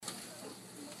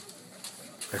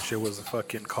That shit was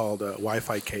fucking called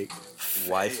Wi-Fi cake.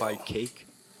 Wi-Fi cake?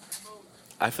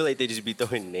 I feel like they just be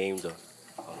throwing names on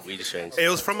weed strains. It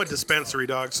was from a dispensary,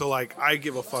 dog. So like, I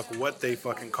give a fuck what they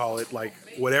fucking call it. Like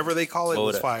whatever they call it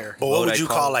was fire. But what would you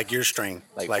call like your strain?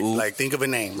 Like think of a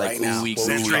name like right now.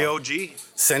 Century OG.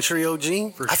 Century OG?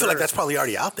 I feel like that's probably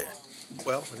already out there.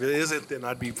 Well, if it isn't, then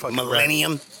I'd be fucking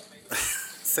Millennium.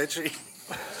 Century.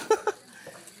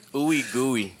 Ooey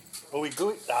gooey. Ooey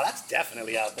gooey? No, that's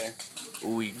definitely out there.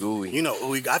 Ooey gooey. You know,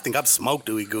 ooey. I think I've smoked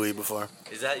ooey gooey before.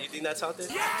 Is that, you think that's out there?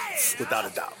 Yes! Without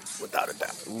a doubt. Without a doubt.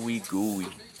 Ooey gooey.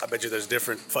 I bet you there's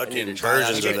different fucking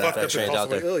versions of that. Out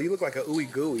there. Oh, you look like a ooey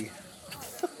gooey.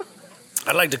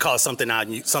 I'd like to call something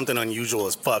unusual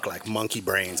as fuck, like monkey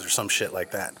brains or some shit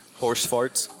like that. Horse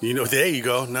farts? You know, there you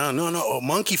go. No. Oh,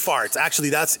 monkey farts.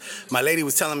 Actually, that's, my lady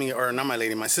was telling me, or not my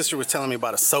lady, my sister was telling me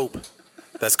about a soap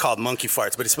that's called monkey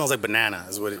farts, but it smells like banana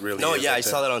is what it really is. No, yeah, like I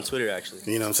saw that on Twitter, actually.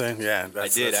 You know what I'm saying? Yeah. I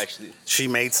did, actually. She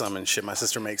made some and shit. My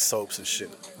sister makes soaps and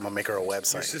shit. I'm going to make her a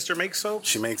website. Your sister makes soaps?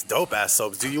 She makes dope-ass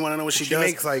soaps. Do you want to know what she does?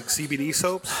 She makes, like, CBD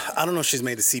soaps? I don't know if she's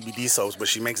made the CBD soaps, but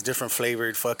she makes different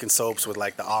flavored fucking soaps with,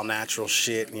 like, the all-natural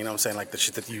shit. You know what I'm saying? Like, the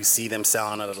shit that you see them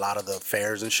selling at a lot of the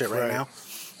fairs and shit right now.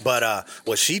 But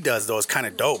what she does, though, is kind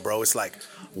of dope, bro. It's like,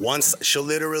 once she'll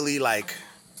literally, like,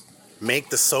 make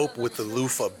the soap with the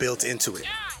loofah built into it.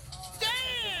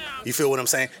 You feel what I'm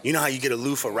saying? You know how you get a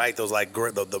loofah, right? Those like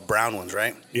the brown ones,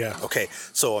 right? Yeah. Okay,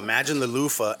 so imagine the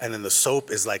loofah and then the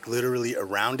soap is like literally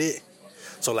around it.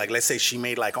 So like, let's say she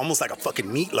made like almost like a fucking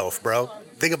meatloaf, bro.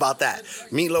 Think about that.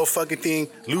 Meatloaf fucking thing,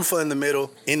 loofah in the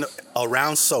middle,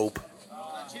 around soap.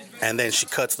 And then she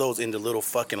cuts those into little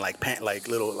fucking like I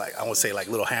would say like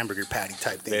little hamburger patty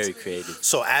type things. Very creative.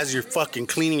 So as you're fucking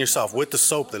cleaning yourself with the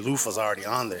soap, the loofah's already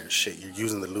on there and shit. You're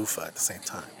using the loofah at the same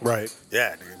time. Right.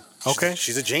 Yeah, dude. Okay.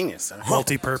 She's a genius.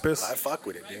 Multi-purpose. I fuck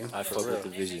with it, dude. I fuck with the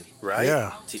vision. Right?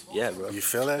 Yeah. Yeah, bro. You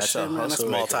feel that shit, man? That's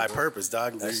multi-purpose,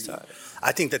 dog. That's tight.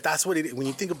 I think that's what it is. When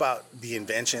you think about the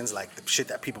inventions, like the shit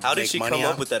that people make money How did she come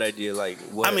up with that idea? Like,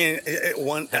 what? I mean,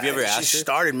 have you ever asked her? She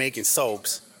started making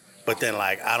soaps, but then,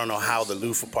 like, I don't know how the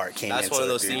loofah part came into it. That's one of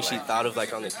those things she thought of,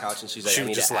 like, on the couch, and she's like, I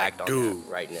need to act on that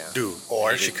right now. Dude.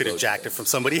 Or she could have jacked it from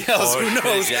somebody else. Who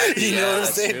knows? You know what I'm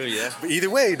saying? True, yeah. But either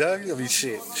way, dog, I mean,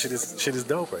 shit is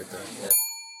dope right there. Yeah.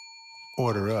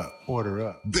 Order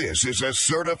up. This is a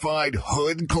certified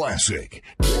hood classic.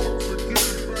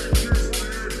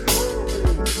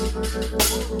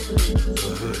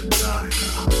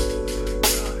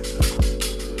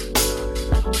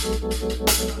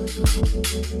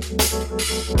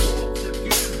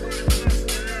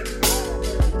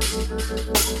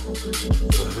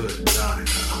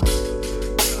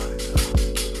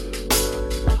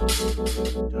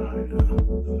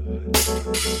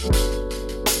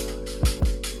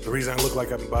 The reason I look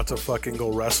like I'm about to fucking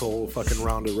go wrestle fucking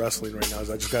round of wrestling right now is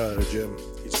I just got out of the gym.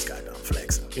 You just got done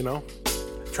flexing. You know?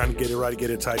 Trying to get it right, get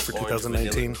it tight for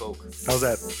 2019. How's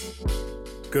that?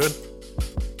 Good?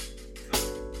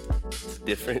 It's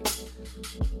different.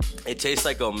 It tastes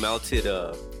like a melted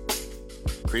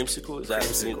creamsicle. Is that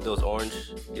those orange?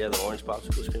 Yeah, the orange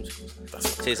popsicles,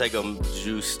 creamsicles. It tastes like a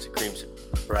juiced creamsicle.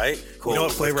 Right? Cool. You know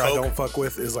what flavor I don't fuck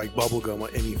with is like bubblegum or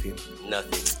anything.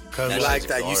 Nothing. You like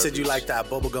that? You said you liked that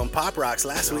bubblegum Pop Rocks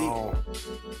last week.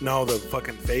 No, the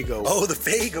fucking Fagos. Oh, the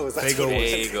Fagos.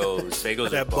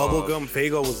 Fagos. That bubblegum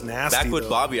Fago was nasty. Back with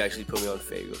Bobby actually put me on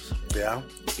Fagos. Yeah?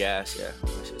 Gas, yeah.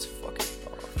 That shit's fucking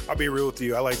I'll be real with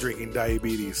you. I like drinking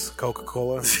diabetes.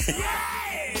 Coca-Cola.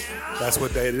 That's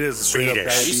what it is. Straight up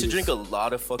diabetes. I used to drink a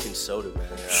lot of fucking soda,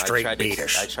 man. Straight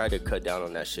beaters. I tried to cut down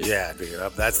on that shit. Yeah, dude.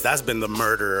 That's been the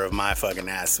murder of my fucking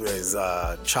ass is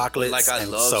chocolates like, I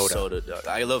and love soda. Dog.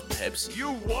 I love Pepsi.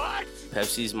 You what?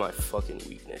 Pepsi's my fucking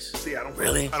weakness. See, I don't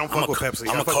really. I don't fuck with Pepsi.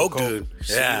 I'm a Coke dude.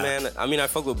 See, man. I mean, I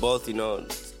fuck with both. You know,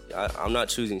 I'm not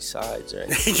choosing sides, right?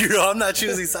 I'm not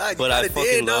choosing sides. But I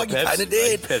fucking love Pepsi. You kind of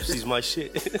did. Like, Pepsi's my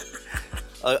shit.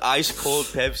 Ice cold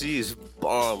Pepsi is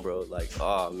bomb, bro. Like,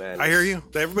 oh man. I hear you.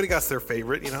 Everybody got their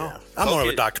favorite, you know. Yeah. I'm more of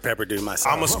a Dr. Pepper dude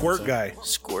myself. I'm a squirt guy.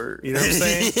 Squirt. You know what I'm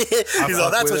saying? He's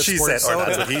all, that's what she said, or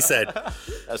that's what he said.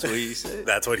 That's what he said.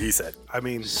 That's what he said. I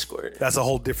mean, squirt. That's a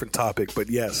whole different topic, but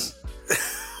yes,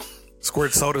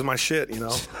 squirt soda's my shit. You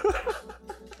know.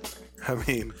 I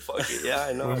mean, fuck it. Yeah,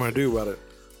 I know. What am I gonna do about it?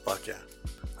 Fuck yeah.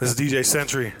 This is DJ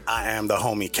Century. I am the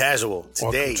homie Casual.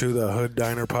 Today, welcome to the Hood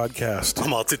Diner podcast.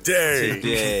 I'm all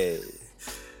today.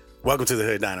 Welcome to the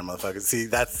Hood Diner, motherfuckers. See,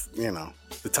 that's,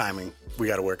 the timing. We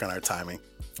got to work on our timing.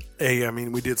 Hey, I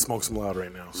mean, we did smoke some loud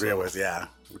right now. So. Yeah,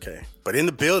 okay. But in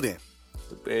the building.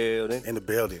 In the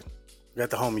building. We got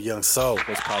the homie Young Soul.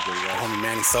 What's poppin', The man? homie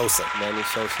Manny Sosa. Manny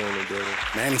Sosa in the building.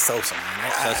 Manny Sosa,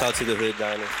 man. Shouts out to the Hood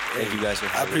Diner. Thank you guys for I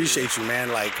having me. appreciate you,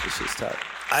 man. Like, This shit's top.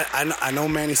 I know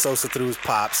Manny Sosa through his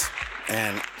pops,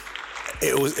 and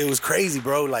it was crazy,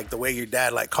 bro. Like the way your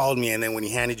dad like called me, and then when he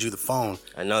handed you the phone,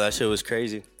 I know that shit was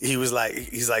crazy. he's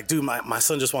like, dude, my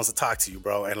son just wants to talk to you,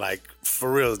 bro. And like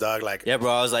for reals, dog. Like, Yeah, bro.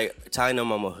 I was like telling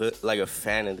them I'm a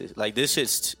fan of this. Like this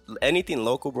shit's anything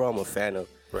local, bro. I'm a fan of.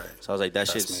 Right. So I was like,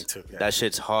 That's me too, yeah. that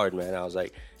shit's hard, man. I was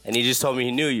like, and he just told me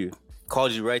he knew you,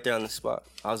 called you right there on the spot.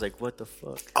 I was like, what the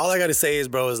fuck? all I gotta say is,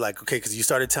 bro, is like, okay, because you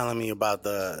started telling me about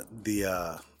the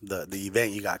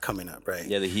event you got coming up, right?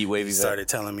 Yeah, the heat wave You event. started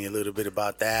telling me a little bit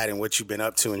about that and what you've been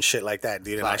up to and shit like that,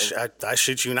 dude. And I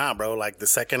shit you not, bro. Like the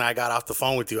second I got off the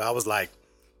phone with you, I was like,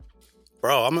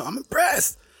 bro, I'm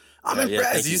impressed. I'm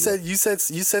impressed. thank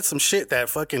You said some shit that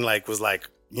fucking like was like,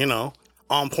 you know,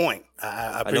 on point.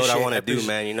 I I know what I want to appreciate- do,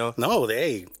 man. You know, No,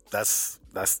 hey, that's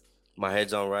my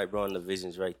head's on right, bro, and the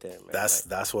vision's right there, man. that's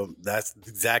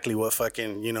exactly what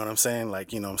fucking, you know what I'm saying?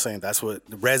 Like, you know what I'm saying? That's what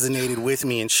resonated with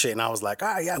me and shit. And I was like,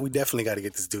 yeah, we definitely got to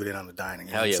get this dude in on the dining.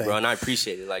 You know hell what I'm yeah, saying? bro, and I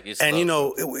appreciate it. Like, it's And love, you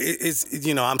know, bro. it's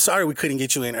you know, I'm sorry we couldn't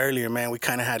get you in earlier, man. We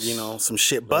kind of had, you know, some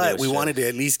shit, but we shit. wanted to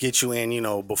at least get you in, you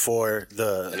know, before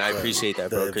the. And I appreciate that,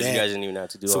 the bro, because you event, guys didn't even have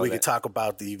to do so all we that. could talk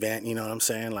about the event. You know what I'm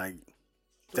saying? Like,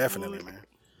 definitely, man.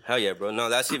 Hell yeah, bro. No,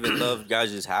 that's even love. You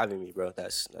guys just having me, bro.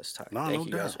 That's tight. No, Thank no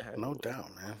you guys doubt, for having no me.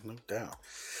 doubt, man, no doubt.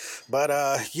 But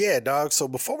yeah, dog. So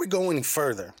before we go any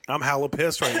further, I'm hella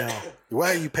pissed right now.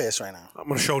 why are you pissed right now? I'm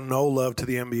gonna show no love to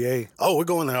the NBA Oh, we're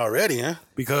going there already, huh?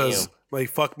 because Damn. they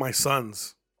fuck my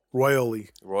Suns royally.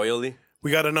 Royally?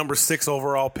 We got a number 6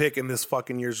 overall pick in this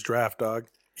fucking year's draft, dog.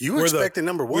 You were expecting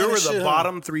number one. We were and shit, the huh?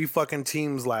 bottom 3 fucking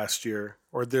teams last year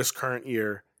or this current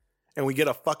year, and we get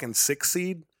a fucking 6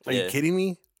 seed. Are you Yeah. kidding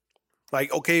me?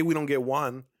 Like, okay, we don't get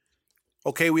 1.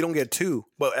 Okay, we don't get 2,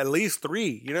 but at least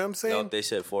 3. You know what I'm saying? No, they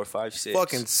said 4, 5, 6.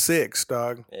 Fucking 6,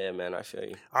 dog. Yeah, man, I feel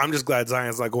you. I'm just glad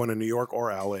Zion's not going to New York or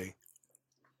LA.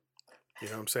 You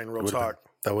know what I'm saying? Real talk.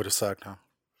 That would have sucked, huh?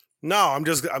 No,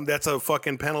 that's a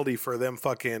fucking penalty for them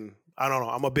fucking, I don't know.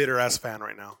 I'm a bitter ass fan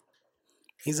right now.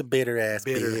 He's a bitter ass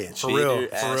Bitter. bitch. For real, Bitter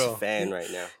for ass real. fan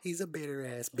right now. He's a bitter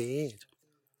ass bitch.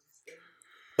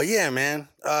 But yeah, man.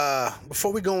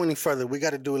 Before we go any further, we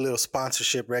got to do a little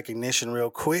sponsorship recognition real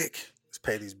quick. Let's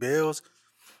pay these bills.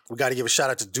 We got to give a shout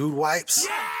out to Dude Wipes.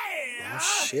 Yeah. Oh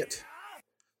shit.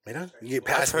 Man, you get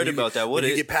past. I've heard about that. What you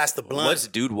is- get past the blunt? What's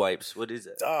Dude Wipes? What is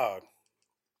that? Dog?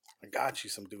 I got you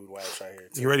some Dude Wipes right here.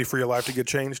 Too. You ready for your life to get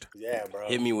changed? Yeah, bro.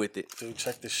 Hit me with it. Dude,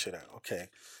 check this shit out. Okay,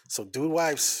 so Dude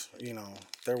Wipes, you know,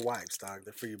 they're wipes, dog.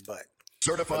 They're for your butt.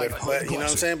 Certified But hood you know what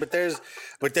I'm classic. saying?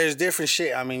 But there's different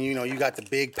shit. I mean, you know, you got the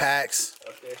big packs.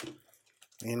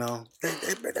 You know,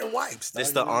 they're wipes. Dog, This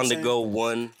you the know what I'm saying? on-the-go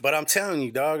one. But I'm telling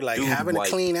you, dog, like Dude having wipe. a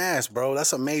clean ass, bro,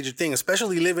 that's a major thing.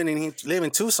 Especially living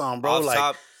in Tucson, bro. Off Like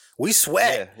top. we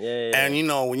sweat. Yeah. And you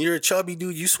know, when you're a chubby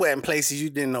dude, you sweat in places you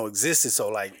didn't know existed. So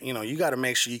like, you know, you got to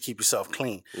make sure you keep yourself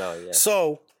clean. No, yeah.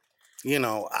 So, you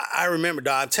know, I remember,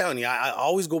 dog. I'm telling you, I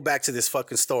always go back to this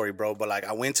fucking story, bro. But like,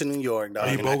 I went to New York, dog.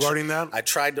 Are you and I bogarting that? I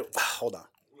tried to hold on.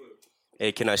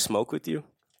 Hey, can I smoke with you?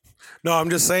 No, I'm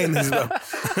just saying these.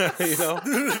 You know,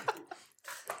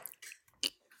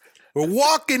 we're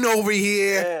walking over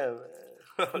here.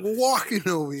 We're walking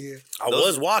over here. I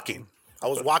was walking. I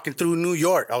was walking through New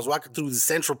York. I was walking through the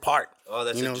Central Park. Oh,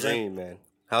 that's You know a what I'm saying? dream, man.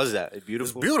 How's that? It's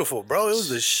beautiful. Beautiful, bro. It was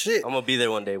the shit. I'm gonna be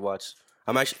there one day. Watch.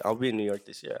 I'll be in New York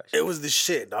this year. Actually. It was the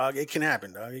shit, dog. It can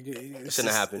happen, dog. It's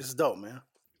gonna happen. It's dope, man.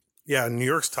 Yeah, New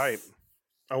York's tight.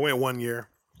 I went 1 year.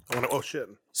 Oh shit.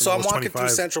 So I I'm was walking through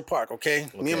 25. Central Park, okay?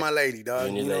 Me and my lady, dog. You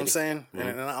and You your know what I'm lady. saying?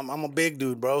 And I'm a big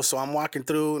dude, bro. So I'm walking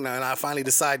through, and I finally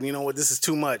decide, you know what? This is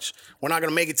too much. We're not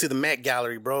gonna make it to the Met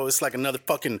Gallery, bro. It's like another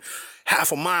fucking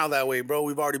half a mile that way, bro.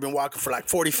 We've already been walking for like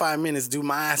 45 minutes, dude.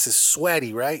 My ass is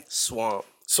sweaty, right? Swamp.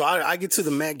 So I get to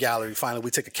the Met Gallery. Finally,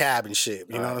 we took a cab and shit.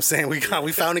 You know what I'm saying? We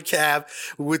found a cab.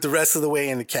 We went the rest of the way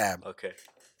in the cab. Okay.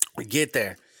 We get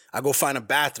there. I go find a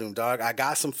bathroom, dog. I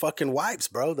got some fucking wipes,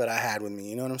 bro, that I had with me.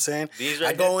 You know what I'm saying? These right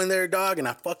I go in there, dog, and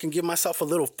I fucking give myself a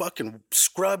little fucking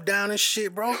scrub down and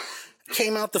shit, bro.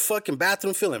 Came out the fucking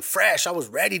bathroom feeling fresh. I was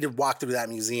ready to walk through that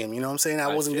museum. You know what I'm saying?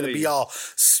 I wasn't feel going to be you. all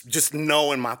just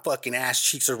knowing my fucking ass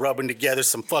cheeks are rubbing together,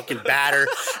 some fucking batter,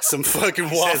 some fucking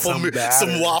waffle, some batter.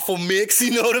 some waffle mix.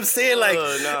 You know what I'm saying? Like,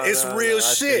 it's real I feel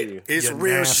shit. you. It's You're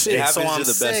real nasty. shit. It So happens I'm to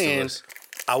the best of saying, us.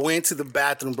 I went to the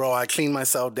bathroom, bro. I cleaned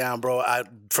myself down, bro.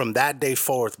 From that day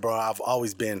forth, bro, I've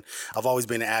always been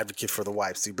an advocate for the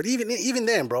wipes, dude. But even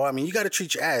then, bro, I mean, you got to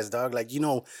treat your ass, dog. Like, you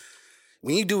know,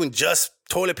 when you doing just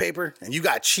toilet paper and you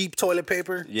got cheap toilet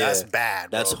paper, that's bad,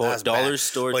 bro. That's dollar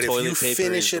store but toilet paper. But if you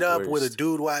finish it up with a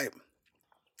dude wipe,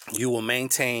 you will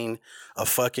maintain a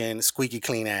fucking squeaky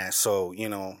clean ass. So,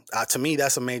 to me,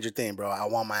 that's a major thing, bro. I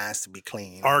want my ass to be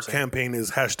clean. Our campaign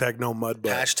is #NoMudButt.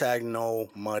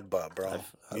 #NoMudButt, bro.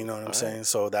 You know what I'm saying?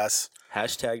 So that's...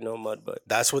 #NoMudButt.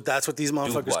 That's what these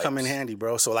motherfuckers come in handy,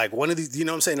 bro. So like one of these, you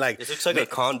know what I'm saying? Like it looks like a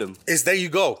condom. There you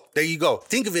go.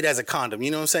 Think of it as a condom.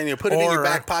 You know what I'm saying? You put it in your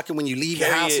back pocket when you leave the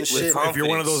house and shit. If you're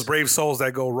one of those brave souls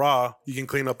that go raw, you can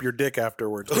clean up your dick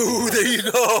afterwards. Ooh, there you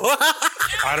go.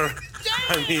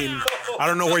 I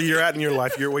don't know where you're at in your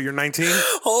life. You're 19?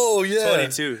 Oh yeah.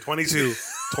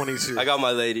 22. I got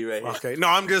my lady right here. Okay. No,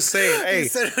 I'm just saying, hey,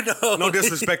 no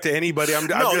disrespect to anybody. I'm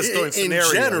just throwing scenario.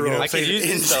 In general, you know I can use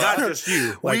this not just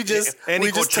you. Like, we just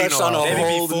touched on a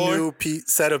whole new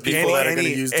set of people that are going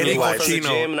to use any dude wipes. From the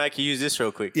gym, and I can use this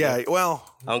real quick. Yeah, well,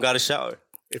 I don't got a shower.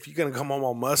 If you're gonna come home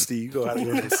all musty, you gotta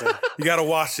you gotta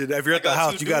wash it. If you're at the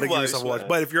house, you gotta give yourself a wash.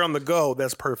 But if you're on the go,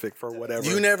 that's perfect for whatever.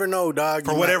 You never know, dog.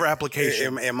 For whatever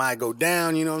application. It might go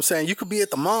down, you know what I'm saying? You could be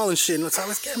at the mall and shit, and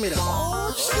let's get me that.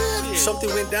 Oh shit. Something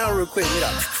went down real quick.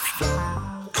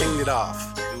 Cleaned it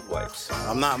off. Dude wipes.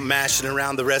 I'm not mashing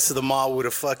around the rest of the mall with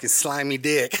a fucking slimy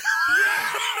dick.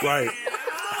 Right.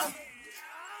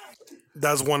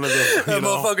 That's one of the. That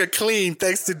motherfucker clean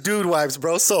thanks to dude wipes,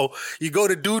 bro. So you go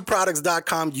to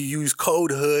dudeproducts.com, you use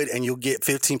code HOOD, and you'll get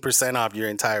 15% off your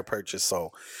entire purchase.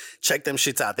 So check them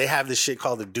shits out. They have this shit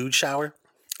called the dude shower.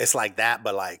 It's like that,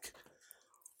 but like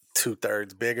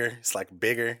 2/3 bigger. It's like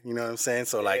bigger, you know what I'm saying?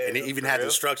 So like, and it even has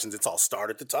instructions. It's all start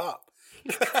at the top.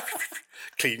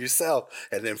 Clean yourself,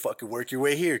 and then fucking work your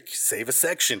way here. Save a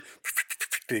section,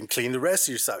 then clean the rest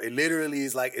of yourself. It literally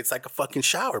is like, it's like a fucking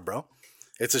shower, bro.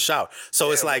 It's a shower. So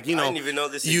it's like, I didn't even know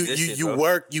this existed, you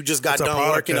work, you just got done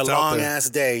working a long ass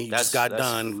day. You just got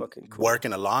done cool.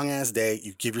 working a long ass day.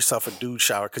 You give yourself a dude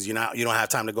shower because you don't have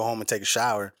time to go home and take a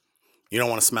shower. You don't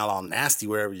want to smell all nasty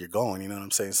wherever you're going, you know what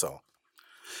I'm saying? So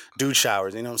dude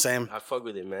showers, you know what I'm saying? I fuck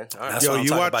with it, man. All right. That's what I'm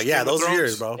talking about. Yeah, those are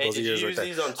yours, bro. Hey, those are yours right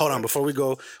there. Hold on, before we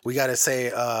go, we gotta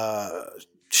say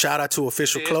shout out to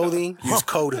Official Clothing. Use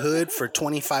code HOOD for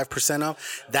 25%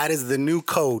 off. That is the new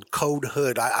code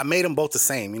HOOD. I made them both the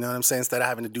same. You know what I'm saying? Instead of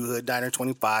having to do HOOD Diner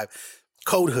 25,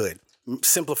 code HOOD.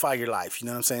 Simplify your life. You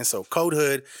know what I'm saying? So code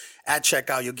HOOD at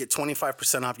checkout. You'll get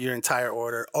 25% off your entire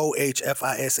order.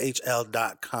 OHFISHL.com.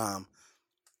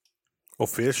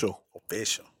 Official.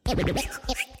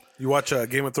 You watch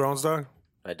Game of Thrones, dog?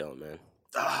 I don't, man.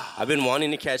 I've been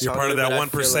wanting to catch on. You're part of that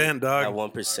 1%, dog. That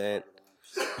 1%.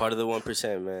 Part of the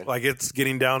 1%, man. Like it's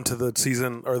getting down to the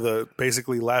season or the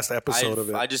basically last episode of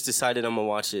it. I just decided I'm gonna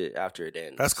watch it after it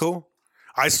ends. That's cool.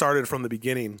 I started from the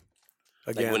beginning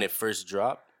again. Like when it first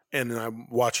dropped. And then I'm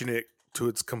watching it to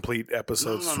its complete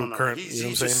episodes from current. You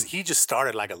know what I'm saying? He just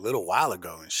started like a little while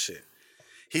ago and shit.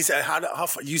 He said, how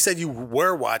you said you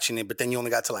were watching it, but then you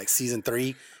only got to like season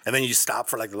 3, and then you stopped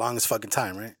for like the longest fucking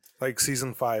time, right? Like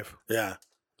season 5. Yeah.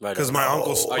 Because my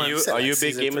uncle. Are you a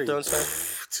big Game of Thrones fan?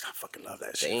 Dude, I fucking love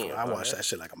that shit. Damn, I watch that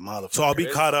shit like a motherfucker. So I'll be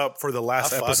caught up for the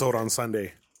last episode on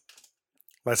Sunday.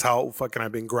 That's how fucking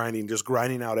I've been grinding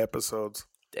out episodes.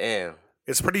 Damn.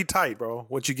 It's pretty tight, bro.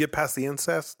 Once you get past the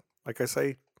incest, like I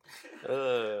say,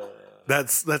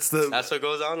 that's what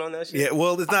goes on that shit. Yeah,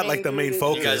 well, it's not like the main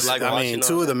focus. You guys like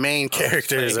two of the main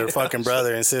characters are fucking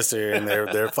brother and sister, and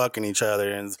they're fucking each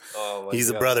other, and he's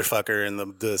the brother fucker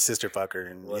and the sister fucker,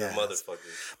 and what a motherfucker.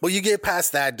 Well, you get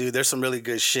past that, dude. There's some really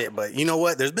good shit, but you know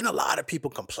what? There's been a lot of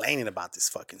people complaining about this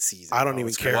fucking season. I don't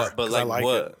even care, but like I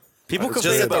what? It. People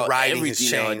complain about the writing everything has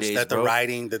changed. nowadays, that the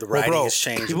writing has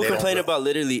changed. People complain about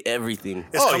literally everything.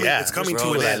 It's coming to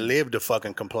an end. That live to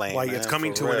fucking complain. Like it's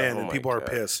coming to an end, and people are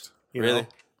pissed. You know?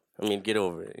 I mean, get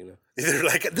over it. You know, they're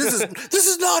like, this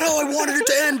is not how I wanted it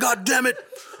to end. God damn it!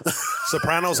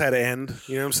 Sopranos had to end.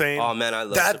 You know what I'm saying? Oh man, I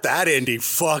love that ending.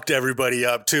 Fucked everybody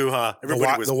up too, huh?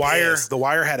 Everybody was pissed. The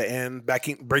Wire had to end.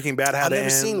 Breaking Bad had to end. I've never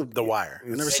seen The Wire.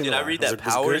 I've never seen. Did I read that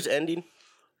Powers ending?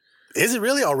 Is it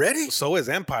really already? So is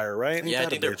Empire, right? Yeah, I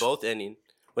think they're both ending.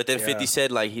 But then 50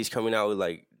 said like he's coming out with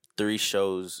like 3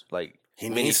 shows, like he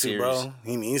needs to, bro.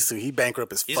 He needs to. He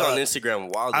bankrupt as fuck. He's on Instagram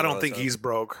wild. I don't think he's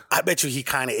broke. I bet you he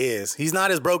kind of is. He's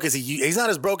not as broke as he's not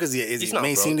as broke as he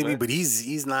may seem to be, but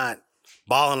he's not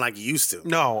balling like he used to.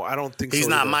 No, I don't think he's so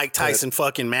not either. Mike Tyson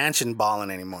fucking mansion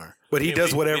balling anymore. But he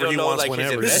does whatever he wants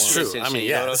whenever. This is true. I mean,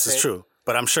 this is true.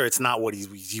 But I'm sure it's not what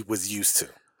he was used to.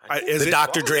 The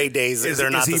Dr. Dre days, they're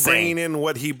not the same. Is he bringing in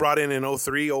what he brought in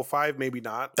 03, 05? Maybe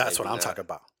not. That's what I'm talking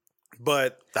about.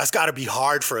 But That's got to be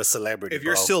hard for a celebrity. If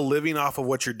you're bro. still living off of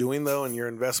what you're doing though, and your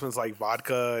investments like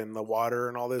vodka and the water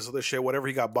and all this other shit, whatever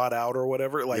he got bought out or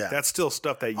whatever, like that's still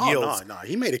stuff that yields. No,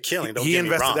 he made a killing. Don't he get me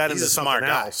invested wrong. that He's into a something smart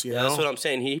guy. else. You Yeah, know? that's what I'm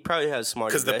saying. He probably has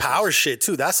smart. Because the power shit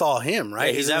too, that's all him,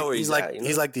 right? Yeah, he's out where he's like at, you know?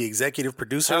 he's like the executive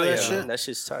producer Hell of that yeah, shit. man. That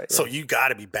shit's tight. So yeah. you got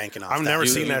to be banking off. I've never that.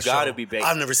 seen that You gotta show. be banking.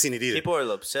 I've never seen it either. People are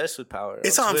obsessed with power.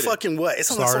 It's on Twitter. fucking what?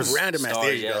 It's on like Stars. some random ass.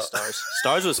 There you go. Stars.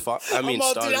 Stars was far. I mean, Dude,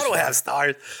 Stars. I don't have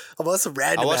stars. I'm on some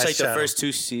random. I watched ass like the channel. first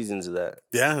 2 seasons of that.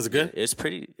 Yeah, is it good? It's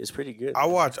pretty good.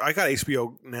 I got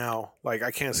HBO now. Like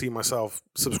I can't see myself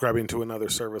subscribing to another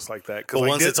service like that. But like,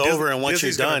 once it's over and once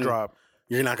Disney's you're gonna done, drop.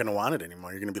 you're not gonna want it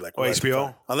anymore. You're gonna be like, Oh, what the HBO?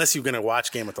 fuck? Unless you're gonna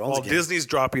watch Game of Thrones Well, again. Disney's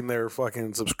dropping their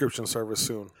fucking subscription service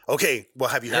soon. Okay, well,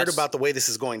 have you heard That's- about the way this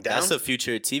is going down? That's the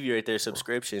future of TV right there.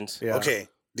 Subscriptions. Yeah. Okay,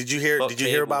 did you hear? Fuck Did you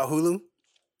hear cable. about Hulu?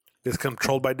 It's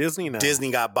controlled by Disney now.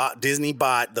 Disney bought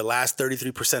the last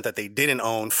 33% that they didn't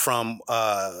own from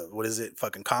what is it?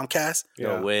 Fucking Comcast.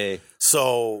 Yeah. No way.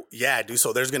 So yeah, dude.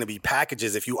 So there's gonna be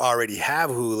packages if you already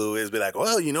have Hulu. Is be like,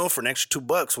 well, for an extra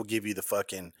 $2, we'll give you the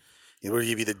fucking, we'll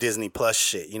give you the Disney Plus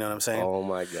shit. You know what I'm saying? Oh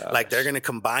my god. Like they're gonna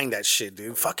combine that shit,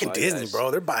 dude. Fucking my Disney, gosh. bro.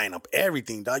 They're buying up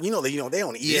everything, dog. They own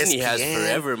ESPN. Disney has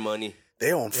forever money.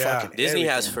 They own Yeah. fucking Disney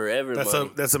has everything. forever That's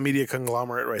money. a much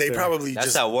conglomerate right They there. probably That's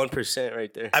just. that 1%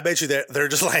 right there. I bet you they're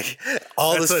just like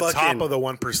all That's this the fucking top of the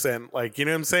 1%. Like you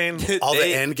know what I'm saying? all the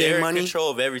They- end they're game in money.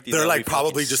 control of everything. They're that like we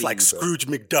probably fucking just see, like bro. Scrooge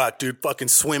McDuck, dude, fucking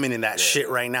swimming in that shit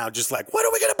right now. Just like, what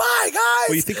are we gonna buy, guys?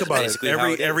 Well, you think about it. basically how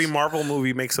it Every is. Marvel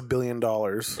movie makes $1 billion.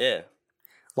 Yeah.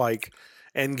 Like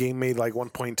Endgame made like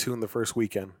 1.2 in the first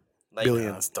weekend. Like,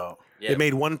 Billion. That's dope. Yeah. It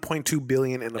made 1.2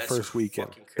 billion in the That's first weekend.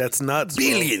 fucking crazy. That's nuts. bro.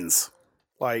 Billions.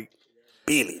 Like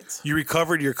Billions. you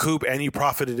recovered your coup and you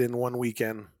profited in one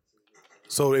weekend.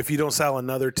 So if you don't sell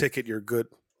another ticket, you're good.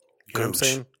 You know what I'm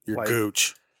saying? You're Like,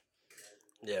 gooch.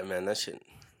 Yeah, man, that shit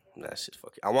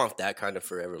fucking. I want that kind of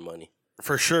forever money.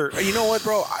 For sure. You know what,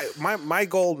 bro? My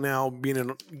goal now,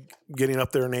 getting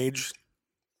up there in age,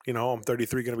 I'm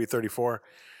 33, going to be 34.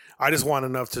 I just want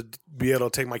enough to be able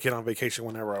to take my kid on vacation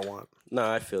whenever I want. No,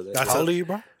 I feel that. That's How old are you,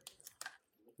 bro?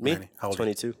 me. Manny, how old are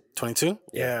you? 22. 22?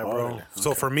 Yeah, bro. really?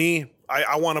 So for me,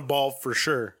 I want a ball for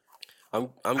sure. I'm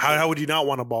How would you not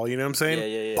want a ball? You know what I'm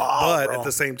saying? Yeah. But bro. at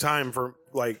the same time,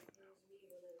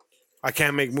 I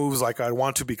can't make moves like I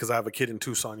want to because I have a kid in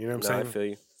Tucson. You know what No, I'm I saying? feel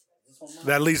you.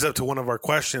 That leads up to one of our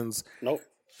questions. Nope.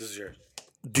 This is yours.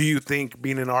 Do you think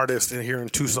being an artist in here in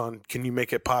Tucson, can you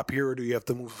make it pop here or do you have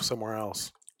to move somewhere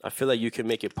else? I feel like you can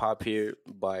make it pop here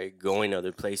by going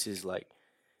other places. Like,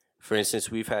 for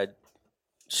instance, we've had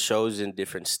shows in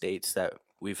different states that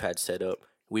we've had set up.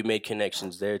 We made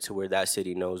connections there to where that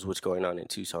city knows what's going on in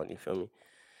Tucson. You feel me?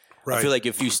 Right. I feel like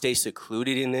if you stay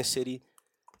secluded in this city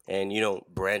and you don't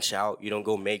branch out, you don't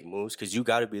go make moves, because you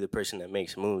got to be the person that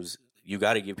makes moves. You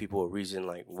got to give people a reason,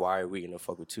 like, why are we going to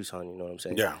fuck with Tucson? You know what I'm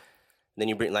saying? Yeah. Then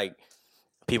you bring, like,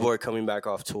 people are coming back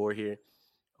off tour here.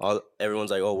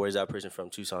 Everyone's like, oh, where's that person from?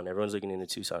 Tucson. Everyone's looking into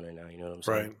Tucson right now. You know what I'm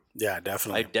saying? Right. Yeah, I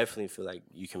definitely. definitely feel like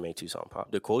you can make Tucson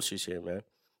pop. The culture's here, man.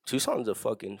 Tucson's a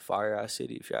fucking fire-ass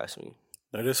city, if you ask me.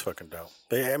 That is fucking dope.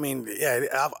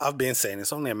 I've been saying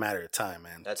it's only a matter of time,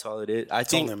 man. That's all it is. I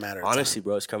think, only a matter of honestly,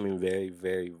 bro, it's coming very,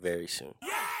 very, very soon. Yeah!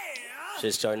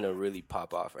 Shit's starting to really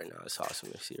pop off right now. It's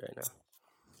awesome to see right now.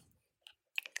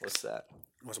 What's that?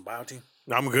 Want some biotin?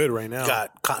 I'm good right now.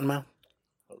 Got cottonmouth?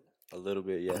 A little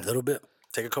bit, yeah. A little bit.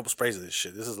 Take a couple sprays of this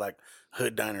shit. This is like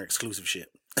Hood Diner exclusive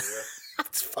shit. I'm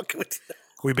just fucking with you.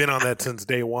 We've been on that since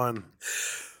day one.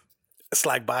 It's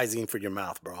like Visine for your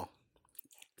mouth, bro.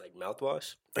 Like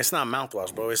mouthwash? It's not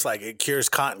mouthwash, bro. It's like it cures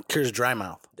dry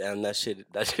mouth. Damn, that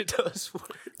shit does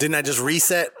work. Didn't I just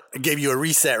reset? I gave you a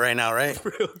reset right now, right?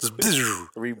 Just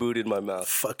Rebooted my mouth.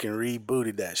 fucking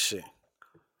rebooted that shit.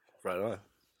 Right on.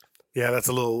 Yeah, that's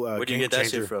a little Where'd you game get that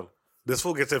changer. shit from? This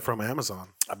fool gets it from Amazon.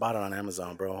 I bought it on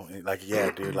Amazon, bro. Like, yeah,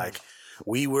 dude. Like,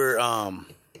 we were,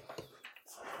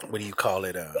 what do you call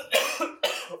it?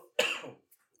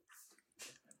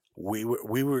 We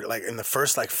were like in the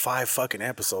first like 5 fucking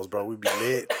episodes, bro. We'd be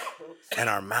lit, and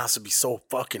our mouths would be so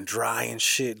fucking dry and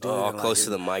shit, dude. Oh, and, close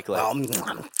to the mic, like.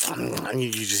 and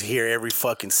you just hear every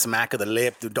fucking smack of the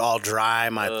lip, dude, all dry.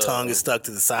 My tongue is stuck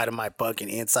to the side of my fucking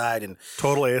inside, and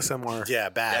Total ASMR. yeah,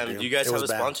 bad. Damn, dude. do you guys It have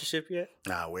was a bad. sponsorship yet?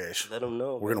 Nah, I wish. Let them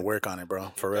know. We're gonna work on it,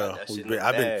 bro. For real. that shit in We've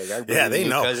the been, bag. yeah, they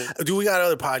know. Cousin. Dude, we got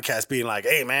other podcasts being like,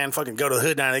 "Hey, man, fucking go to the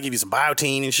Hood Diner. They give you some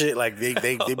biotin and shit." Like they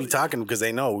be talking because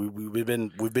they know we've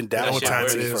been down That with shit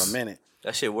biotin works. for a minute.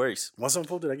 That shit works. Want some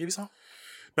food? Did I give you some?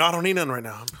 No, I don't need none right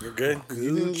now. You're good.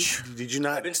 Did you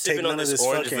not I've been take sipping none on of this this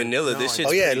orange fucking? vanilla. This shit's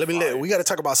Oh yeah, pretty fire. we got to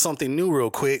talk about something new real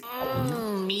quick.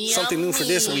 something new for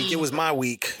this week. It was my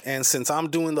week, and since I'm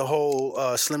doing the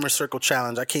whole Slimmer Circle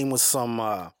challenge, I came with some,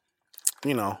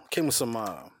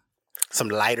 some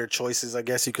lighter choices, I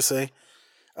guess you could say.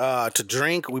 To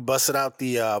drink, we busted out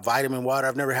the vitamin water.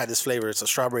 I've never had this flavor. It's a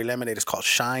strawberry lemonade. It's called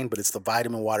Shine, but it's the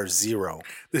vitamin water zero.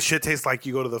 This shit tastes like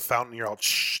you go to the fountain, you're all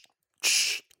shh,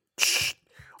 shh, shh.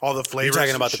 All the flavors. You're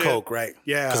talking about the shit. Coke, right?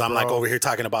 Yeah. Because I'm bro. like over here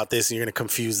talking about this, and you're gonna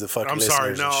confuse the fucking. I'm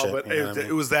sorry, listeners no, and shit, but you know what I mean?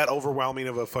 it was that overwhelming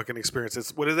of a fucking experience.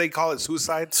 It's, what do they call it?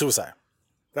 Suicide. Suicide.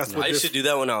 That's what I used this. to do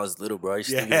that when I was little, bro. I used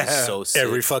to think it was so sick.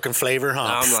 Every fucking flavor, huh?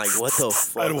 I'm like, what the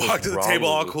fuck? I'd walk to the is table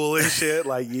wrong all with me? cool and shit.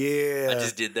 Like, yeah. I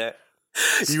just did that. You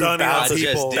were Stunning on bouncing,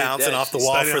 people. bouncing that off the shit.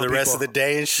 wall Stunning for on the rest people. of the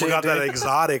day and shit. We got that dude.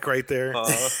 exotic right there.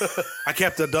 I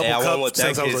kept a double Hey, I want cup what that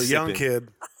since I was a kid's young sipping. kid.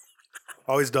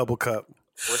 Always double cup.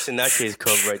 What's in that kid's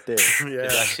cup right there? Yeah.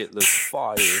 That shit looks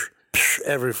fire.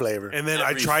 Every flavor. And then I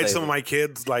Every tried some flavor. of my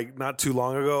kids like not too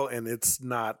long ago, and it's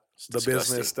not the disgusting.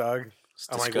 business, dog. It's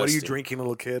I'm like, what are you disgusting. drinking,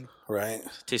 little kid? Right.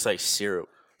 Tastes like syrup.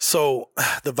 So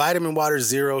the vitamin water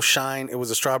zero Shine, it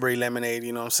was a strawberry lemonade,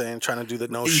 you know what I'm saying? Trying to do the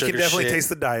no You sugar can definitely shit. taste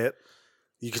the diet.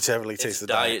 You can definitely It's taste the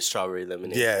diet strawberry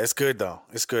lemonade. Yeah, it's good though.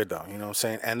 It's good though. You know what I'm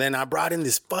saying? And then I brought in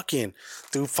this fucking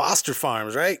through Foster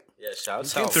Farms, right? Yeah, shout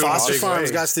came out. through in a Foster big Farms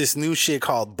way. got this new shit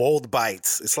called Bold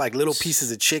Bites. It's like little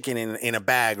pieces of chicken in a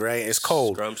bag, right? It's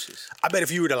cold. Scrumptious. I bet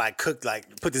if you were to like cook,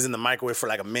 like put this in the microwave for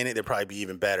like a minute, they'd probably be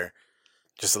even better.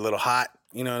 Just a little hot,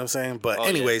 you know what I'm saying? But Oh, yeah.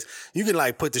 anyways, you can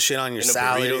like put the shit on your In a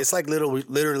salad. burrito? It's like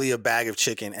literally a bag of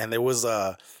chicken, and there was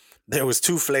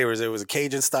two flavors. There was a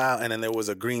Cajun style, and then there was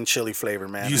a green chili flavor,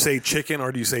 man. Do you say chicken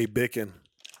or do you say bacon?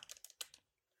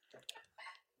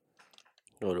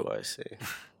 What do I say?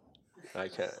 I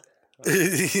can't.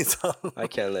 So- I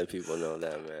can't let people know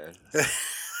that, man.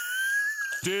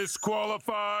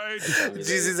 Disqualified.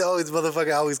 Jesus always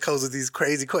motherfucker always comes with these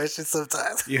crazy questions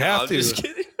sometimes. You No, have I'm to. just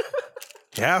kidding.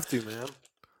 You have to, man. You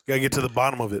gotta get to the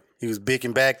bottom of it. He was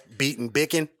beating back, beating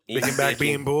bickin, Picking back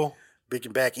being bull.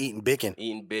 bicking back, eating bickin,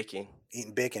 Eating bacon.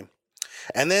 eating bacon.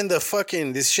 And then the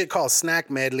fucking this shit called snack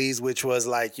medleys, which was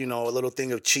like, you know, a little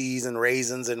thing of cheese and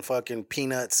raisins and fucking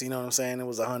peanuts, you know what I'm saying? It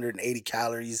was 180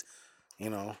 calories, you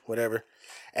know, whatever.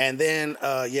 And then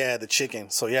the chicken.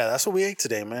 So yeah, that's what we ate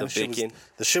today, man. The bacon.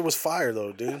 The shit was fire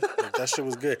though, dude. Like, that shit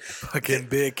was good. Fucking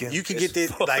bacon. You could get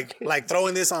this like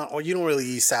throwing this on, or you don't really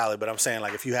eat salad, but I'm saying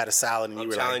like if you had a salad and you I'm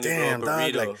were like, telling you, bro, damn,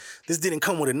 dog, burrito. like this didn't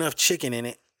come with enough chicken in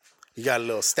it. You got a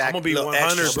little stack. I'm gonna be little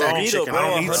 100, extra bro. stack of Burrito, chicken bro. I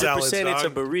don't on eat it, 100%. salads, It's a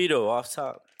dog. burrito off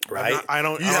top. right? I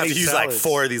don't. You I have don't to eat use like salads.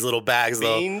 4 of these little bags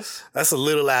though. Beans. That's a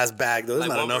little ass bag though. That's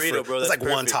Like not one enough burrito, for. bro. That's That's like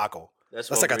one perfect. taco. That's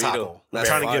That's one like a burrito. taco. That's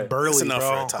I'm trying to fire. get burly, That's enough bro.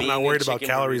 for a I'm taco. not Bean worried and about chicken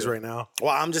calories burrito. right now.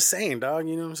 Well, I'm just saying, dog.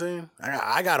 You know what I'm saying?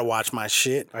 I gotta watch my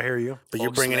shit. I hear you. But you're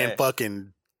Hulk bringing in smash.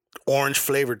 fucking orange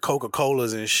flavored Coca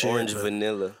Colas and shit. Orange but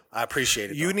vanilla. I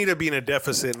appreciate it. You though. need to be in a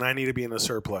deficit, and I need to be in a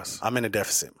surplus. I'm in a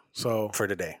deficit So, for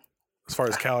today. as far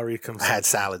as calorie I consumption, had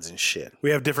salads and shit.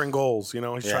 we have different goals. You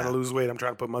know, he's trying Yeah. to lose weight. I'm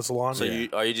trying to put muscle on. So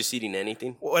are you just eating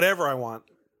anything? Whatever I want,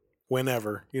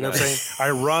 whenever. You know what I'm Nice. saying?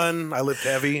 I run. I lift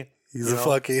heavy. He's you a know?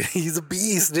 fucking. He's a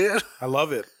beast, dude. I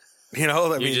love it. You know, I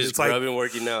You're mean, just it's like grubbing,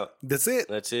 working out. that's it.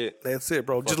 That's it. That's it,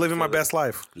 bro. Just Fucking living my feel it. best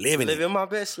life. Living it. Living my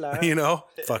best life. You know,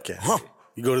 Fuck yeah.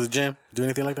 You go to the gym? Do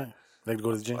anything like that? Like to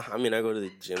go to the gym? I mean, I go to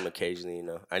the gym occasionally. You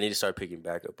know, I need to start picking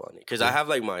back up on it because I have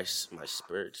like my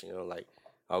spurts. You know, like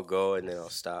I'll go and then I'll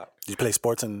stop. Did you play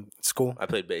sports in school? I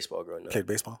played baseball growing up. Played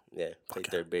baseball? Yeah, played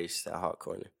third base at hot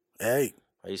corner. Hey.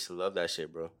 I used to love that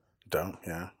shit, bro. Don't.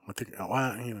 Yeah. I think.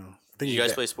 Why? You know. I think You guys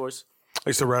get- play sports? I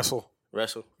used to wrestle.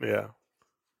 Wrestle? Yeah,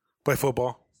 play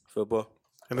football, Football?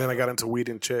 and then I got into weed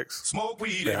and chicks. Smoke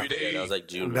weed every Yeah, day. that was like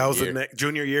junior That was year. the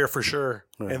junior year for sure.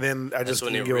 Right. And then I That's just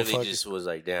when didn't it give a really fuck. just was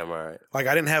like, damn, all right. Like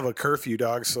I didn't have a curfew,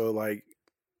 dog. So like,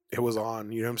 it was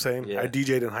on. You know what I'm saying? Yeah. I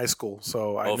DJ'd in high school,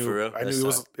 so I Oh, knew. for real? I knew That's it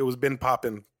was tight. it was been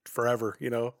popping forever. You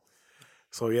know.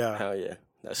 So yeah, Hell yeah.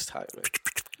 That's tight, man.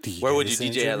 Where would you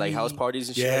DJ at? Like house parties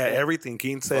and shit? yeah, like that? everything.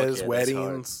 Keen says yeah, that's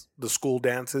weddings, the school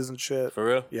dances and shit. For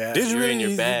real? Yeah. Did you You're really? in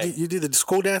your bag. You did the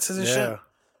school dances and Yeah. shit?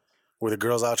 Were the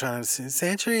girls out trying to sing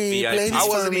Century? VIP. Play this I for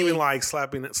wasn't me? even like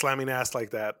slamming ass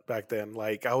like that back then.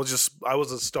 Like I was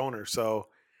a stoner. So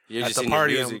You're at just the in your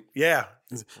party, music. yeah,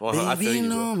 Well, I feel Baby, you,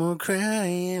 no bro. more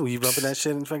crying. Were you bumping that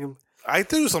shit and fucking? I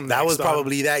threw some. That was next on.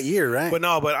 probably that year, right? But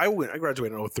no, but I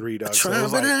graduated in 03, dog. So it Try,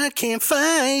 was but like, I can't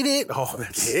fight it. oh,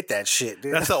 that's Hit that shit,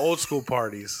 dude. that's the old school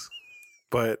parties.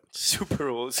 But Super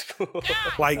old school.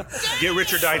 like, Get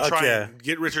Rich or Die Fuck Trying. yeah.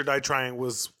 Get Rich or Die Trying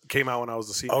came out when I was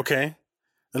a senior. Okay.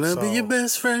 And I'll be So- your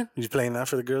best friend. You playing that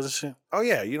for the girls and shit? Oh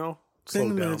yeah, you know, slow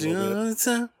Thinking down a about you little all bit. the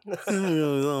time.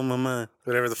 It was on my mind.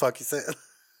 Whatever the fuck you said.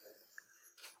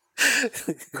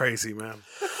 Crazy man.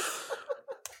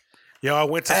 Yo, I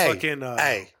went to fucking.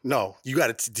 No, you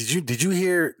got to. Did you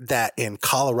hear that in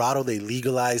Colorado they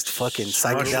legalized fucking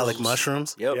psychedelic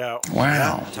mushrooms? Yep. Yeah.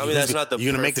 Wow. Tell me that's not the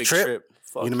You gonna make the trip?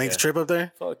 Fuck You gonna make the trip up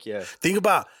there? Fuck yeah.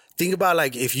 Think about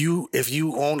like if you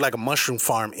owned like a mushroom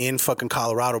farm in fucking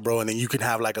Colorado, bro, and then you could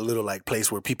have like a little like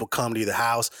place where people come to the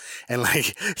house and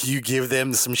like you give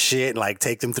them some shit and like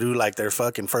take them through like their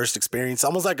fucking first experience,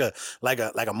 almost like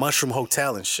a mushroom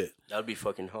hotel and shit. That'd be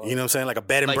fucking hard. You know what I'm saying? Like a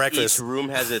bed and like breakfast. Each room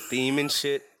has a theme and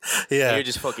shit. Yeah, and you're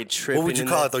just fucking tripping. What would you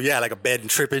call it though? Yeah, like a bed and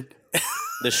tripping.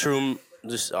 The shroom.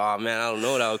 Just oh man, I don't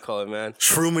know what I would call it, man.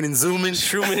 Shrooming and zooming.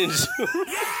 Shrooming and zooming.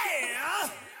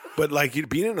 But like you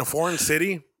being in a foreign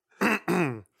city,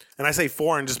 and I say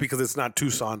foreign just because it's not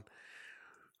Tucson.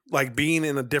 Like being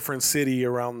in a different city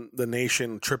around the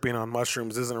nation, tripping on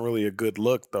mushrooms isn't really a good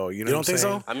look, though. You know You what don't I'm think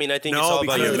saying? so? I mean, I think No, it's all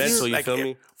about your because mental. You like, feel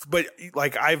me? But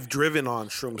like I've driven on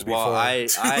shrooms before. Well, I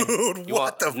Dude, you what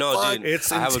want- the no, fuck? dude,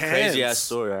 It's I have a crazy intense. ass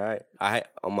story. All right, I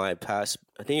on my past.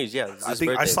 I think it was I this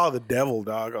think I birthday. saw the devil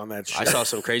dog on that shit. I saw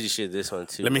some crazy shit. This one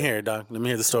too. Let me hear it, dog. Let me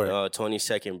hear the story.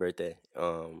 22nd birthday.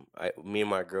 Me and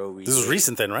my girl. This is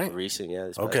recent then, right? Recent, yeah.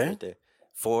 This Okay. birthday.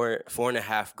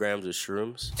 4.5 grams of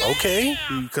shrooms Okay.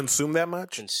 You consume that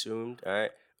much? consumed. All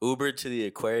right. Ubered to the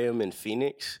aquarium in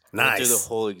Phoenix. Nice. Went through the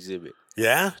whole exhibit.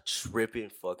 Yeah. Tripping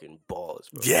fucking balls,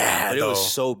 bro. Yeah, But it though.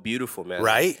 was so beautiful, man.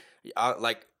 Right?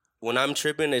 Like when I'm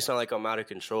tripping, it's not like I'm out of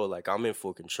control. Like I'm in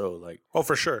full control. Like Oh,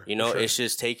 for sure. you know, For sure. it's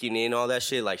just taking in all that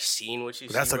shit, like seeing what you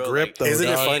see. That's a bro. grip, like, though, Isn't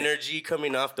it the fun? energy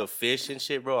coming off the fish and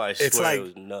shit, bro. I It's swear like it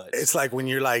was nuts. It's like when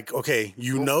you're like, okay,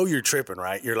 you know you're tripping,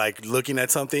 right? You're like looking at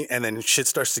something and then shit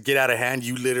starts to get out of hand.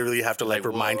 You literally have to like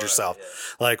remind whoa,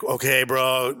 yourself. Like, okay,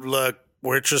 bro, look,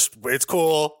 it's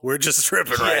cool. We're just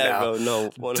tripping right yeah, now. bro. No,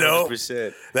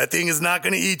 100%. That thing is not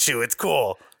going to eat you. It's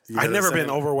cool. You know I've what never I'm been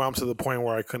saying? overwhelmed to the point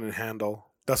where I couldn't handle.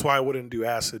 That's why I wouldn't do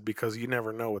acid because you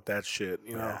never know with that shit.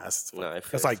 You know, Yeah, that's- No, I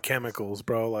feel that's like chemicals,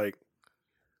 bro. Like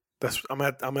I'm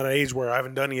at an age where I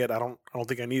haven't done it yet. I don't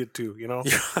think I needed to. You know?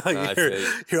 I feel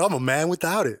you. I'm a man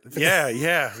without it.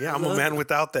 yeah. I'm a man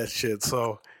without that shit.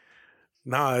 So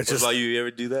nah, it's What just about you? You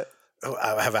ever do that? Oh,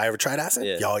 have I ever tried acid?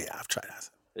 Yeah. Oh, yeah, I've tried acid.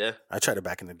 Yeah. I tried it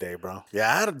back in the day, bro. Yeah,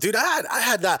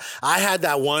 I had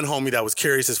that one homie that was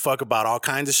curious as fuck about all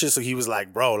kinds of shit. So he was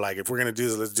like, bro, like if we're gonna do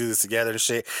this, let's do this together and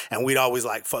shit. And we'd always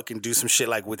like fucking do some shit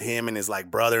like with him and his like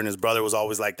brother, and his brother was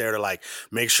always like there to like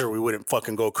make sure we wouldn't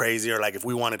fucking go crazy, or like if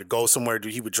we wanted to go somewhere,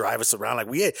 dude, he would drive us around. Like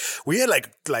we had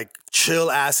like chill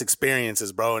ass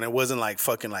experiences, bro. And it wasn't like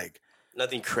fucking like.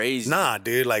 Nothing crazy. Nah,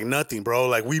 dude, like nothing, bro.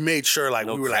 Like we made sure, like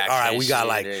No we were like, crackhead all right, we got shit or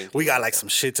like anything some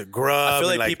shit to grub. I feel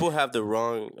and, like people have the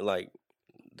wrong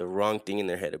thing in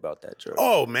their head about that drug.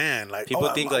 Oh man, like People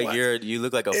think like you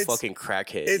look like a it's- fucking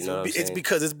crackhead. It's You know what I'm it's saying?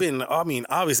 because it's been. I mean,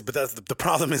 obviously, but that's the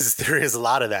problem is there is a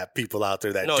lot of that people out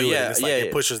there that No, do it. yeah, And it's like yeah, it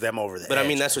yeah. pushes them over the But I edge.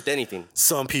 mean, that's with anything.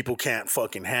 Some people can't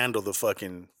fucking handle the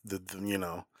fucking the you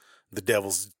know the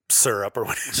devil's syrup or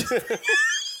whatever.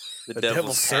 The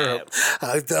devil's syrup.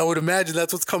 I would imagine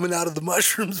that's what's coming out of the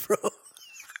mushrooms, bro.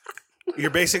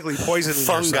 you're basically poisoning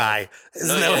yourself. Fungi. Isn't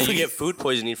No, that yeah, what you we get food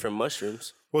poisoning from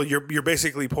mushrooms. Well, you're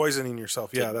basically poisoning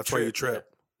yourself. Yeah, that's why you trip.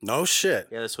 No shit.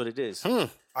 Yeah, that's what it is.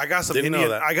 I got some Didn't know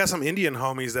Indian. that. I got some Indian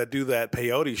homies that do that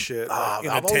peyote shit. Like, in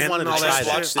a I've always tent wanted and to all try that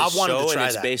that. shit. Watch I this wanted to show try and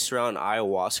it's that. based around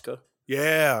ayahuasca.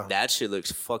 Yeah. That shit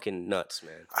looks fucking nuts,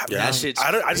 man. Yeah. That shit's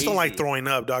I just don't like crazy. throwing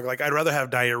up, dog. Like I'd rather have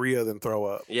diarrhea than throw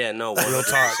up. Yeah, no, Real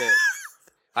talk. 100%.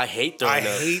 I hate throwing I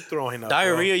up. hate throwing up.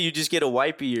 Diarrhea, bro. you just get a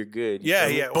wipey, you're good. Yeah,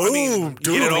 You yeah. feel me? Well, I mean, Boom, you get it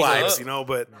dude over wipes. with, you know,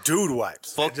 but Dude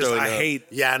wipes. Fuck just, throwing I up. hate.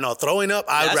 Yeah, no, throwing up,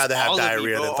 I'd That's rather have all of me,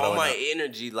 diarrhea bro. than throwing all my up.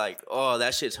 energy, like, oh,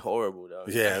 that shit's horrible, though.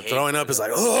 Yeah, throwing up is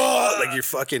like, oh, like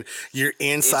you're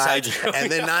inside. Inside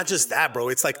And then not just that, bro.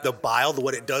 It's like the bile,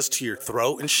 what it does to your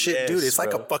throat and shit, Yes, dude. It's like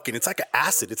bro. it's like an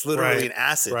acid. It's literally Right, an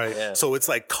acid. right. Yeah. So it's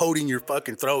like coating your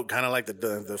fucking throat, kind of like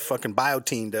the fucking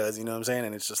biotine does, you know what I'm saying?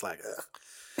 And it's just like, ugh.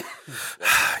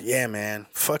 Yeah, man.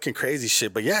 Fucking crazy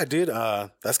shit. But yeah, dude,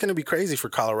 that's going to be crazy for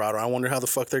Colorado. I wonder how the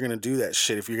fuck they're going to do that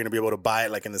shit if you're going to be able to buy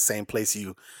it like in the same place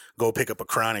you go pick up a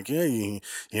chronic. Yeah, you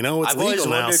know it's I've always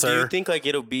legal now, wondered, do sir. you think like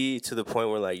it'll be to the point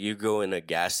where like you go in a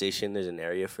gas station, there's an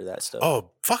area for that stuff?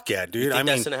 Oh, fuck yeah, dude. you think I mean,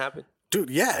 that's gonna happen? dude,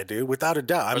 yeah, dude, without a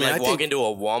doubt. I Or mean, like I walk think, into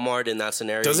a Walmart in that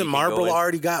scenario. doesn't you can go Marlboro in.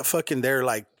 already got fucking their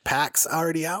like packs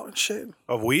already out and shit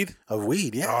Of weed? of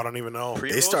weed? Oh, Yeah. I don't even know.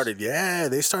 They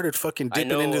started fucking I dipping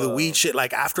know, into the weed shit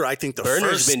like after I think the Burner's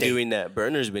first been state. doing that.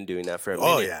 Burner's been doing that for a minute.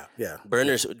 Oh yeah.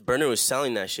 Burner was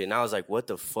selling that shit, and I was like, "What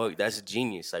the fuck? That's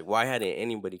genius! Like, why hadn't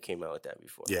anybody came out with that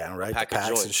before?" Yeah, A right, the pack of packs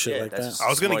and joints. shit Yeah, like that's that. just I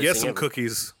was the gonna get smartest some thing ever.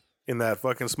 cookies in that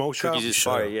fucking smoke shop. Cookies is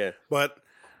fire, yeah. But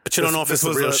But you don't know if it's the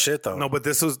was real shit though. No, but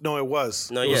this was it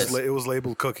was. No, it yes. was, it was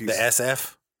labeled cookies. The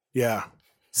SF. Yeah.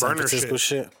 San burner Francisco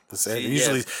shit.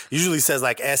 Usually says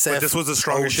like SF. But this was the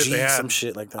strongest shit they had. Some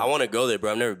shit like that. I want to go there,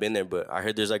 bro. I've never been there, but I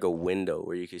heard there's like a window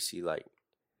where you can see like.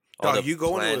 All Dog, the you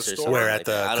go into a plants or store- something Where, like at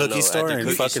the that. I don't cookie know, store at the in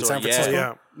cookie fucking San store, Francisco?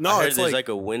 Yeah. No, I heard it's there's like like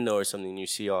a window or something. You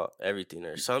see everything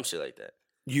or some shit like that.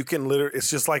 you can literally. It's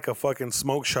just like a fucking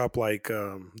smoke shop, like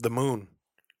the moon.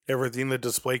 Everything in the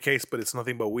display case, but it's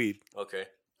nothing but weed. Okay.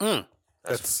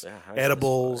 That's yeah,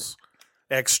 edibles,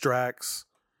 extracts.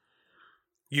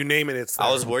 You name it, it's there.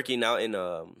 I was working out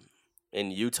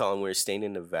in Utah and we were staying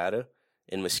in Nevada,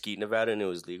 in Mesquite, Nevada, and it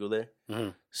was legal there. Mm-hmm.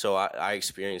 So I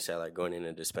experienced that, like going in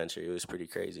a dispensary. It was pretty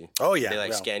crazy. Oh yeah, They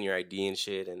like yeah. scan your ID and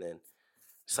shit, and then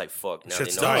it's like fuck. Now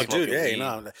Shit's they know I'm tight. Dude, smoking hey, weed.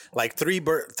 no, like three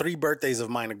birthdays of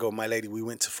mine ago, my lady, we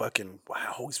went to fucking. Wow,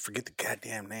 I always forget the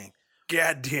goddamn name.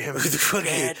 Goddamn.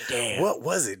 Goddamn. What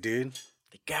was it, dude?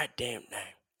 The goddamn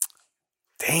name.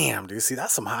 Damn, dude. See,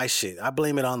 that's some high shit. I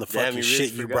blame it on the Damn, fucking you really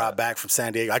shit you forgot. brought back from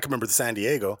San Diego. I can remember the San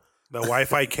Diego, The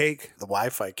Wi-Fi cake. the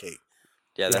Wi-Fi cake.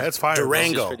 Yeah, That's fire. bro.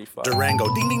 Durango, pretty fire.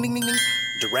 Durango, ding, ding, ding, ding, ding.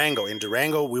 Durango. In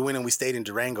Durango, we went and we stayed in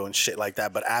Durango and shit like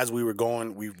that. But as we were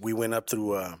going, we went up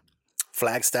through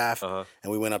Flagstaff, Uh-huh.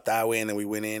 and we went up that way, and then we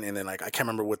went in, and then like I can't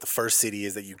remember what the first city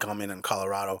is that you come in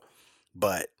Colorado,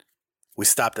 but we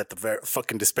stopped at the very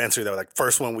fucking dispensary. That was like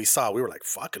first one we saw. We were like,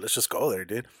 "Fuck it, let's just go there,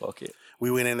 dude." Fuck it. We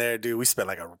went in there, dude. We spent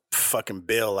like a fucking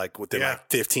bill like within Yeah. like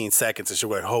 15 seconds, and she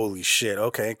went, "Holy shit,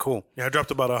 okay, cool." Yeah, I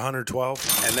dropped about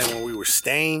 112. And then when we were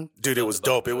staying, dude, it was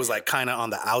dope. It was like kind of on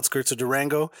the outskirts of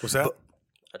Durango. What's that?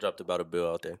 I dropped about a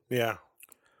bill out there. Yeah.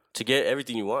 To get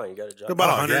everything you want, you gotta drop. About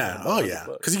Oh 100. yeah, oh yeah,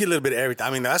 $100. because you get a little bit of everything. I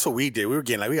mean, that's what we did. We were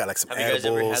getting like we got like some Have you guys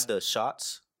edibles. ever had the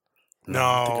shots?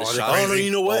 No. The the shots? Oh, no,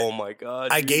 you know what? Oh my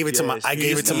god! I dude, gave it to my- yes. I You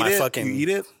gave just it to my eat fucking- You eat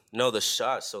it? No, the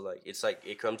shots. So like, it's like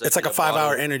it comes. It's like in a 5-hour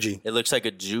bottle. energy, It looks like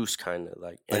a juice, kind of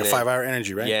like. like and a then- 5-hour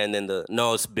energy, right? Yeah, and then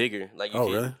it's bigger. Like, you Oh,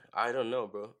 can- really? I don't know,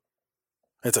 bro.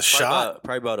 It's a Probably shot.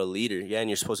 probably about a liter. Yeah, and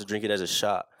you're supposed to drink it as a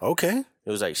shot. Okay.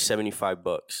 It was like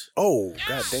 $75. Oh,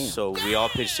 god damn. So we all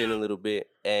pitched in a little bit,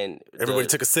 and Everybody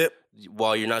took a sip.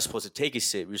 While you're not supposed to take a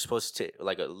sip, you're supposed to take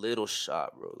like a little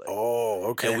shot, bro. Like, Oh,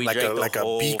 okay. And we Like drank the a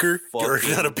whole beaker, or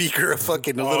fucking- not a beaker, a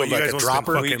fucking Oh, little you like guys a must have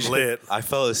been dropper. fucking lit. I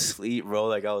fell asleep, bro.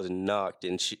 Like I was knocked,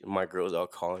 and my girls all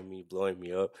calling me, blowing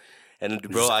me up. And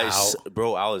bro, Just I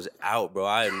was out, bro.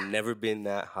 I have never been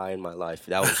that high in my life.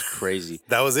 That was crazy.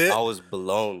 That was it. I was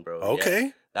blown, bro. Okay. Yeah,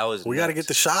 that was. We got to nuts. get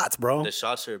the shots, bro. The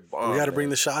shots are bomb. We got to bring man.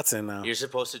 the shots in now. You're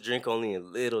supposed to drink only a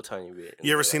little tiny bit.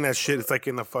 You ever seen that shit? It's like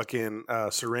in the fucking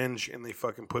syringe and they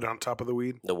fucking put it on top of the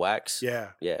weed. the wax? Yeah.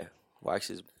 Yeah. Wax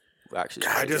is. God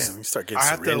I just- damn, you start getting I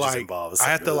have to, syringes like- involved. It's I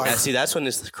have to, ugh. like- Yeah, see, that's when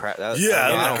it's the crap. That, Yeah, I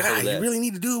I'm don't like, feel God, that. you really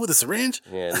need to do it with a syringe?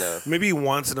 Yeah, no. Maybe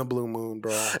once in a blue moon,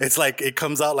 bro. It's like it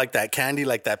comes out like that candy,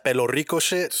 like that pelo rico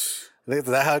shit. Is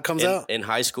that how it comes out? In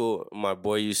high school, my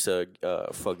boy used to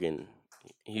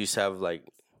he used to have like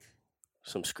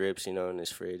some scripts, you know, in his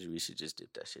fridge. We should just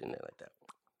dip that shit in there like that.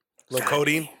 Little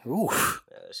codeine. Ooh,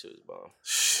 Yeah, that shit was bomb.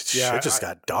 shit Yeah, just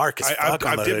got dark as fuck.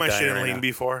 I've on did the my other shit day in right lean now.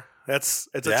 before. It's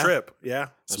Yeah? a trip. Yeah.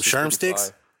 Some That shit's sherm pretty sticks.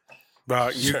 fire.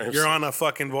 Bro, Sure. you're on a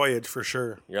fucking voyage for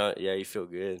sure. Yeah, you feel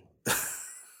good.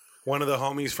 One of the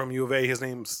homies from U of A, his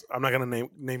name's, I'm not going to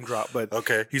name drop, but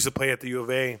Okay. he used to play at the U of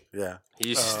A. Yeah. He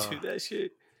used to do that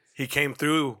shit. He came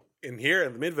through in here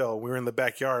in the Midvale. We were in the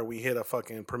backyard. We hit a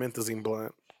fucking promethazine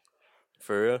blunt.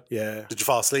 For real? Yeah. Did you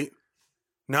fall asleep?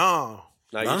 No.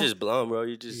 No, No? you just blown, bro.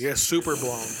 You just You get super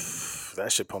blown.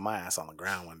 That shit put my ass on the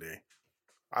ground one day.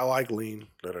 I like lean.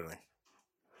 Literally.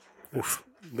 Oof.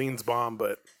 Lean's bomb,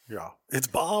 but Yeah. It's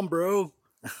bomb, bro.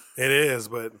 it is,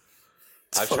 but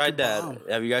I've fucking tried that. bomb.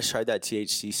 Have you guys tried that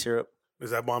THC syrup?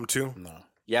 is that bomb too? No.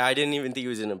 Yeah, I didn't even think it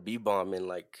was in a B bomb, and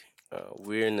like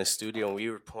we were in the studio and we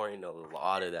were pouring a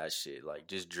lot of that shit, like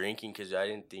just drinking because I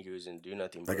didn't think it was gonna do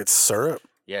nothing. Like but- it's syrup?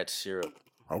 yeah, it's syrup.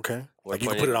 Okay. We're Like you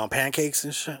can putting put it- it on pancakes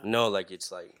and shit? No, like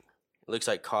it's like it looks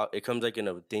like cough. It comes like in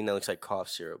a thing that looks like cough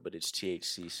syrup, but it's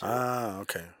THC syrup. Ah,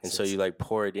 okay. and so you like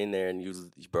pour it in there, and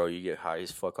you get high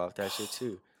as fuck off that shit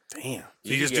too. Damn. So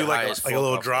you can just get do high like as a fuck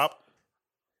little off- drop?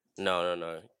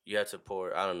 No. You have to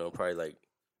pour. I don't know, probably like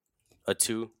a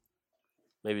 2,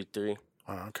 maybe 3.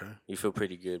 Oh, okay. You feel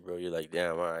pretty good, bro. You're like,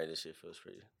 damn, all right, this shit feels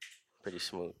pretty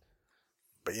smooth.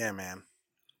 But yeah, man.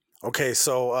 Okay,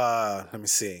 so let me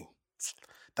see.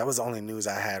 That was the only news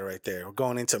I had right there. We're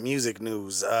going into music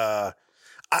news.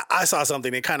 I saw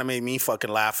something that kind of made me fucking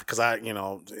laugh because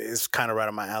it's kind of right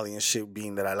up my alley and shit,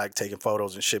 being that I like taking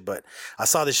photos and shit. But I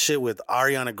saw this shit with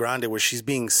Ariana Grande where she's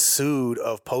being sued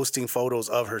of posting photos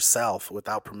of herself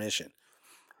without permission.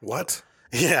 What?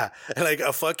 Yeah, like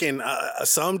a fucking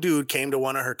some dude came to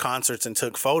one of her concerts and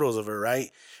took photos of her, right?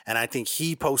 And I think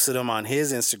he posted them on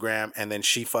his Instagram, and then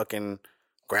she fucking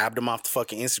grabbed them off the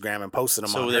fucking Instagram and posted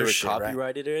them on So they her were shit, right?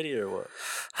 copyrighted already, or what?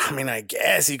 I mean, I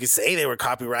guess you could say they were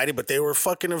copyrighted, but they were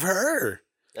fucking of her.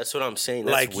 That's what I'm saying.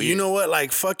 That's Like, weird. you know what?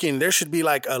 Like, fucking, there should be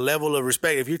like a level of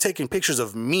respect. If you're taking pictures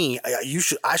of me, I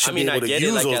should I mean, be I able to get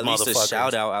use it. Like, those at least motherfuckers. a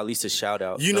shout out. At least a shout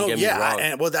out. You Don't know, get me yeah, wrong.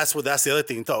 and well, that's the other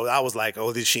thing. Though I was like,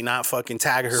 oh, did she not fucking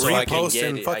tag her? So I can Repost get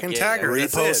and it. fucking I get tag it. her.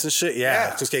 That's Repost it. and shit.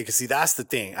 Yeah, just okay. Cause see, that's the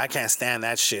thing. I can't stand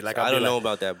that shit. Like, I don't know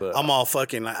about that, but I'm all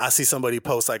fucking. I see somebody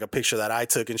post like a picture that I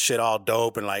took and shit, all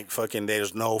dope, and like fucking.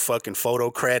 There's no fucking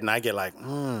photo cred, and I get like,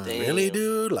 really, Damn.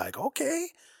 dude? Like, okay.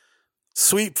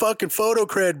 Sweet fucking photo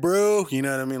cred, bro. You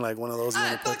know what I mean? Like one of those.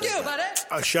 Fuck you, buddy.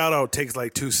 A shout out takes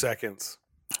like 2 seconds.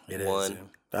 It is. One. Yeah.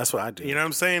 That's what I do. You know what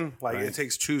I'm saying? Like Right. it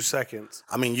takes 2 seconds.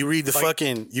 I mean, you read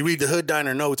the Hood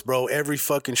Diner notes, bro. Every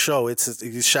fucking show, it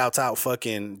shouts out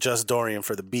fucking Just Dorian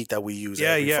for the beat that we use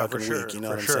every fucking for sure. week. You know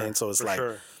for what I'm sure, saying? So it's for like,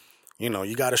 sure. you know,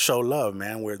 you got to show love,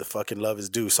 man, where the fucking love is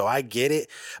due. So I get it,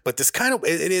 but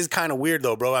it is kind of weird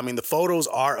though, bro. I mean, the photos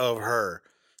are of her.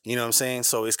 You know what I'm saying?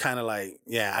 So it's kind of like,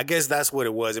 yeah, I guess that's what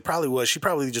it was. It probably was. She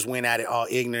probably just went at it all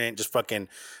ignorant, just fucking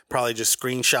probably just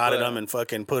screenshotted them and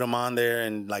fucking put them on there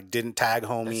and like didn't tag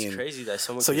homie. that's And crazy that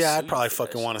someone. so could yeah, sue I'd probably you for that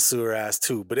fucking shit. want to sue her ass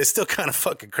too. But it's still kind of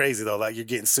fucking crazy though. Like you're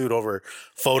getting sued over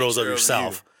photos of Picture of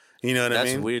yourself. You know what I That's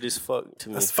mean? weird as fuck to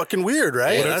me. That's fucking weird,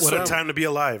 right? Yeah, That's What a what time to be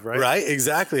alive, right? right?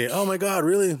 Exactly. Oh my god,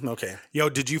 really? Okay. Yo,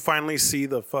 did you finally see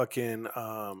the fucking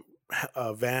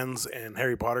Vans and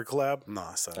Harry Potter collab?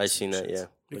 Nah, son. I seen that. Yeah.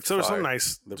 So there's some fire.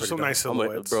 nice, pretty some dope. nice I'm like,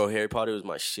 silhouettes. bro, Harry Potter was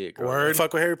my shit, girl. Word.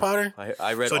 Fuck with Harry Potter?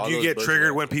 I read. So all do you those get books triggered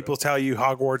and when everything, people tell you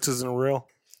Hogwarts isn't real?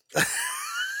 bro.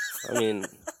 I mean,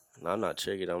 I'm not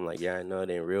triggered. I'm like, yeah, I know it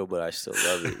ain't real, but I still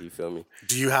love it. You feel me?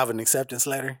 Do you have an acceptance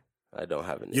letter? I don't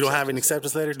have an. You don't have an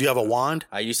acceptance letter? Do you have a wand?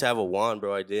 I used to have a wand,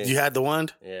 bro. I did. You had the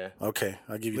wand? Yeah. Okay,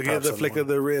 I'll give you Look at props the on flick wand. of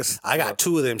the wrist. I got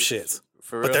 2 of them shits.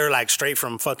 For But real? they're like straight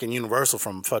from fucking Universal,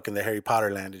 from fucking the Harry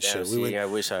Potter land and Damn, shit. see, I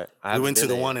wish I. I We went to haven't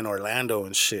the been one there. in Orlando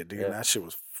and shit, dude. Yeah. That shit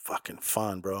was fucking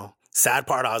fun, bro. Sad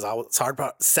part is I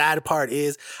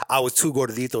was too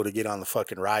gordito to get on the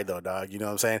fucking ride though, dog. You know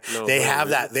what I'm saying? No, they bro, have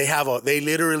really? they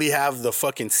literally have the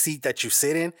fucking seat that you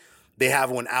sit in. They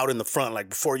have one out in the front, like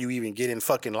before you even get in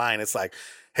fucking line. It's like,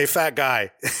 hey, fat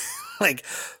guy, like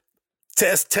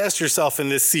test yourself in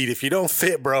this seat. If you don't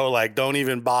fit, bro, like don't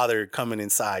even bother coming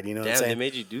inside. You know what I'm Damn, they saying?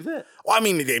 made you do that. Well, I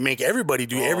mean, they make everybody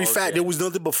do. Every fat. okay. There was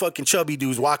nothing but fucking chubby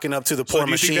dudes walking up to the So poor do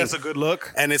you machine. think that's a good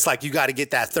look? And it's like you got to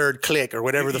get that third click or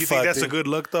whatever the You fuck. think that's dude. a good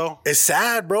look though? It's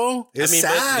sad, bro. It's mean,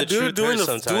 but sad, the dude. truth Doing hurts the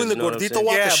sometimes, you know what I'm gordito saying?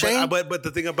 walk Yeah, of shame. but the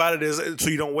thing about it is, so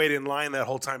you don't wait in line that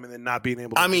whole time and then not being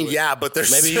able to I mean, do it. yeah, but there's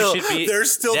Maybe you still should be-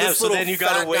 there's still Damn, this so little then you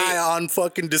gotta fat wait. guy on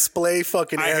fucking display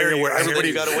fucking I hear area you. where So then everybody,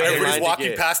 you gotta wait in everybody's line to walking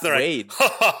get past and they're weighed. like,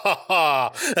 ha, ha,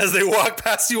 ha, as they walk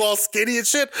past you all skinny and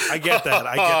shit. I get that.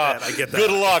 I get that. I get that. Good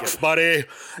I luck, get it. buddy.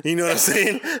 You know what I'm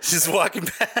saying? Just walking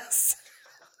past.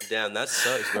 Damn, that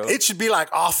sucks, bro. It should be like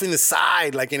off in the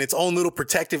side, like in its own little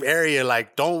protective area.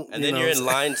 Like, don't. and you then know you're what in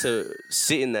I'm line to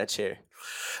sit in that chair.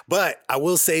 But I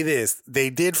will say this: they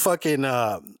did fucking.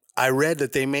 I read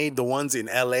that they made the ones in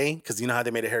L.A. because you know how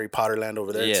they made a Harry Potter land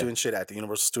over there Yeah. too and shit at the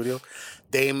Universal Studio.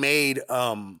 They made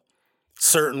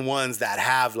certain ones that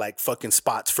have like fucking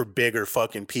spots for bigger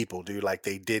fucking people, dude. Like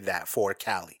they did that for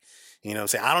Cali. You know what I'm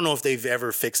saying? I don't know if they've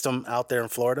ever fixed them out there in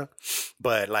Florida,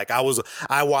 but like I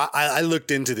looked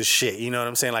into the shit. You know what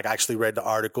I'm saying? Like I actually read the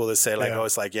article that said like, Yeah. oh,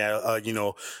 it's like, you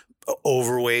know,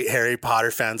 overweight Harry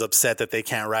Potter fans upset that they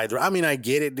can't ride. I mean, I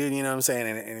get it, dude. You know what I'm saying?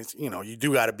 And it's, you know, you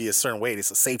do got to be a certain weight.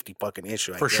 It's a safety fucking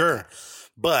issue. I For get sure. that.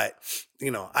 But, you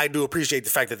know, I do appreciate the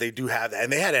fact that they do have that.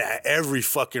 And they had it at every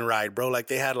fucking ride, bro. Like,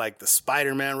 they had, like, the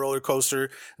Spider-Man roller coaster,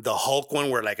 the Hulk one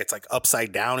where, like, it's, like,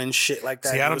 upside down and shit like that.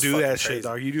 See, It I don't was do fucking that crazy. shit,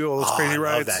 dog. You do all those Oh, crazy I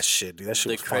rides. love that shit, dude. That shit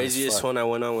The was fun as craziest fuck. one I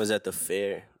went on was at the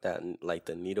fair. That like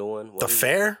the needle one. What The is it?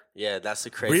 fair? Yeah, that's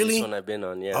the craziest Really? one I've been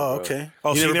on. Yeah. Oh, bro. okay.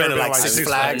 Oh, so you you never been to, never like, been, like, Six Six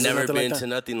Flags? I've or never nothing been like to that?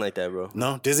 nothing like that, bro.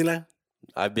 No? Disneyland?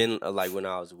 I've been like when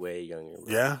I was way younger.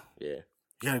 Bro. Yeah? Yeah.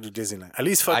 You gotta do Disneyland. At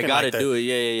least fucking I gotta like do it.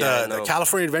 Yeah. I The know.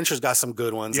 California Adventure's got some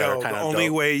good ones that Yo, are kind the of only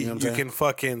dope. way You know what I'm you saying? can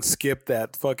fucking skip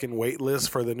that fucking wait list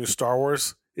for the new Star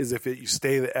Wars is if you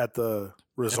stay at the At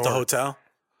resort. the hotel?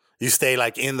 You stay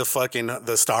like in the fucking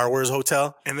the Star Wars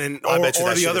hotel? And then, I or bet you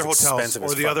that the shit other is hotels. expensive Or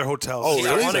as the fuck. other hotels. Oh, See,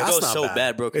 really? I want to That's go not so bad.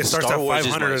 bad, bro. It 'cause starts Star at Wars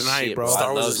is 500 my a night, shit, bro. I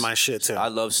Star Wars love- is my shit too. I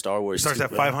love Star Wars. It starts too, at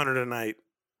bro. 500 a night.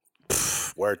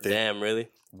 Worth it. Damn, really?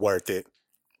 Worth it.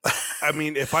 I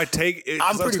mean, if I take it,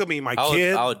 I'm that's pretty- gonna be my I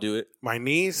kid, would do it. my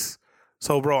niece,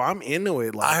 So, bro, I'm into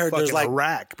it. Like, I heard fucking there's like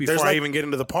Iraq before I even get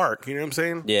into the park. You know what I'm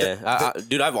saying? Yeah,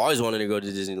 dude, I've always wanted to go to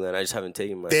Disneyland. I just haven't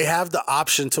taken my. They have the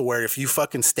option to where if you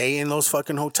fucking stay in those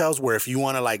fucking hotels, where if you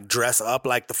want to like dress up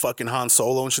like the fucking Han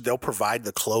Solo and shit, they'll provide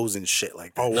the clothes and shit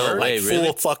like that. Oh, no word? way, Like really?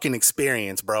 full fucking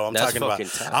experience, bro. I'm That's talking about. fucking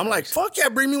tight, I'm like, fuck yeah,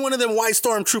 bring me one of them white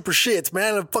stormtrooper shits,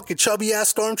 man. A fucking chubby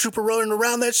ass stormtrooper rolling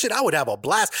around that shit. I would have a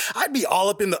blast. I'd be all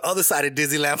up in the other side of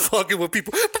Disneyland fucking with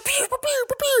people.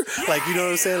 Like, you know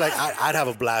what I'm saying? Like, I'd have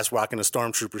a blast rocking a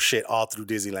stormtrooper shit all through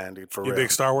Disneyland, dude. For You a real.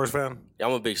 big Star Wars fan? Yeah,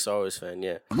 I'm a big Star Wars fan.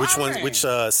 Yeah, Which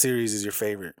series is your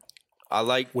favorite? I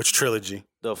like Which trilogy?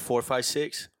 the 4, 5,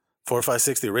 6. 4, 5,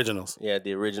 6, the originals. Yeah,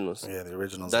 the originals. Yeah, the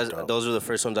originals. Are dope. Those were the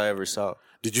first ones I ever saw.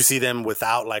 Did you see them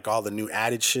without like all the new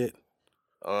added shit?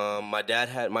 My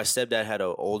stepdad had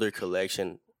an older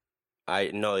collection.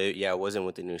 It wasn't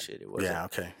with the new shit. It wasn't. Yeah,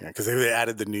 okay. Yeah, because they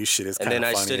added the new shit. It's And kind then of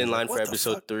I funny. stood in It's line like, for what the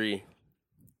episode fuck? 3.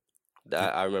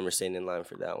 I remember staying in line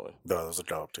for that one. Those are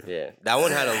dope, too. Yeah, that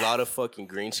one had a lot of fucking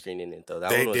green screen in it though. That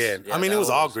They one was, did. yeah, I mean, that it was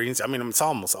one all green. I mean, it's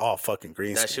almost all fucking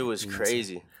green. That screen. shit was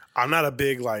crazy. I'm not a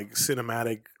big like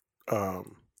cinematic,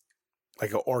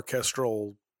 like an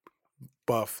orchestral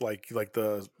buff, like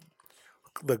the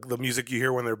music you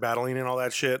hear when they're battling and all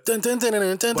that shit. But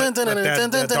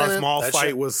that Darth Maul That fight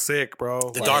shit- was sick, bro.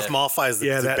 The Like, Darth Maul fight is the,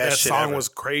 yeah, the that best shit song ever. was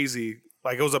crazy.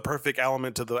 Like it was a perfect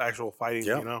element to the actual fighting.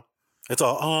 Yep. You know. It's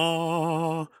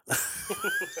all,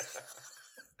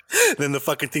 Then the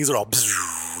fucking things are all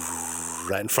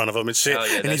right in front of him and shit. Oh,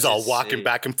 yeah, and that he's all shit's walking sick.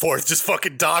 back and forth, just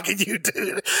fucking dogging you,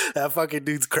 dude. That fucking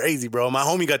dude's crazy, bro. My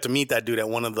homie got to meet that dude at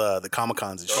one of the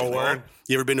Comic-Cons and shit. Oh, word?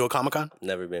 You ever been to a Comic-Con?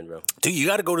 Never been, bro. Dude, you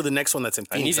got to go to the next one that's in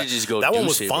I need Phoenix. to just go. That do one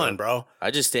was shit, fun, bro.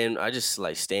 I just stay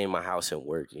in my house and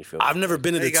work. You feel me? I've never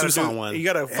been to the You gotta Tucson do- one. You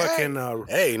gotta fucking.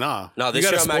 Hey, nah. No, this You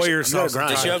year gotta I'm spoil actually. yourself. you gotta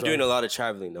grind. This year I'm sometimes, doing bro. a lot of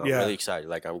traveling. though. Yeah. I'm really excited.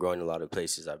 Like I'm going to a lot of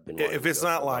places I've been. wanting If to it's go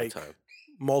not for a long like time.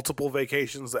 multiple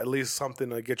vacations, at least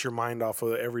something to get your mind off of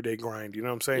the everyday grind. You know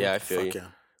what I'm saying? Yeah, I feel you. Fuck yeah.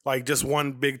 Like just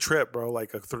one big trip, bro.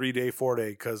 Like a 3-day,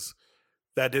 4-day, because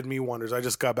that did me wonders. I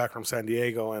just got back from San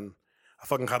Diego and I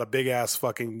fucking caught a big ass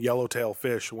fucking yellowtail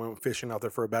fish. Went fishing out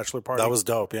there for a bachelor party. That was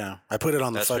dope, yeah. I put it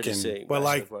on That's the pretty fucking... sick. but Bachelor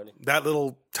like party. that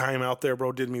little time out there,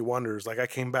 bro, did me wonders. Like I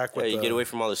came back with Yeah, you the- get away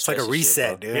from all the It's like a stress and shit,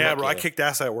 reset, bro. dude. Yeah, Fuck bro, I kicked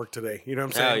ass at work today. You know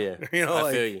what I'm Hell saying? yeah. You know, I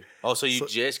like, feel you. Oh, so you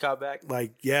just got back?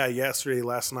 like yeah, yesterday,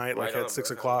 last night, like Right on, at 6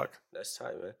 bro. o'clock. That's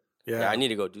tight, man. Yeah, Yeah, I need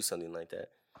to go do something like that.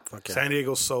 Fuck yeah. San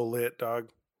Diego's so lit, dog.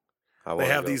 I They wanna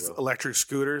have go, these bro. electric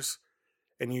scooters,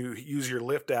 and you use your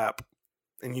Lyft app,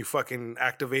 and you fucking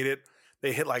activate it.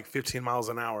 They hit like 15 miles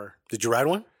an hour. Did you ride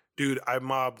one? Dude, I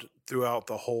mobbed throughout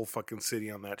the whole fucking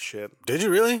city on that shit. Did you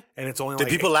really? And it's only Did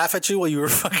like people laugh at you while you were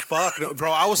fucking... fuck no,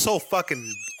 bro. I was so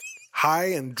fucking high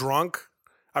and drunk.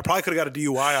 I probably could have got a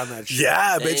DUI on that shit.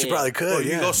 Yeah, I bet you Damn. probably Bro, could,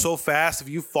 you yeah. go so fast. If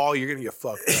you fall, you're gonna get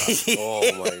fucked up.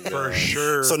 Oh my god. For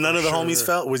sure. So none for of the sure. homies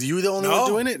felt? Was you the only one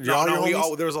doing it? No, All no, your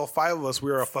homies? there was all 5 of us.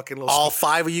 We were a fucking little All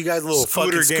 5 of you guys, little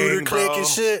fucking scooter gang, clique bro. and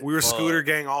shit? We were scooter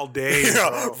gang all day.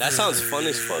 Bro. That sounds fun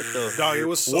as fuck though. Dog, it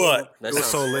was so, What? That It was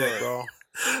so sounds lit, fun. bro.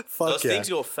 Fuck Those yeah. things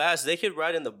go fast. They could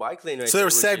ride in the bike lane right So they were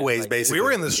there, which is, segways, basically. We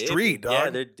were in the dipping. street, Yeah,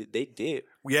 dog. they did.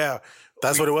 Yeah.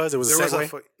 That's what it was? It was a There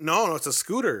Segway? no, it's a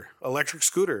scooter, electric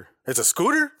scooter. It's a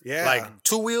scooter? Yeah. Like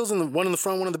 2 wheels and one in the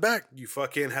front, one in the back? You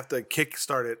fucking have to kick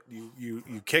start it. You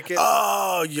kick it.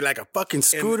 Oh, you like a fucking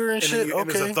scooter and, shit? then and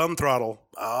there's Okay. a thumb throttle,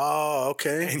 Oh,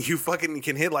 okay. and you fucking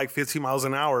can hit like 15 miles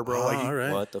an hour, bro. Like, all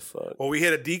right. What the fuck? well, we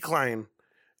hit a decline,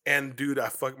 and dude,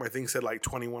 my thing said like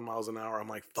 21 miles an hour. I'm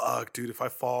like, fuck, dude, if I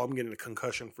fall, I'm getting a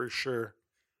concussion for sure.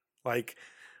 Like,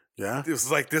 Yeah. it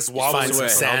was like this wobble. Find some Swear,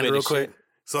 sand helmet real and quick. shit.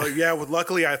 So yeah,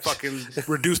 luckily I fucking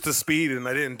reduced the speed and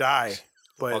I didn't die.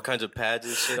 But All kinds of pads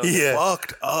and shit. On Yeah.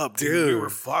 fucked up, dude. We Dude. were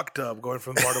fucked up going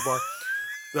from bar to bar.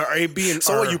 The AB and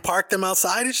So what, you park them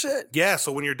outside and shit? yeah.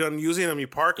 So when you're done using them, you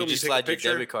park You them. You just take a slide your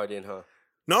picture. debit card in, huh?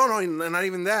 No, not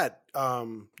even that.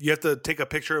 You have to take a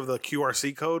picture of the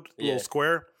QRC code, the Yeah. little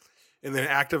square, and then it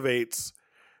activates.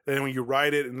 Then when you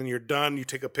ride it, and then you're done, you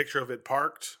take a picture of it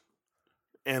parked,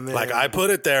 and then Like I put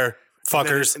it there,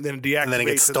 fuckers. and then it deactivates and then it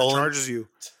gets and stolen. charges you.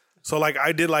 So like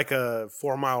I did like a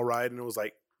 4-mile ride, and it was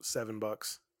like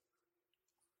 $7.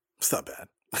 It's not bad.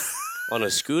 On a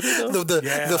scooter though?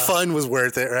 Yeah. The fun was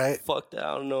worth it, right? Fuck that.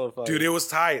 I don't know if I. Dude, it was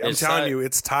tight. I'm It's telling tight. you,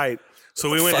 it's tight. So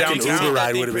we went Fucking downtown. Uber That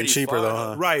ride thing would have been pretty cheaper far, though,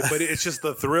 huh? Right, but it's just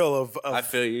the thrill of I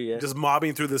feel you, yeah. just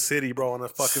mobbing through the city, bro, on a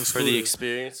fucking For scooter. the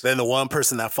experience. Then the one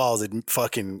person that falls, it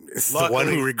fucking is the one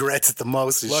Luckily- who regrets it the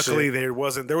most. and Luckily, shit. there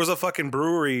wasn't. There was a fucking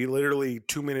brewery literally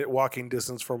 2-minute walking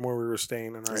distance from where we were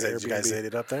staying in our Is that- did you guys Airbnb. hit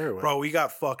it up there? Or what? Bro, we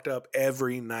got fucked up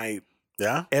every night.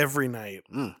 Yeah. Every night.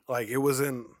 Mm. Like it was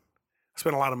in. I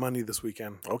spent a lot of money this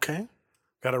weekend. Okay.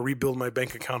 Got to rebuild my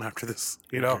bank account after this,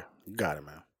 you know? You got it,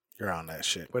 man. You're on that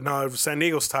shit. But no, San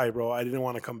Diego's tight, bro. I didn't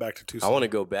want to come back to Tucson. I want to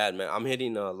go bad, man. I'm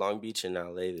hitting Long Beach and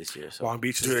LA this year. So. Long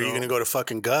Beach is Dude, are you dope. going to go to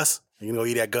fucking Gus? You going to go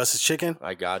eat at Gus's Chicken?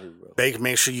 I got it, bro.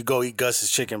 Make sure you go eat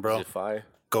Gus's Chicken, bro. Is it fire?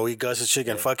 Go eat Gus's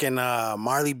Chicken. Yeah. Fucking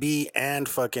Marley B and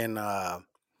fucking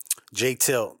Jake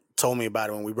Till told me about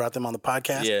it when we brought them on the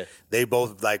podcast. Yeah. They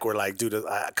both like were like, dude,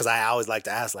 because I always like to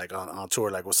ask like on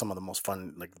tour, like what's some of the most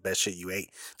fun, like the best shit you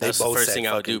ate. They That's both the first said thing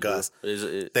I would fucking do, bro.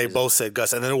 Gus. They both said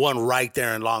Gus. And then the one right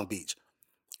there in Long Beach.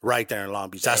 Right there in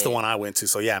Long Beach. That's the Dang. one I went to.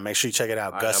 So yeah, make sure you check it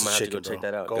out. All right, Gus's I'm gonna have to Chicken, go check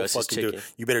bro. that out. Go Gus's fucking do it. Chicken.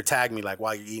 You better tag me like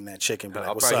while you're eating that chicken. Be like,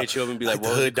 I'll what's probably up? hit you up and be like, the what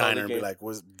was hood it called diner and be again? like,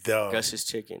 what's the Gus's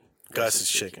Chicken. Gus's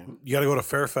Chicken. You got to go to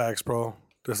Fairfax, bro.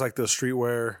 There's like the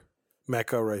streetwear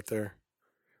mecca right there.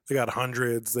 They got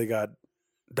hundreds. They got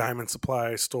Diamond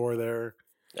Supply store there.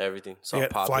 Everything. It's They all got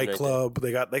popping Flight right Club.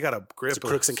 They got a grip. Is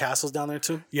Crooks and Castles down there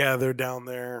too? Yeah, they're down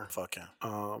there. Fuck yeah.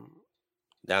 there.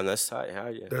 Damn, that's tight.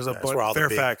 Hell yeah. There's a That's bunch. where all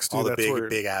Fairfax, the big, all dude. the That's where,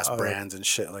 big ass brands and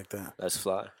shit like that. That's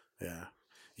fly. Yeah.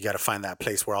 You got to find that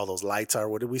place where all those lights are.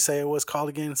 What did we say it was called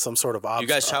again? Some sort of You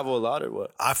guys travel a lot or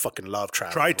what? I fucking love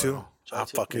traveling. Try bro. to. Try I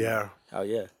to? fucking Yeah. Hell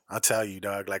yeah. I'll tell you,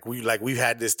 dog. We've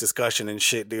had this discussion and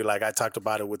shit, dude. Like I talked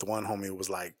about it with one homie. It was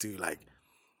like, dude, like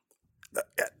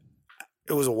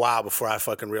it was a while before I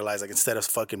fucking realized, like, instead of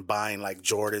fucking buying like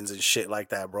Jordans and shit like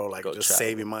that, bro, like Go just travel.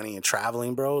 saving money and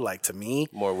traveling, bro. Like to me,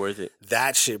 More worth it.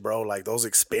 that shit, bro, like those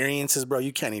experiences, bro,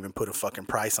 you can't even put a fucking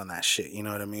price on that shit. You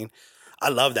know what I mean? I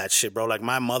love that shit, bro. Like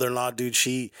my mother-in-law, dude,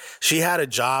 she had a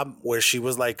job where she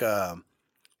was like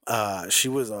she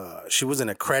was an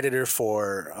accreditor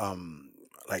for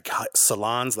like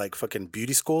salons, like fucking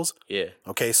beauty schools. Yeah.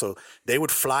 Okay, so they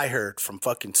would fly her from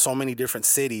fucking so many different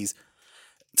cities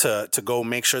to go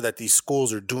make sure that these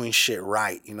schools are doing shit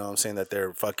right. You know what I'm saying? That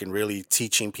they're fucking really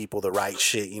teaching people the right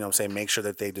shit. You know what I'm saying? Make sure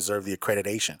that they deserve the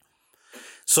accreditation.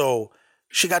 So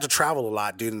she got to travel a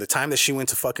lot, dude. And the time that she went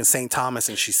to fucking St. Thomas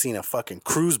and she seen a fucking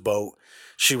cruise boat,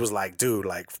 she was like, dude,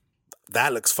 like,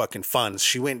 that looks fucking fun.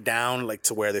 She went down like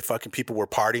to where the fucking people were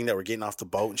partying that were getting off the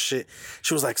boat and shit.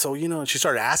 She was like, so, you know, and she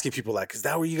started asking people like, is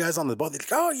that where you guys on the boat? They're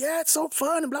like, oh yeah, it's so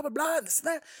fun and blah, blah, blah, and this and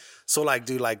that. So like,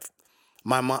 dude, like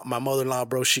my mother-in-law,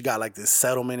 bro, she got like this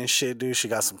settlement and shit, dude. She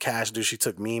got some cash, dude. She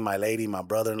took me, my lady, my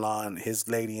brother-in-law, and his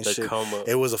lady and The shit. come up.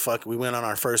 It was a fuck. We went on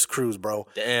our first cruise, bro.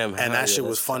 Damn. And hell that yeah, shit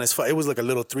was that's fun as fuck. It was like a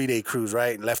little 3-day cruise,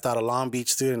 right? Left out of Long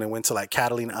Beach, dude, and then went to like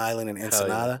Catalina Island and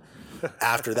Ensenada.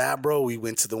 After that, bro, we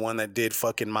went to the one that did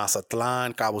fucking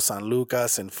Mazatlan, Cabo San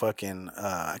Lucas, and fucking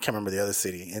I can't remember the other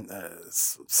city,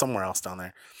 somewhere else down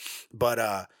there.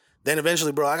 But then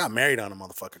eventually, bro, I got married on a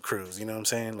motherfucking cruise. You know what I'm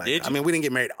saying? Like, Did you? I mean, we didn't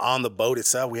get married on the boat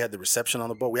itself. We had the reception on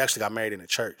the boat. We actually got married in a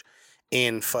church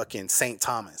in fucking St.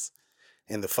 Thomas,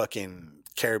 in the fucking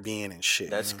Caribbean and shit.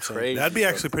 That's you know what I'm saying? crazy. That'd be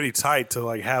actually pretty tight to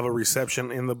like have a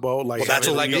reception in the boat. Like, Well, that's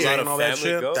having what we DJ did. and all that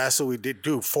Family shit. go? That's what we did.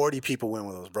 Dude, 40 people went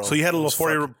with us, bro. So you had a It little was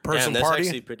 40 fucking- person Damn, that's party.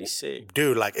 actually pretty sick.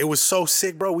 Dude, like it was so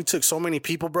sick, bro. We took so many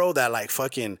people, bro, that like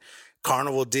fucking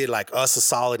Carnival did like us a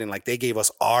solid and like they gave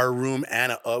us our room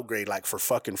and an upgrade like for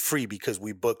fucking free because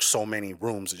we booked so many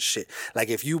rooms and shit. Like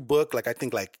if you book, like I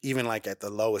think like even like at the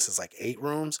lowest it's like 8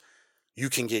 rooms, you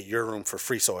can get your room for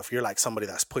free. So if you're like somebody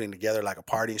that's putting together like a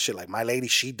party and shit, like my lady,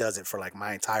 she does it for like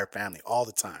my entire family all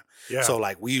the time. Yeah. So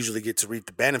like we usually get to reap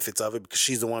the benefits of it because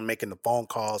she's the one making the phone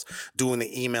calls, doing the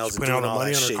emails, and putting all doing the all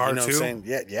money that on her shit. card, You know what too? I'm saying?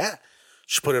 Yeah, yeah.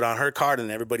 She put it on her card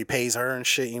and everybody pays her and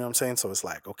shit. You know what I'm saying? So it's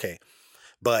like, okay.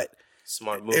 But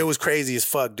Smart move. it was crazy as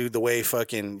fuck, dude. The way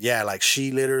fucking, yeah, like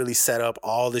she literally set up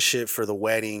all the shit for the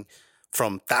wedding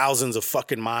from thousands of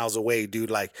fucking miles away, dude.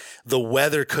 Like the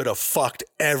weather could have fucked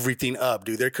everything up,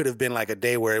 dude. There could have been like a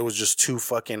day where it was just too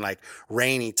fucking like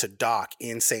rainy to dock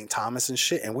in St. Thomas and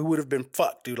shit. And we would have been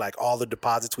fucked, dude. Like all the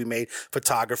deposits we made,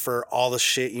 photographer, all the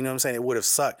shit, you know what I'm saying? It would have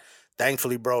sucked.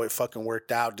 Thankfully, bro, it fucking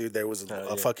worked out, dude. There was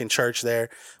a fucking church there.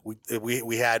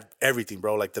 We had everything,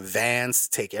 bro. Like the vans,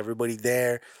 take everybody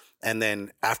there. And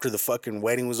then after the fucking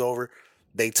wedding was over,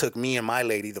 they took me and my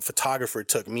lady, the photographer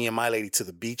took me and my lady to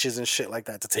the beaches and shit like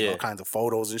that to take all kinds of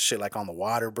photos and shit like on the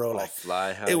water, bro. Like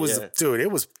fly, hell it was, yeah. dude,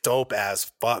 it was dope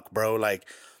as fuck, bro. Like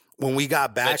when we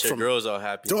got back Bet your from girls all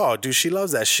happy. Oh, dude, she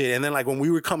loves that shit. And then, like, when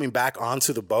we were coming back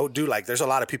onto the boat, dude, like, there's a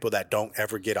lot of people that don't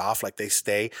ever get off. Like, they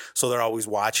stay. So they're always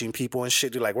watching people and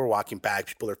shit, dude. Like, we're walking back.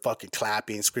 People are fucking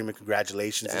clapping, screaming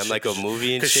congratulations. Damn, like a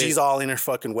movie and shit. Because she's all in her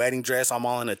fucking wedding dress. I'm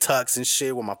all in a tux and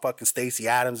shit with my fucking Stacey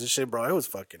Adams and shit, bro. It was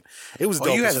dope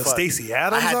you had as the fuck. Stacey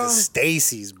Adams I had on? the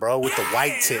Stacey's, bro, with the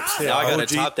white tips. Now I gotta OG.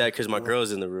 top that because my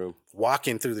girl's in the room.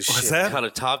 walking through the What's shit. that? Kind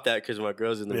of top that because my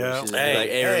girl's in the room. Yeah. She's Hey, like,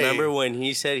 hey, hey. remember when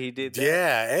he said he did that?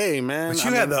 Yeah, hey man. But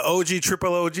you had the OG,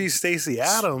 triple OG Stacey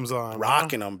Adams on.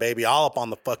 rocking them, baby, all up on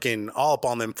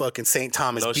them fucking St.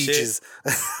 Thomas No beaches.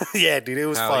 Yeah, dude, it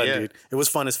was Hell fun, yeah. dude. It was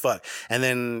fun as fuck. And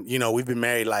then we've been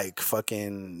married like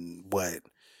fucking what?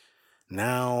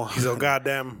 Now He's a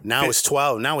goddamn now it's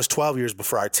 12. Now it's 12 years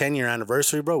before our 10-year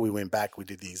anniversary, bro. We went back. We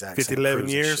did the exact 50, same 11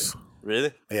 cruise and years. shit.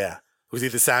 Really? Yeah. We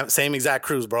did the same exact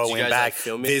cruise, bro. Did you Went guys, back, like,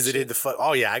 film it and visited shit? the fuck.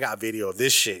 Oh yeah, I got video of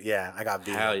this shit. Yeah, I got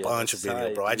video, Hell a yeah, bunch of that's video,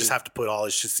 tight, bro. I just dude. have to put all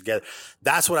this shit together.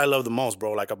 That's what I love the most,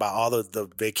 bro. Like about all the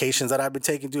vacations that I've been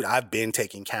taking, dude. I've been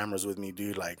taking cameras with me,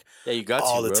 dude. Like Yeah, you got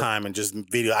all to, the bro. time and just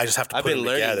video. I just have to I've put been them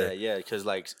learning together. that, yeah, because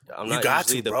like I'm You not got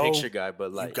usually to, the bro. picture guy,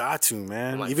 but like You got to,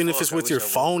 man. I'm like, Even if fuck, it's I with wish your I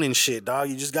would. phone and shit, dog.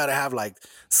 You just gotta have like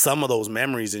some of those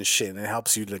memories and shit, and it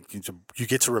helps you. Like you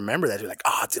get to remember that. You're like,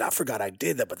 oh, dude, I forgot I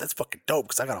did that, but that's fucking dope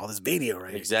because I got all this video right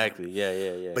here. exactly,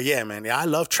 yeah. But yeah, man, I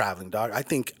love traveling, dog. I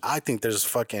think there's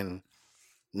fucking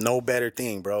no better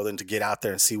thing, bro, than to get out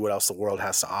there and see what else the world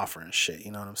has to offer and shit.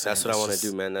 You know what I'm saying? That's what I want to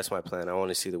do, man. That's my plan. I want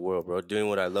to see the world, bro. Doing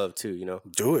what I love too, you know.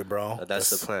 Do it, bro. That's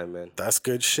the plan, man. That's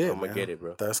good shit, I'ma man. get it,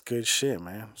 bro. That's good shit,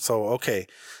 man. So, okay.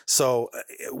 So,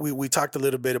 we talked a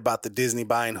little bit about the Disney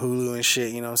buying Hulu and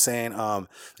shit, you know what I'm saying?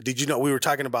 Did you know, we were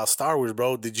talking about Star Wars,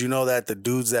 bro. Did you know that the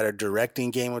dudes that are directing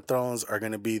Game of Thrones are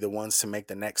going to be the ones to make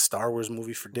the next Star Wars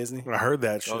movie for Disney? I heard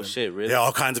that shit. Oh shit, really? Yeah,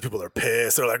 all kinds of people are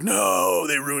pissed. They're like, no,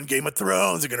 they ruined Game of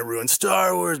Thrones. They're going to ruin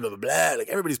Star Wars, blah, blah, blah. Like,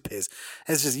 everybody's pissed.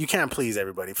 It's just, you can't please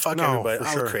everybody. Fuck No, everybody. for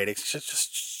All sure. the critics.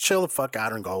 Just chill the fuck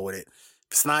out and go with it.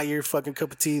 If it's not your fucking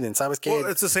cup of tea, then Sabbath kid.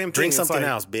 Well, it's the same thing. Drink It's something like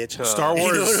else, bitch. Star You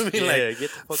know Wars- what I mean? Yeah, Like, get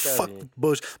the fuck out of here.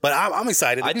 Bush. But I'm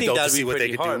excited. I It'd be think dope to that'd see be what they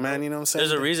pretty could hard, do, man. bro. You know what I'm saying?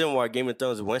 There's a reason why Game of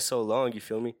Thrones went so long. You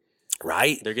feel me?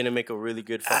 Right? They're gonna make a really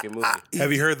good fucking movie.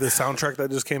 Have you heard the soundtrack that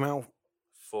just came out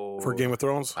for Game of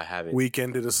Thrones? I haven't.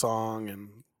 Weekend did a song and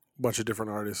a bunch of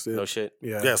different artists did. No shit.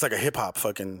 Yeah. Yeah, it's like a hip hop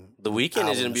fucking. The Weeknd is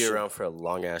album gonna and be shit. around for a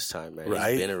long ass time, man.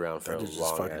 Right? He's been around for That a dude's just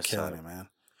long fucking ass killing time. it, man.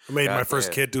 I made my God first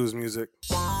damn. kid do his music.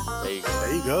 There you go.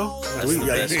 There you go. That's We- the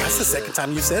yeah, best that's the way to second do it.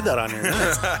 time you said that on here.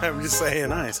 Nice. I'm just saying.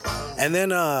 Nice. And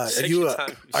then, are Second you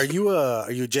time. are you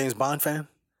a James Bond fan?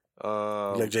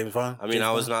 You like James Bond? I mean,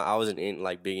 James I wasn't in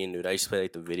like big into it. I used to play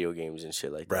like the video games and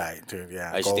shit like that. Right, dude.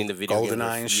 Yeah, I used to think the video games were-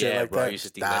 GoldenEye and shit yeah, like bro, I that. used to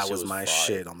think that shit was was my fire.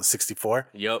 shit on the 64.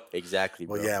 Yep, exactly,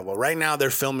 bro. Well, yeah. Well, right now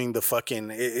they're filming the fucking.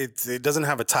 It doesn't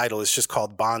have a title. It's just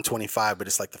called Bond 25, but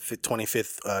it's like the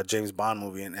 25th James Bond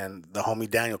movie, and the homie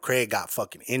Daniel Craig got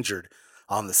fucking injured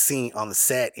on the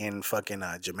set in fucking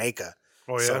Jamaica.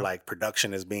 Oh, yeah? So like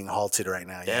production is being halted right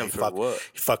now. Damn, he for what?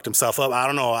 He fucked himself up. I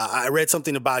don't know. I read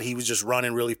something about he was just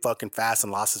running really fucking fast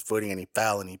and lost his footing and he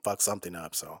fell and he fucked something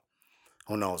up. So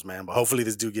who knows, man? But hopefully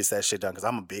this dude gets that shit done because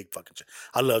I'm a big fucking.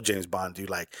 I love James Bond, dude.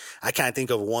 Like I can't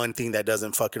think of one thing that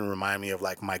doesn't fucking remind me of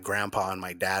like my grandpa and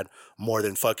my dad more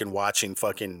than fucking watching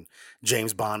fucking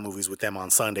James Bond movies with them on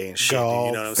Sunday and shit. Dude,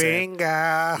 you know what I'm saying?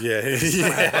 Goldfinger.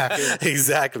 Yeah,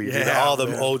 exactly. Dude. Yeah, All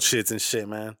them man. old shits and shit,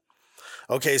 man.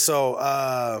 Okay, so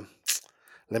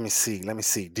let me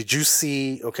see. Did you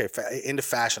see? Okay, into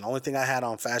fashion. Only thing I had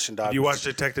on fashion, dog. You was- watched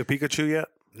Detective Pikachu yet?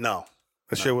 No.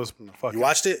 That shit was fucking. You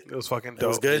watched it? It was fucking dope. It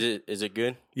was good. Is it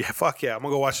good? Yeah, fuck yeah. I'm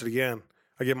gonna go watch it again.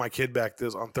 I get my kid back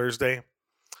this on Thursday,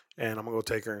 and I'm gonna go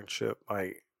take her and shit.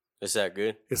 Like Is that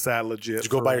good? it's that legit. Did you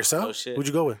go for by real. yourself? Oh, shit. Who'd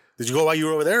you go with? Did you go while you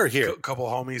were over there or here? Couple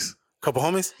homies. Couple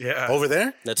homies? Yeah. Over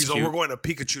there? That's He's cute. like, we're going to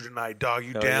Pikachu tonight, dog.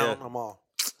 You Hell down? yeah. I'm all.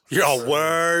 You're all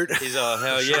word. He's all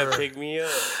hell yeah, Sure. pick me up.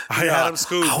 I had him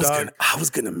scooped, dog. I was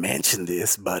gonna mention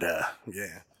this, but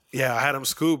yeah. Yeah, I had him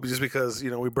scooped just because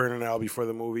we burning out before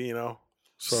the movie,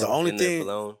 So The only In there thing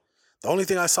alone. The only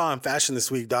thing I saw in fashion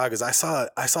this week, dog, is I saw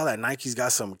that Nike's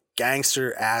got some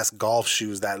gangster ass golf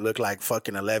shoes that look like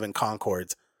fucking 11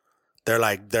 Concords. They're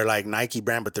like Nike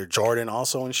brand, but they're Jordan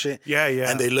also and shit. Yeah.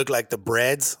 And they look like the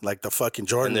breads, like the fucking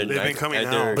Jordan. And They've been coming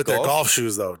and they're out. But they're golf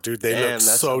shoes though, dude. They Damn, look that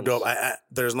so sounds- dope.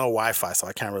 There's no Wi-Fi, so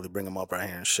I can't really bring them up right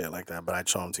here and shit like that. But I'd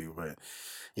show them to you. But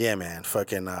yeah, man,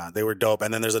 fucking, they were dope.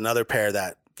 And then there's another pair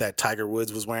that Tiger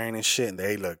Woods was wearing and shit, and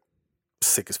they look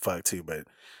sick as fuck too. But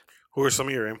Who are some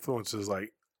of your influences,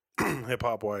 like hip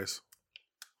hop wise?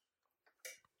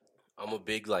 I'm a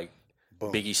big like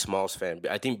boom, Biggie Smalls fan.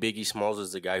 I think Biggie Smalls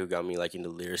is the guy who got me like into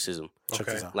lyricism, check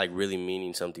Okay. this out. like really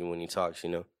meaning something when he talks.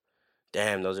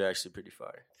 Damn, those are actually pretty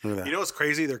fire. Look at that. You know what's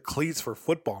crazy? They're cleats for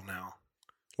football now.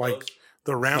 Like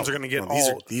the Rams are going to get No,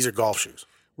 all these are golf shoes.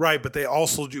 right, but they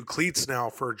also do cleats now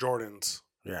for Jordans.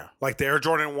 Yeah. Like the Air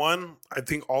Jordan 1, I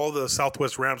think all the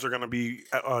Southwest Rams are going to be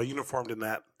uniformed in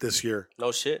that this year.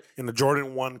 No shit. In the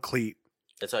Jordan 1 cleat.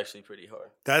 It's actually pretty hard.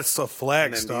 That's a And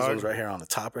flex, then these ones dog. right here on the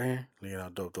top right here, you know,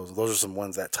 dope. Those are some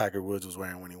ones that Tiger Woods was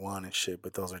wearing when he won and shit.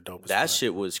 But those are dope. That as fuck.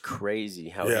 shit was crazy.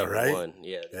 How Yeah, he right? won.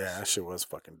 Yeah. Yeah, that shit was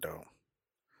fucking dope.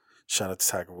 Shout out to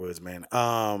Tiger Woods, man.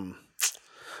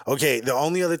 Okay, the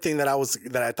only other thing that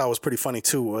I thought was pretty funny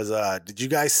too was did you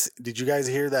guys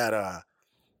hear that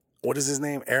what is his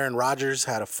name? Aaron Rodgers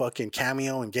had a fucking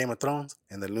cameo in Game of Thrones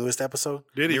in the newest episode.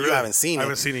 Did he You really? haven't seen it. I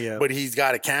haven't seen it yet. But he's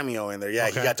got a cameo in there. Yeah,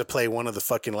 Okay. he got to play one of the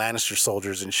fucking Lannister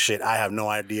soldiers and shit. I have no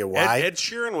idea why. Ed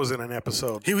Sheeran was in an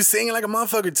episode. He was singing like a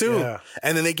motherfucker too. Yeah.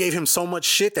 And then they gave him so much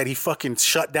shit that he fucking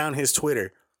shut down his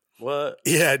Twitter. What?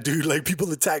 Yeah, dude, like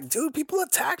people attack people.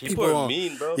 People are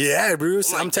mean, bro. Yeah,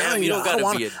 Bruce. I'm I'm like, telling damn, you, you don't I don't gotta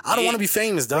want be to. a I don't want to dick. be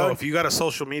famous, Bro, dog. if you got a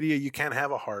social media, you can't have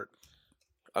a heart.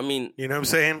 I mean, You know what I'm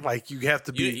saying? Like you have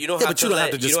to be. you don't Yeah, have but to you don't let have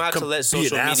to you just don't have to come- let be an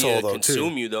social asshole, media though, consume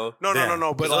too. you though. no, Yeah.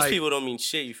 But Because like, those people don't mean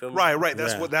shit. You feel me? right.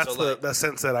 That's Yeah. what. That's So, the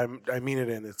sense that I mean it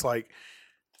in. It's like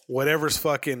whatever's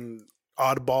fucking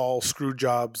oddball screw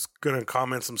job's gonna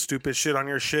comment some stupid shit on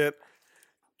your shit.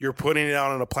 You're putting it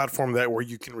out on a platform that where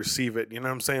you can receive it. You know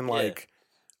what I'm saying? Like,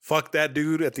 fuck that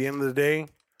dude at the end of the day.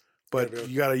 But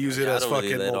you got to use it Yeah, I as don't really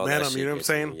fucking let all that momentum. shit You know what I'm get to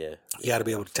saying? me. Yeah. You got to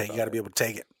be able to take. You got to be able to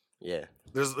take it. Yeah.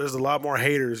 There's a lot more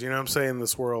haters. You know what I'm saying? In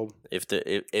this world, If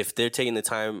they're taking the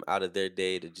time out of their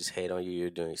day to just hate on you, you're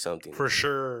doing something. for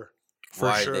sure.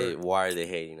 why are they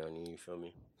hating on you? You feel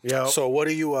me? Yeah. So what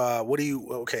do you?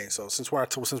 Okay, so since we're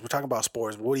talking about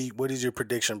sports, what is your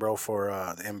prediction, bro, for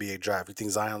the NBA draft? You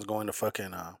think Zion's going to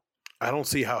fucking I don't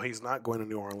see how he's not going to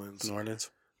New Orleans. New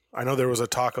Orleans? I know there was a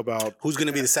talk about Who's going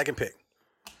to be the second pick?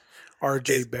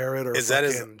 R.J. Barrett or is that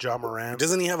his- fucking John Moran.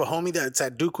 Doesn't he have a homie that's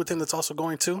at Duke with him that's also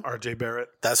going too? R.J. Barrett.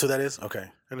 That's who that is. Okay,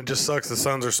 And it just sucks. The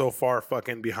Suns are so far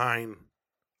fucking behind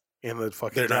in the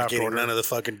fucking they're not draft getting order. none of the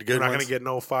fucking good They're not ones. going to get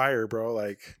no fire, bro.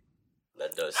 Like,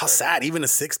 That does. How suck. sad! Even a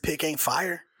 6th pick ain't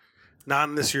fire. not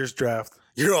in this year's draft.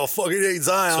 You're all fucking ain't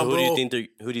Zion, So who bro. do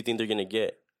you think they're gonna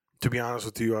get? To be honest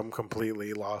with you, I'm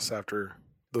completely lost after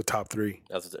the top three.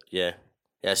 Yeah.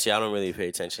 See, I don't really pay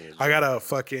attention. I got a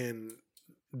fucking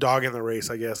dog in the race,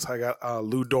 I guess. I got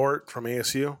Lou Dort from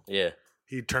ASU. Yeah.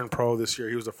 He turned pro this year.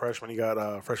 He was a freshman. He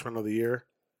got freshman of the year.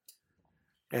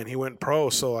 And he went pro,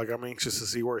 so like I'm anxious to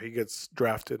see where he gets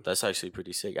drafted. That's actually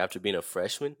pretty sick. After being a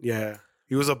freshman, Yeah.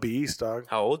 He was a beast, dog.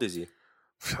 how old is he?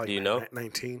 Like Do you know?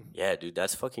 19. Yeah, dude,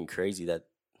 that's fucking crazy that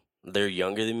they're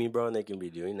younger than me, bro, and they can be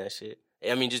doing that shit.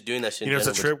 I mean, just doing that shit. You know, it's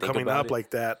a in general, trip but think coming about up it.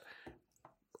 like that.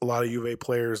 A lot of U of A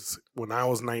players, when I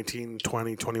was 19,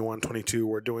 20, 21, 22,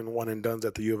 were doing one and dones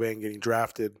at the U of A and getting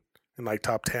drafted in like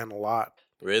top 10 a lot.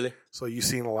 Really? So you've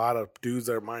seen a lot of dudes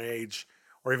that are my age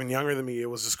or even younger than me. It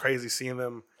was just crazy seeing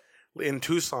them in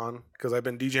Tucson because I've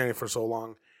been DJing for so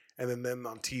long and then them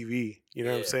on TV. You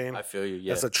know what I'm Yeah, saying? I feel you.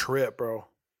 Yeah. That's a trip, bro.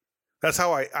 That's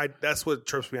how I that's what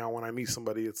trips me out when I meet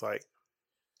somebody. It's like,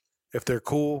 if they're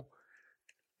cool,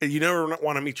 you never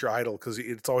want to meet your idol because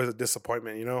it's always a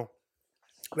disappointment, you know?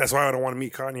 That's why I don't want to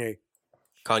meet Kanye.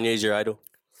 Kanye's your idol?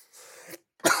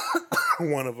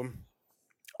 One of them.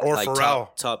 Or like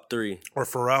Pharrell. top 3. Or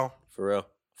Pharrell. Pharrell.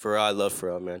 I love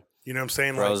Pharrell, man. You know what I'm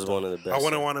saying? Pharrell's one of the best. I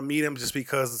wouldn't want to meet him just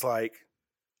because it's like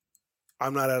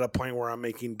I'm not at a point where I'm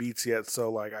making beats yet,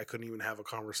 so like I couldn't even have a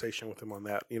conversation with him on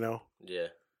that, you know? Yeah.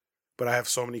 But I have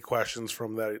so many questions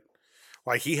from that.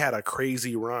 Like he had a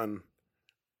crazy run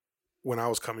when I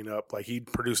was coming up. Like he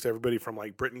produced everybody from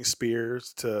like Britney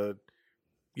Spears to,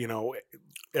 you know,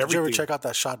 everything. Did you ever check out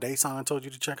that Sade song I told you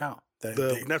to check out?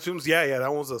 the Neptunes? Yeah, that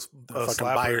one was a fucking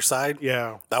slapper. By Your Side.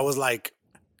 Yeah. That was like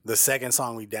the second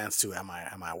song we danced to at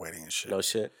my wedding and shit. No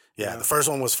shit. Yeah, the first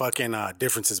one was fucking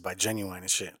Differences by Genuine and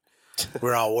shit. We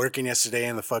were all working yesterday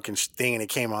in the fucking thing and it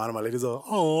came on and my lady's like,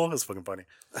 oh, that's fucking funny.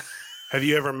 Have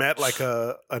you ever met like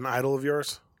an idol of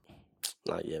yours?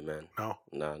 Not yet, man. No.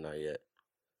 No, not yet.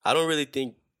 I don't really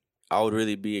think I would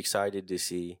really be excited to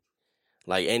see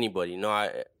like anybody. No,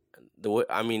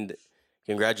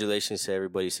 congratulations to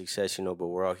everybody's success, you know, but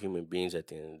we're all human beings at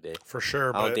the end of the day. For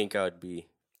sure. I don't but think I would be.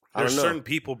 I there's don't know. certain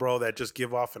people, bro, that just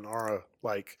give off an aura.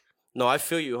 Like, No, I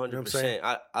feel you 100%. know what I'm saying?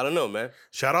 I don't know, man.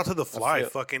 shout out to the Fly feel-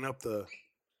 fucking up the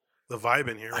vibe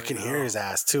in here. I right can now. hear his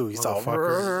ass too. He's all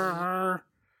Motherfucker.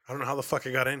 I don't know how the fuck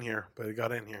it got in here, but it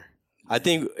got in here. I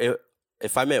think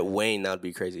if I met Wayne, that would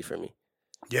be crazy for me.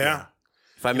 Yeah.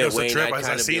 If I know, met it's a Wayne, trip. I'd I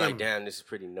kind of be seen like, him damn, this is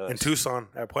pretty nuts. In Tucson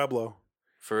at Pueblo.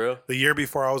 For real? The year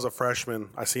before I was a freshman,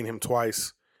 I seen him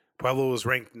twice. Pueblo was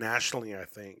ranked nationally, I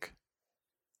think.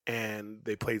 And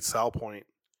they played Sal Point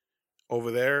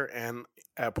over there and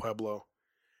at Pueblo.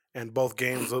 And both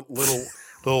games,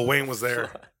 little Wayne was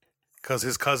there because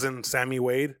his cousin, Sammy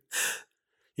Wade.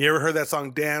 You ever heard that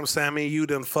song, Damn, Sammy, you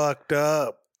done fucked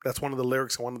up? That's one of the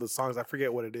lyrics in one of the songs. I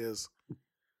forget what it is.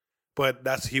 But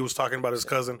he was talking about his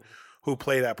cousin who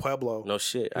played at Pueblo. No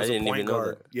shit. He I was a didn't point even know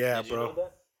guard. that. Yeah, Did you bro. know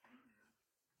that?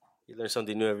 You learn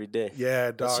something new every day. Yeah,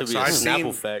 That dog. should be So a I've Snapple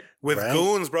seen fact. with Right.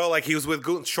 goons, bro. Like he was with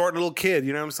goons, short little kid.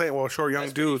 You know what I'm saying? Well, short young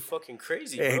That's pretty dude. fucking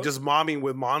crazy, Hey, bro. just momming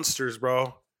with monsters,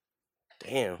 bro.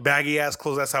 Damn. Baggy ass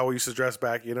clothes. That's how we used to dress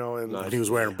back, you know. And Nice. And he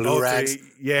was wearing blue Oh, rags.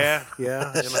 yeah. You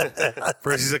know.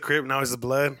 First he's a Crip, now he's a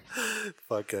Blood.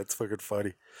 Fuck, that's fucking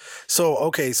funny. So,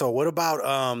 okay, so what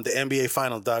about the NBA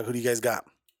Finals, dog? Who do you guys got?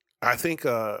 I think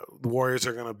the Warriors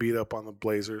are gonna beat up on the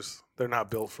Blazers. They're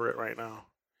not built for it right now,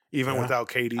 even Yeah. without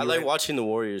KD. I like right? watching the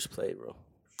Warriors play, bro.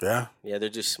 Yeah, Yeah, they're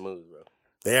just smooth, bro.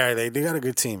 they are. They got a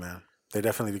good team, man. They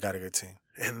definitely got a good team.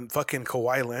 And fucking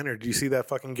Kawhi Leonard. Do you see that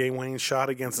fucking game-winning shot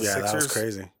against the Yeah, Sixers? that was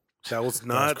crazy. That was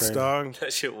nuts, crazy. dog.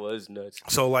 That shit was nuts.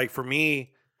 So, like, for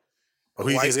me, Who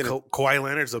you think's gonna, Kawhi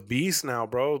Leonard's a beast now,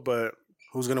 bro. But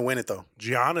who's gonna win it though?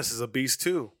 Giannis is a beast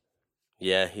too.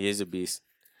 Yeah, he is a beast.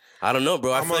 I don't know,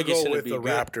 bro. I I'm feel gonna like it's go gonna with be the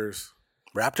good. Raptors,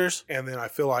 Raptors? and then I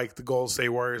feel like the Golden State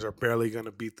Warriors are barely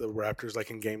gonna beat the Raptors, like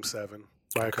in Game 7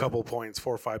 by a couple points,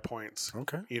 4 or 5 points.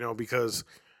 Okay. You know, because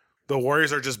the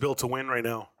Warriors are just built to win right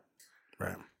now.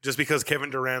 Right. Just because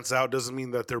Kevin Durant's out doesn't mean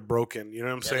that they're broken. You know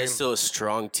what I'm Yeah, saying? they're still a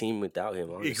strong team without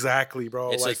him. Honestly. Exactly,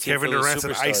 bro. It's a like team Kevin full of Durant's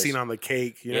an superstars. icing on the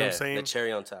cake. You know what I'm saying? The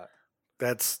cherry on top.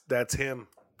 That's him.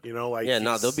 You know, like Yeah,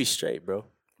 no, he's- they'll be straight, bro.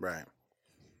 Right.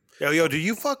 Yo, do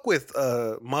you fuck with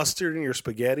mustard in your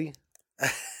spaghetti?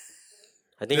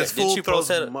 I think This did fool you post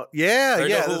throws that? yeah, Or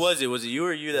yeah. no, who this- was it? Was it you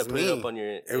or you that put it me. up on your?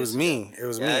 It was me. It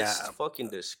was me. That's fucking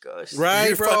disgusting. Right,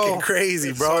 You're bro. fucking crazy,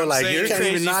 That's what bro. I'm Like saying. you You're can't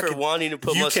crazy even knock for it. wanting to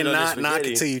put You mustard on your cannot knock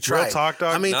spaghetti. it till you try. Real it. talk,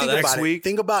 dog. I mean, No, think next about week. it.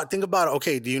 Think about.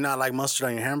 Okay, do you not like mustard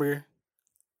on your hamburger?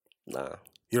 Nah,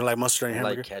 You don't like mustard on I your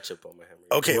hamburger? like ketchup on my hamburger.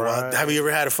 Okay, well, Right. have you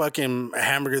ever had a fucking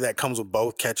hamburger that comes with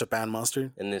both ketchup and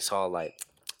mustard? And it's all like,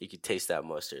 you can taste that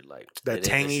mustard, like That it ain't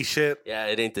tangy the- shit. Yeah,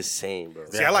 it ain't the same, bro.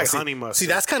 See, I like see- honey mustard. See,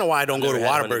 that's kind of why I don't go to never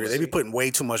had honey Whataburger. They be mustard. putting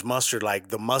way too much mustard. Like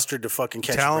the mustard to fucking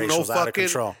ketchup Tell them no ratio's out of fucking.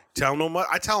 control. Tell them no.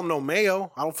 I tell them no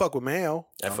mayo. I don't fuck with mayo.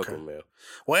 I fuck with mayo.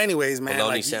 Well, anyways, man,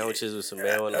 Bologna like sandwiches with some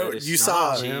mayo and lettuce. you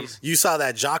saw, cheese. you saw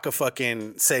that Jaka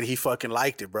fucking said he fucking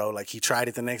liked it, bro. Like he tried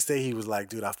it the next day. He was like,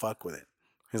 dude, I fuck with it.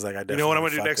 He's like, I definitely. You know what I'm gonna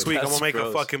do fuck next with week? it. I'm gonna make a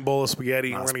gross. fucking bowl of spaghetti.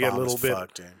 and Nah, we're it's gonna get a bomb little as bit,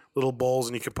 fuck, dude. little bowls,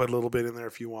 and you can put a little bit in there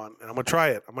if you want. And I'm gonna try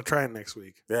it. I'm gonna try it next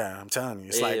week. Yeah, I'm telling you,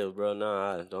 it's Hey, like yo, bro,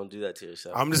 nah, don't do that to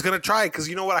yourself. I'm just gonna try it because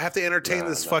you know what? I have to entertain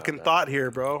this fucking thought here,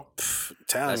 bro.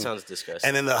 telling That you. sounds disgusting.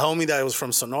 And then the homie that was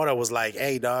from Sonora was like,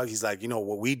 "Hey, dog," he's like, "You know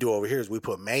what we do over here is we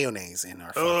put mayonnaise in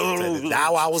our fucking."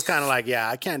 Now I was kind of like, "Yeah,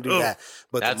 I can't do that,"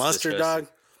 but That's the mustard, disgusting.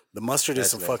 dog, the mustard is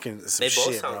That's some nasty. fucking some They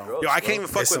both shit, sound bro. gross. Yo, I bro. can't even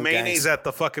fuck There's with some mayonnaise gangs. at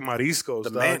the fucking mariscos, The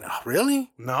dog. man,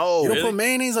 really? No, You don't Really? put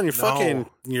mayonnaise on your No. fucking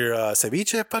your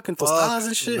ceviche, fucking tostadas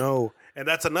and shit. No, and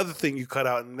that's another thing you cut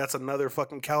out, and that's another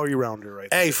fucking calorie rounder,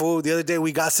 right? Hey, fool! The other day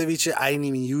we got ceviche. I didn't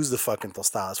even use the fucking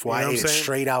tostadas. Fool. You know I what ate I'm it saying?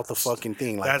 straight out the fucking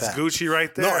thing like That's that. Gucci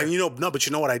right there. No, and but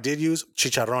you know what I did use?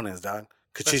 Chicharrones, dog.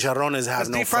 Because chicharrones have that's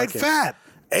no deep fried fucking fat,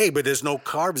 Hey, but there's no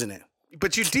carbs in it.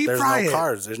 but you deep There's fry no it.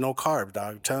 carbs. There's no carbs,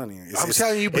 dog. I'm telling you. I'm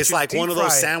telling you, but it's you like deep one of those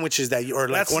fry it. sandwiches that you, or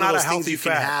like That's one of not a those things healthy you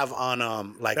can fat. have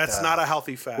on like. That's the- not a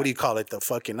healthy fat. What do you call it? The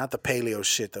fucking not the paleo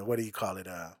shit. What do you call it?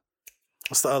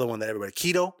 What's the other one that everybody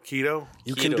keto? Keto.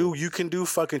 You Keto. can do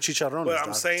fucking chicharrones. But dog.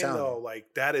 I'm saying telling you. though,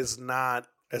 like that is not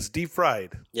as deep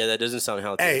fried. Yeah, that doesn't sound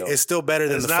healthy. Hey, though. it's still better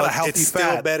than It's the not a fuck, healthy It's still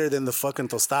fat. better than the fucking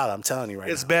tostada. I'm telling you right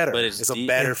It's now. better. But It's a deep-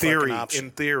 better in theory. fucking option.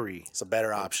 In theory. It's a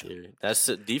better option. That's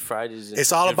deep fried. Is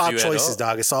It's all about choices,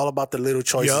 dog. It's all about the little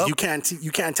choices. Yup.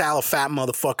 You can't tell a fat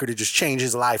motherfucker to just change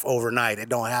his life overnight. It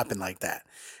don't happen like that.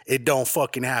 It don't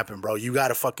fucking happen, bro. You got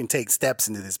to fucking take steps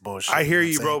into this bullshit. I hear know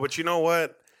you, what I'm bro. saying? But you know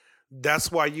what?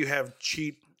 That's why you have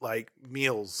cheat like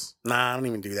meals. Nah, I don't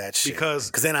even do that shit.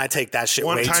 Because then I take that shit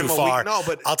one way time too a far. week- no,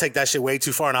 but- I'll take that shit way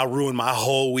too far and I'll ruin my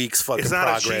whole week's fucking It's not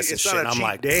a progress cheat. and It's shit. not a I'm cheat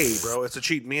like, day, bro. It's a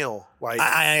cheat meal. Like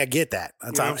I get that.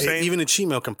 That's You know what I'm saying? Even a cheat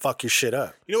meal can fuck your shit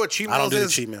up. you know what cheat meals I don't do the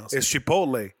is? cheat meals. It's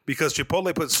Chipotle because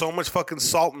Chipotle puts so much fucking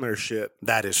salt in their shit.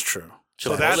 That is true.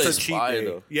 So Chipotle that's a is cheat fire, day.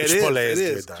 though. Yeah, it Chipotle is. is It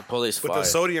good, is. though. Chipotle's But fire. the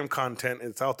sodium content,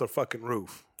 it's out the fucking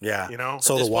roof. Yeah. You know?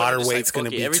 So At the this point, water I'm just weight's like, going to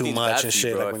fuck it, be too everything's much bad and for you,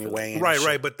 shit bro, like I when you feel weigh in. and Right, shit.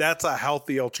 right. But that's a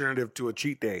healthy alternative to a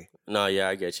cheat day. No, yeah,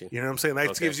 I get you. You know what I'm saying? That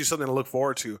Okay. gives you something to look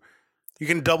forward to. You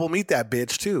can double meat that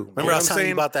bitch too. Remember I was telling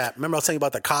you about that? Remember I was telling you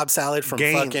about the Cobb salad from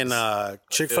Gains. fucking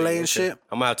Chick-fil-A and shit?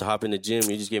 I'm gonna have to hop in the gym.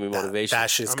 You just gave me motivation. That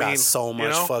shit's I got mean, so you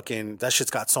much know? fucking. That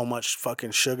shit's got so much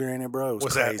fucking sugar in it, bro. It was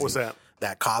What's crazy. that? What's that?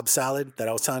 That Cobb salad that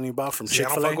I was telling you about from See, I don't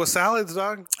Chick-fil-A. fuck with salads,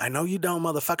 dog. I know you don't,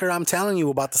 motherfucker. I'm telling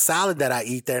you about the salad that I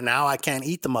eat there. Now I can't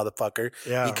eat the motherfucker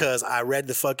Yeah. because I read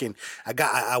the fucking.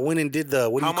 I went and did the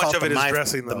what do How you call much it? of it The is My,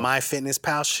 dressing, the though? My Fitness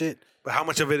Pal shit. But how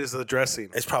much of it is the dressing?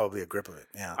 It's probably a grip of it.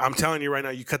 Yeah. I'm telling you right now,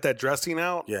 you cut that dressing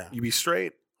out, Yeah. you be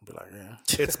straight. Be like, yeah.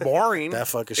 It's boring. That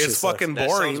fucking shit It's sucks. fucking That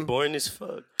boring. sounds boring as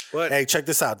fuck. But Hey, check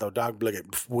this out though, dog. Look at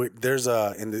there's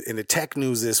in the tech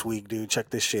news this week, dude.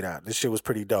 Check this shit out. This shit was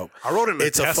pretty dope. I rode in a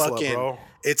It's Tesla, a fucking, bro.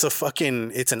 It's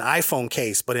an iPhone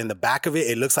case, but in the back of it,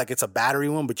 it looks like it's a battery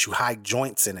one, but you hide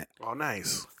joints in it. Oh,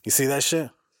 nice. You see that shit?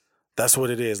 That's what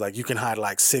it is. Like you can hide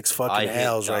like 6 fucking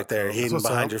L's right there, hidden what's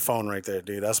behind up. your phone right there,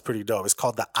 dude. That's pretty dope. It's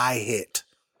called the iHit.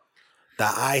 The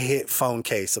iHit phone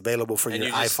case available for And your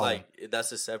you just iPhone. like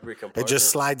that's a separate compartment. It just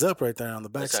slides up right there on the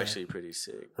back That's side. actually pretty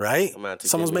sick. Right? I'm gonna have to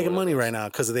Someone's get me making one of money those. right now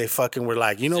because they fucking were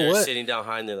like, you know They're what? sitting down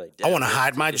high and they're like, I want to "Damn,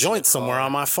 hide my this in the joint somewhere car."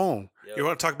 on my phone. Yep. You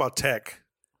want to talk about tech?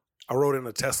 I rode in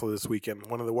a Tesla this weekend.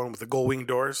 One with the gold wing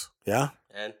doors Yeah?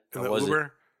 And in how the was it?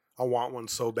 Uber. I want one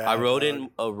so bad. I rode dog. in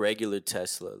a regular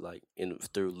Tesla, like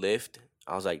through Lyft.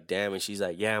 I was like, damn, and she's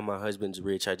like, yeah, my husband's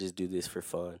rich. I just do this for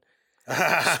fun.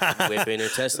 Whipping her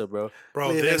Tesla, bro. Bro,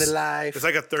 Living this the life. it's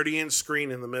like a 30-inch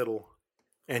screen in the middle.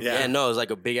 And Yeah, no, it was like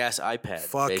a big ass iPad.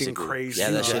 Fucking basically. crazy.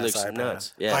 Yeah, that shit Huge looks ass iPad.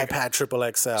 nuts. Yeah. iPad triple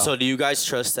XL. So do you guys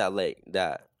trust that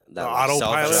that autopilot?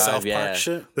 self-drive? self-park Yeah.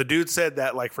 shit? the dude said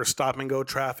that like for stop and go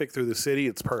traffic through the city,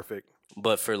 it's perfect.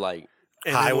 But for like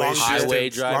And then Highway shit. long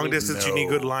driving? distance, you need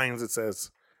No. good lines. It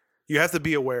says you have to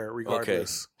be aware okay,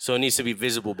 regardless. so it needs to be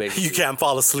visible, basically. You can't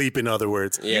fall asleep, in other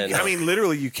words. Yeah, I mean,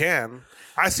 literally, you can.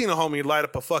 I seen a homie light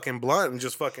up a fucking blunt and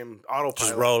just fucking autopilot.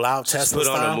 Just roll out Tesla put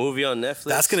on style. a movie on Netflix.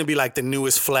 That's gonna be like the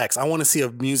newest flex. I want to see a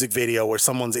music video where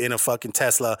someone's in a fucking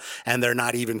Tesla and they're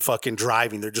not even fucking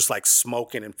driving. They're just like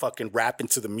smoking and fucking rapping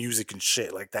to the music and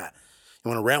shit like that. You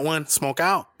want to rent one? Smoke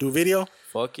out? Do a video?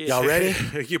 Fuck it. Y'all ready?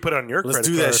 You put it on your Let's credit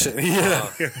do that card. shit.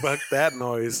 Yeah. Fuck that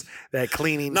noise. That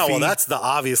cleaning. No, fee. well, that's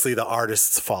obviously the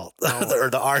artist's fault or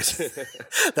the art.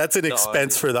 That's an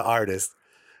expense for the artist.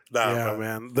 Nah, yeah, bro.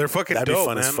 man. They're fucking That'd dope, be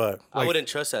fun man. as fuck. I wouldn't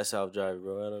trust that self-drive,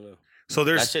 bro. I don't know. So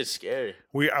That there's shit's scary.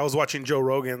 I was watching Joe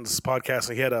Rogan's podcast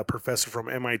and he had a professor from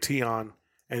MIT on,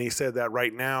 and he said that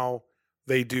right now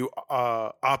they do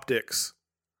optics,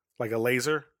 like a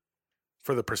laser,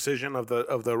 for the precision of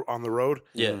the on the road.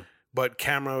 Yeah. But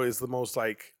camera is the most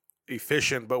like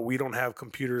efficient, but we don't have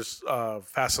computers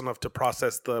fast enough to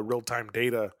process the real time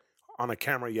data on a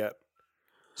camera yet.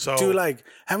 So, Dude, like,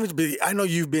 I know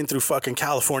you've been through fucking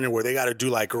California where they got to do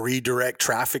like redirect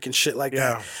traffic and shit like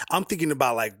Yeah. that. I'm thinking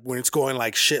about like when it's going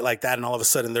like shit like that, and all of a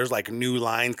sudden there's like new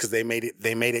lines because they made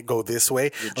it go this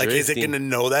way. Like, is it drifting. gonna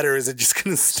know that, or is it just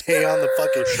gonna stay on the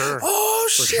fucking? sure. Oh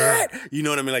For shit! sure. You know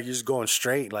what I mean? Like you're just going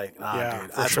straight. Like, nah, Yeah,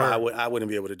 dude. for That's sure. why I wouldn't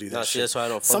be able to do that No, see, shit. that's why I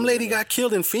don't. Some fuck with lady it. got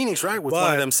killed in Phoenix, right? With one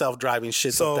But- of them self-driving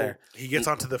shits up so there. he gets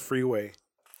onto the freeway,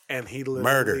 and he literally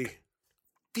Murdered.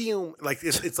 Boom, like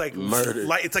it's like Murdered.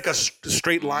 like it's like a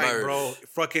straight line, Murdered. bro.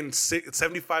 Fucking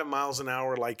 75 miles an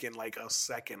hour, like in like a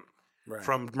second. Right.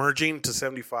 From merging to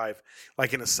 75,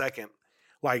 like in a second.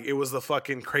 Like it was the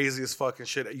fucking craziest fucking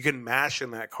shit. You can mash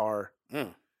in that car.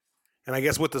 Mm. And I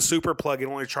guess with the super plug, it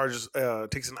only charges,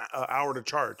 takes an hour to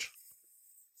charge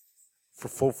for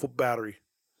full battery.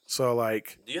 So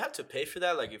like, Do you have to pay for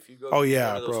that? Like if you go, Oh, to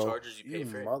yeah, one of those bro. chargers, you pay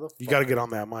for it. you got to get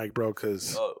on that mic, bro,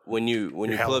 because When you You're pull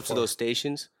hella up to far. those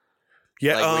stations,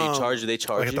 yeah, like where you charge, do they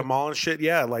charge like at you? the mall and shit.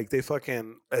 Yeah, like they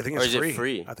fucking. I think Or it's is it free.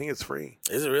 free? I think it's free.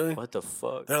 Is it really? What the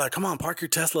fuck? They're like, come on, park your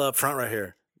Tesla up front right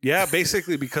here. Yeah,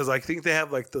 basically because I think they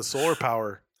have like the solar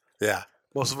power. Yeah,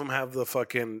 Most of them have the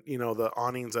fucking, the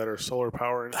awnings that are solar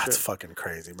power and that's shit. fucking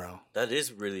crazy, bro. That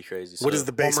is really crazy. What So, is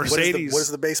the base? Well, what is the- Mercedes- what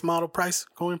is the base model price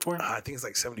going for? I think it's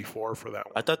like 74 for that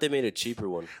one. I thought they made a cheaper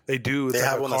one. They do. It's They like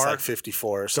have a one car. that's like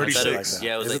 54 or something 36. like that.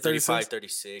 Yeah, it was Is like 36?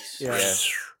 36. Yeah. Yeah.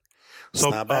 So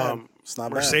not bad. It's not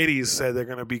bad. Mercedes said they're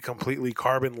going to be completely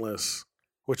carbonless,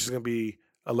 which is going to be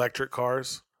electric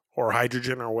cars or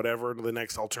hydrogen or whatever the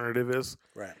next alternative is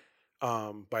Right.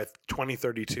 by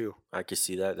 2032. I could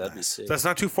see that. That'd be sick. That's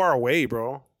not too far away,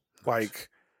 bro. Like,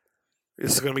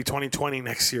 it's going to be 2020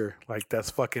 next year. Like, that's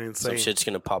fucking Some insane. shit's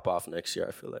gonna pop off next year.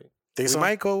 I feel like, Think We so?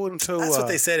 might go into. That's what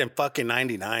they said in fucking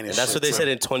 99. and that's what they said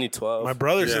in 2012. My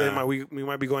brother said Yeah. we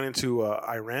might be going into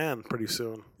Iran pretty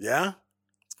soon. Yeah?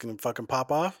 It's going to fucking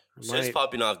pop off? Shit's Might.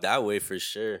 popping off that way for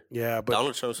sure. Yeah, but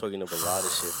Donald Trump's fucking up a lot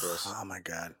of shit for us. Oh, my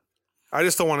God. I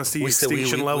just don't want to see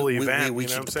extinction level event. We you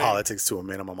know keep what I'm the saying? politics to a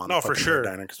minimum on No, the for fucking sure.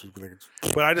 Diner 'cause we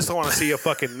think But I just don't want to see a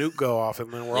fucking nuke go off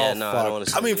and then we're Yeah, all no, I fucked. don't want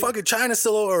to. I mean, fucking China's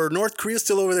still over, or North Korea's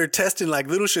still over there testing like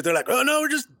little shit. They're like, oh no,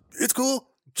 it's cool.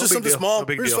 Just big something deal. small. No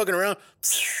big We're just deal. fucking around.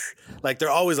 Like they're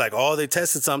always like, oh, they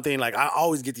tested something. Like I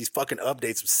always get these fucking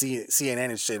updates of CNN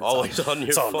and shit. It's Always like, on your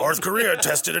it's all phone. North Korea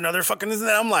tested another fucking this and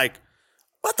that. I'm like,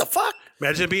 what the fuck?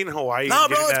 Imagine being in Hawaii. Nah, and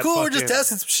bro, getting it's that cool. We're just fucking-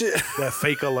 testing some shit. That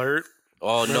fake alert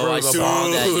Oh no, Remember I the saw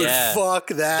bomb? that. Dude, Yeah, fuck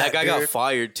that. that guy dude. got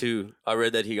fired too. I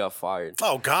read that he got fired.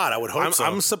 Oh God, I would hope so.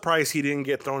 I'm surprised he didn't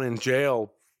get thrown in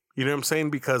jail. You know what I'm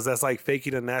saying? Because that's like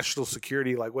faking a national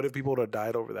security. Like, what if people would have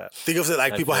died over that? Think of it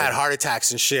like people had heart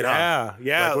attacks and shit. Huh?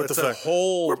 Yeah. Like, what it's the a fuck?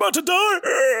 whole. We're about to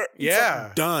die. Yeah.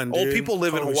 Fucking done. Old Dude. people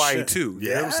live in Holy Hawaii shit. too. You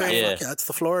know what I'm saying? Yeah. Fuck yeah, it's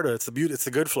the Florida. It's the beauty. It's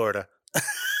the good Florida.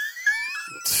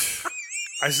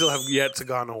 I still have yet to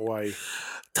go to Hawaii.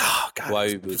 Oh God,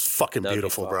 Hawaii it was fucking that'd be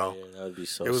beautiful, fire. bro. Yeah, that would be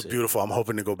so. It was sick. beautiful. I'm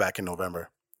hoping to go back in November.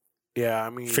 Yeah, I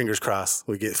mean, Fingers crossed.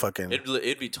 We get fucking.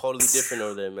 It'd be totally different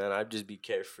over there, man. I'd just be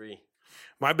carefree.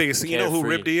 my biggest thing. You know who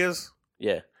Carefree. Ripty is?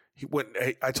 Yeah. He went.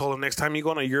 I told him next time you go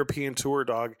on a European tour,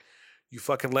 dog, you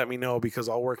fucking let me know because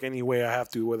I'll work any way I have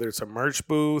to, whether it's a merch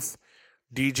booth,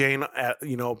 DJing at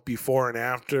before and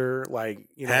after, like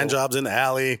hand jobs in the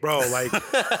alley, bro. Like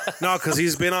no, because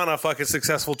he's been on a fucking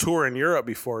successful tour in Europe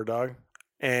before, dog,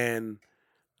 and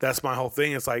that's my whole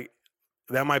thing. It's like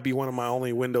that might be one of my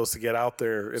only windows to get out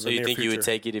there. In So the you near think future. you would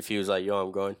take it if he was like, "Yo,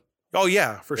 I'm going"? Oh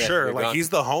yeah, for Yeah, sure. you're Like gone. he's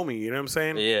the homie. You know what I'm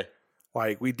saying? Yeah,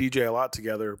 Like we DJ a lot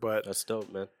together, but that's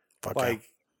dope, man. Fuck like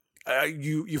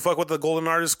you fuck with the Golden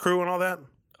Artist crew and all that.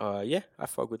 Yeah, I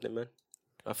fuck with it, man.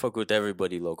 I fuck with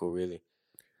everybody local, really.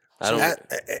 I yeah.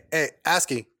 don't. Hey,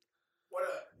 Asky, What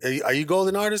up? are you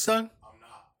golden artist, son? I'm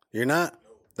not. You're not.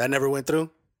 That never went through.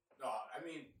 No, I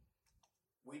mean,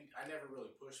 I never really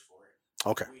pushed for it.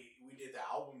 Okay. We did the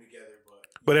album together,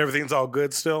 But everything's all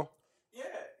good still. yeah.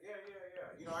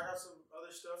 You know, I got some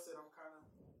other stuff that I'm kind of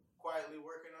quietly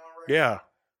working on right Yeah, now.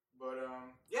 But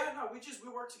yeah, no,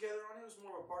 we worked together on it. It was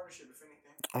more of a partnership, if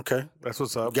anything. Okay. that's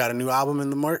what's You up. got a new album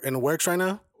in the works right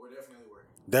now. We're definitely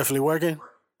working. Definitely working.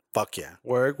 Fuck yeah.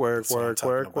 Work, That's what I'm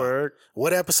talking about. work.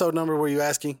 What episode number were you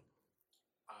asking?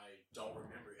 I don't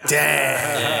remember.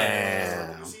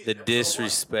 Damn. The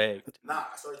disrespect. Nah,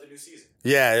 I started the new season.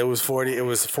 Yeah, it was 40. It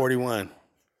was 41.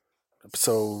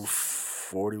 Episode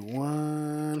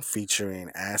 41 featuring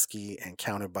ASCII and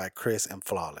counted by Chris and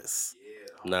Flawless.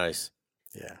 Nice.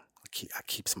 Yeah, I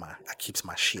keeps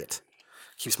my shit.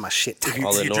 Keeps my shit tight. If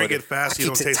All you in drink order. it fast, I you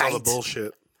don't keeps it taste all the tight.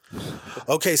 bullshit.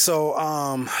 Okay, so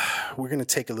we're gonna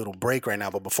take a little break right now,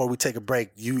 but before we take a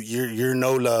break, your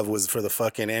no love was for the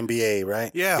fucking NBA,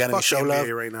 right? Yeah, you got any fuck show NBA love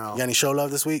right now. You got any show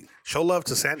love this week? Show love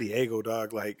to San Diego,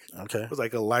 dog. Like Okay, it was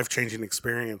like a life changing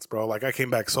experience, bro. Like I came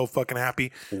back so fucking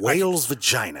happy. Whale's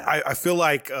vagina. I feel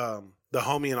like the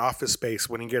homie in Office Space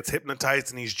when he gets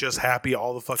hypnotized and he's just happy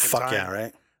all the fucking Fuck time. yeah,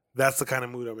 right? That's the kind of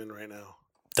mood I'm in right now.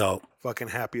 Dope, Fucking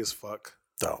happy as fuck.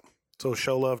 dope. So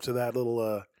show love to that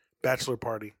little bachelor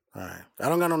party. All right, I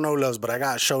don't got no loves, but I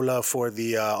got show love for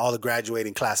the all the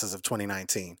graduating classes of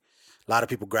 2019. A lot of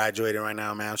people graduating right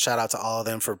now, man. Shout out to all of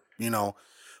them for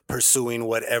pursuing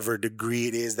whatever degree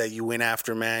it is that you went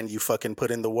after, man. You fucking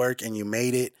put in the work and you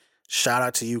made it. Shout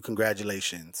out to you.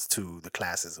 Congratulations to the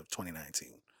classes of 2019.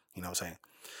 You know what I'm saying?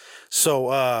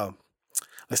 So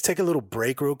let's take a little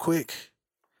break real quick,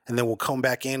 and then we'll come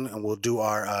back in and we'll do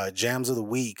our jams of the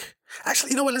week.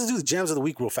 Actually, you know what? Let's do the jams of the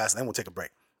week real fast, and then we'll take a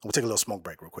break. We'll take a little smoke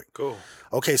break real quick. Cool.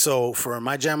 Okay, so for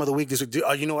my jam of the week this week,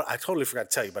 you know what? I totally forgot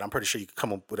to tell you, but I'm pretty sure you can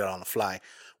come up with it on the fly.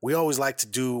 We always like to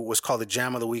do what's called the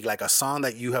jam of the week, like a song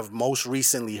that you have most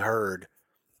recently heard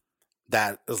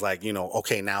that is like,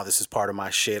 okay, now this is part of my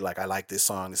shit. Like, I like this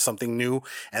song. It's something new.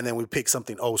 And then we pick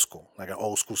something old school, like an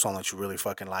old school song that you really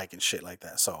fucking like and shit like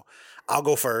that. So I'll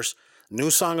go first. New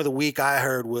song of the week I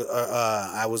heard was,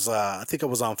 I think I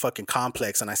was on fucking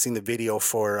Complex and I seen the video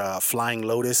for Flying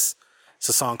Lotus. It's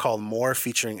a song called More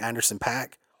featuring Anderson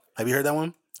 .Paak. Have you heard that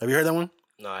one?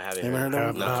 No, I haven't You heard ever heard that that.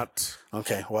 Have one? not.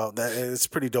 Okay, well, it's a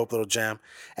pretty dope little jam.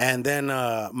 And then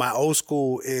my old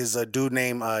school is a dude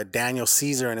named Daniel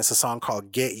Caesar, and it's a song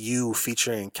called Get You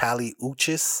featuring Kali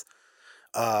Uchis.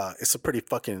 It's a pretty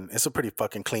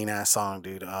fucking clean ass song,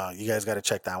 dude. You guys got to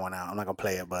check that one out. I'm not gonna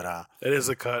play it, but It is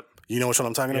a cut. you know which one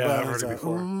I'm talking Yeah, about? I've heard It's it like,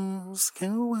 before. "Ooh,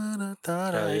 scared when I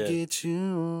thought Hell I'd yeah. get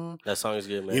you." That song is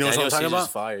good, man. You know what I'm Daniel talking Caesar's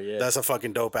about? Fire, yeah. That's a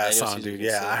fucking dope ass Daniel song, Caesar dude. can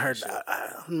Yeah, sing I that heard. shit. I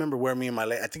don't remember where me and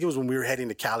I think it was when we were heading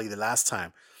to Cali the last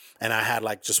time, and I had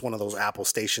like just one of those Apple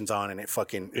stations on, and it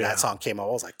fucking Yeah. that song came out.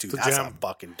 I was like, dude, It's a that's jam. a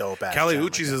fucking dope ass. Cali jam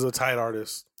right Uchis there. is a tight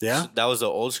artist. Yeah. That was the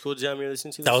old school jam you're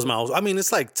listening to? That was my old. I mean,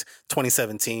 it's like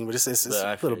 2017, but it's But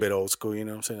I a feel little you. bit old school. You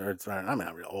know what I'm saying? Or, I mean,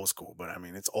 not really old school, but I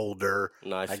mean, it's older.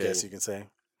 No, I I feel guess you. you can say.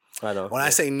 I know. When I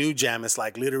say new jam, it's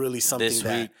like literally something This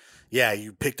that, week. yeah,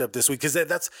 you picked up this week because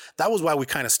that was why we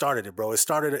kind of started it, bro.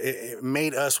 It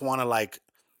made us want to like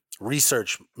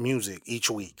research music each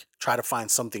week, try to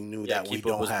find something new Yeah, that we keep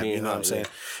up don't with have. being You know what I'm hot, saying?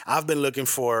 I've been looking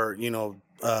for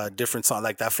different songs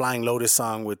like that Flying Lotus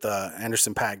song with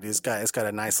Anderson .Paak. It's got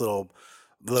a nice little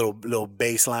little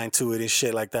bass line to it and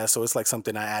shit like that. So it's like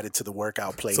something I added to the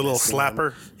workout playlist. It's a little you know what I mean?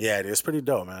 slapper. Yeah, it is pretty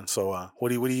dope, man. So what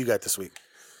do you got this week?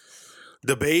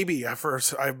 The Baby. I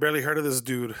barely heard of this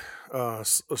dude. A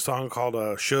song called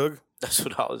Suge. That's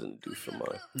what I was gonna do for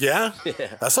mine. Yeah?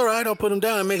 That's all right. I'll put him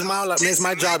down. It makes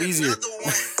my job easier.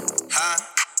 Huh?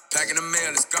 Packing the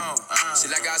mail, it's gone. She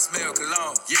like I smell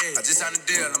cologne. Yeah, I just signed a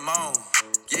deal, I'm on.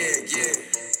 Yeah.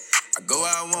 I go where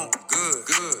I want.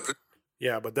 Good.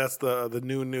 Yeah, but that's the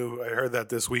new. I heard that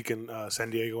this week in San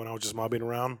Diego when I was just mobbing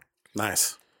around.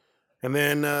 Nice. And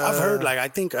then I've heard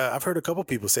I've heard a couple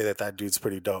people say that dude's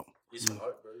pretty dope. He's hard,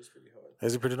 bro. He's pretty hard.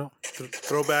 Is he pretty dope?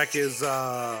 Throwback is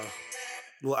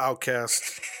little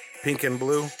Outcast, Pink and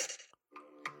Blue.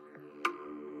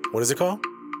 What is it called?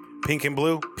 Pink and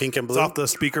Blue. Pink and Blue? It's off the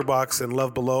Speaker Box and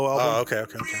Love Below album. Oh, okay.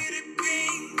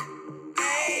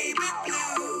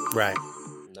 Right.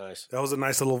 Nice. That was a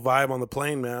nice little vibe on the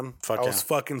plane, man. Fuck I yeah. was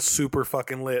fucking super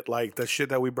fucking lit. Like the shit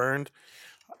that we burned.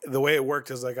 The way it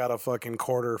worked is I got a fucking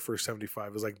quarter for 75.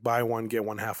 It was like buy one get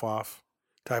one half off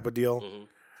type of deal. Mm-hmm.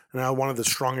 And I wanted the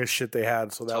strongest shit they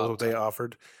had, so that was what they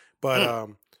offered. But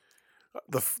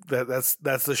that's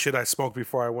the shit I smoked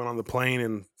before I went on the plane,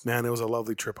 and man, it was a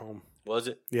lovely trip home. Was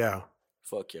it? Yeah.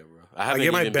 Fuck yeah, bro. I haven't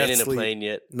get my even been best in a sleep. plane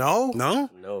yet. No, No?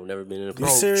 No, never been in a bro.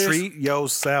 plane. serious? Treat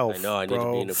yourself. I know, I need to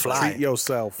bro. be in a Fly. Treat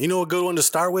yourself. You know a good one to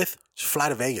start with? Just fly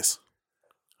to Vegas.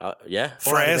 Yeah.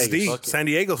 For Fly to SD, Vegas. Fuck it. San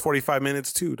Diego's 45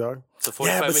 minutes too, dog. It's a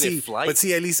 45-minute flight. But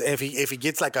see, at least if he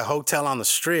gets like a hotel on the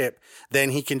strip, then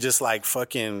he can just like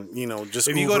fucking, just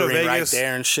If you go to Uber in right Vegas,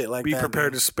 there and shit like Be that.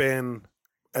 prepared dude. to spend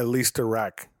at least a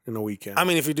rack in a weekend. I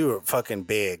mean, if you do it fucking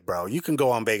big, bro, you can go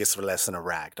on Vegas for less than a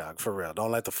rack, dog. For real, don't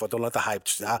let the hype.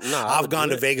 I I've would gone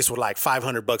do to it. Vegas with like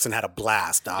 $500 and had a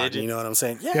blast, dog. Did you? You know what I'm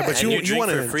saying? yeah, but And you drink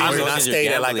want for to. free I as mean, long I as you're stayed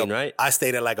at like gambling, right? I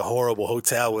stayed at like a horrible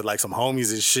hotel with like some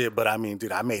homies and shit. But I mean,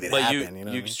 dude, I made it But happen. you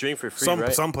know? you drink for free, Some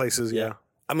right? some places, yeah.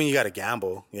 I mean, you got to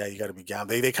gamble. Yeah, you got to be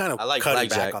gambling. They kind of I like cut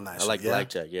blackjack. back on that. I shit. like Yeah?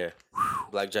 blackjack. Yeah,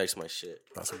 blackjack's my shit.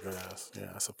 That's a good ass. Yeah,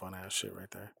 that's a fun ass shit right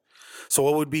there. So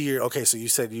what would be your okay? So you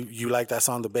said you like that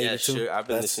song, The Baby, Yeah, too? sure. I've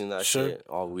been That's- listening to that sure? shit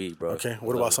all week, bro. Okay.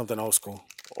 What Love about it. something old school?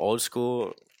 Old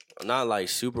school? Not like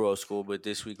super old school, but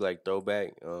this week like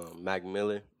throwback. Mac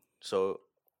Miller. So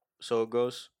it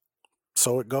goes.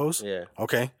 So it goes. Yeah.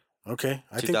 Okay. I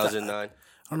think that, 2009. I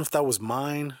don't know if that was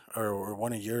mine or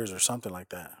one of yours or something like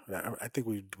that. I think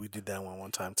we did that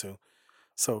one time too.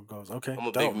 So it goes. Okay. I'm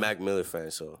a dope. big Mac Miller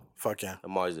fan, so Fuck yeah.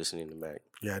 I'm always listening to Mac.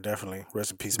 Yeah, definitely.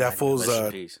 Rest in peace. That Mac. fool's Rest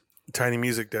in peace. Tiny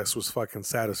Music Desk was fucking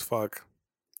sad as fuck.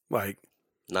 Like,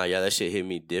 Nah, yeah, that shit hit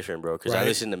me different, bro. Because I Right.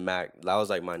 listened to Mac. That was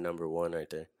like my number one right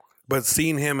there. but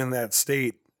seeing him in that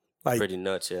state, like, Pretty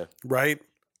nuts, yeah. right?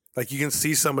 Like you can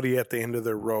see somebody at the end of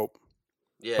their rope.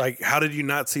 Yeah. Like, how did you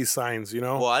not see signs? You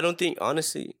know, well, I don't think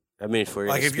honestly. I mean, for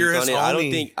Like, to if you're speak his on it,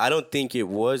 homie- I don't think it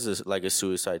was like a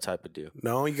suicide type of deal.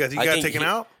 no, you got I think taken he-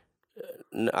 out.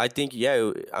 I think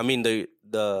I mean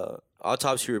the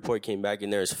autopsy report came back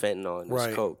and there was fentanyl in his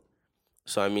Right. coke.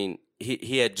 So I mean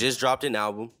he had just dropped an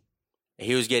album. And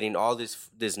he was getting all this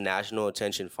national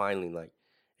attention finally. Like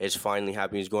it's finally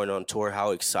happening. He's going on tour.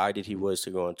 How excited he was to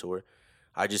go on tour.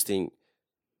 I just think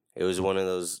it was one of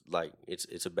those like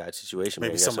it's a bad situation.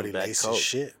 Maybe man. You got some somebody bad laced coke. his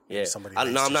shit. Maybe Yeah, somebody no,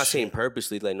 laced I'm his not saying shit.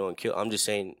 purposely like no one kill. I'm just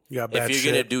saying You got if bad you're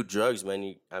gonna shit. do drugs,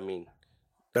 man,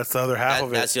 That's the other half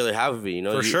of it. that's the other half of it. You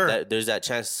know, For sure. there's that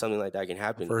chance something like that can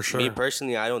happen. For sure. Me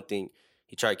personally, I don't think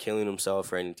he tried killing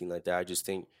himself or anything like that. I just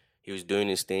think he was doing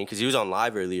his thing because he was on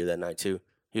live earlier that night too.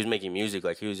 He was making music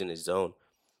like he was in his zone.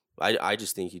 I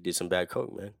just think he did some bad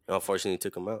coke, man. Unfortunately,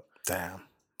 took him out. Damn,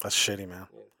 that's shitty, man.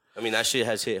 I mean, that shit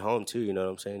has hit home too. You know what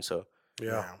I'm saying? So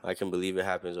yeah, I can believe it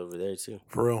happens over there too.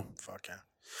 for real. Fuck yeah.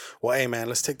 Well, hey man,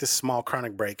 let's take this small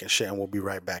chronic break and shit, and we'll be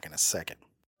right back in a second.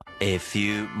 A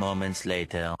few moments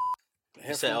later.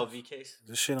 It's an LV case.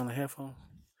 This shit on the headphone?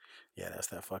 Yeah, that's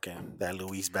that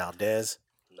Luis Valdez.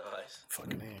 Nice.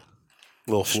 Fucking A.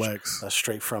 Little flex. That's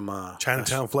straight from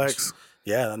Chinatown flex.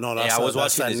 Yeah, no, that's Yeah, I was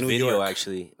that's watching that this New video York.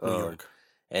 actually. New York.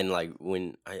 And like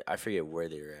when I forget where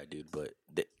they were at, dude, but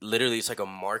literally it's like a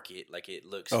market. Like it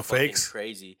looks Oh, fucking fakes?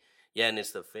 crazy. Yeah, and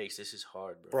it's the fakes. This is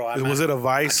hard, bro. Bro, Was it a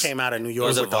Vice? I came out of New York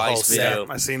was a with the whole Vice set.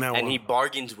 video. I seen that And one. he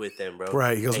bargains with them, bro.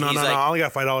 Right. He goes, And no, he's no, like, I only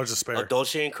got $5 to spare. a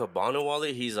Dolce and Gabbana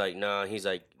wallet. He's like, nah. He's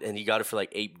like, and he got it for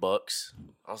like $8.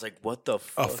 I was like, what the A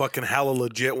fuck? fucking hella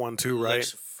legit one too, right?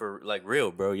 Looks for like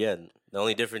real, bro. Yeah. The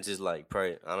only difference is like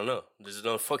probably I don't know. There's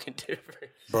no fucking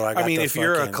difference. Bro, I mean, the if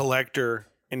you're a fucking- collector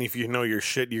and if you know your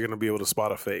shit, you're gonna be able to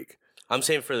spot a fake. I'm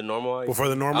saying for the normal eye. Well, for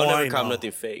the normal I'll eye, never cop no.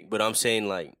 nothing fake, but I'm saying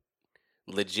like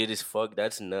legit as fuck.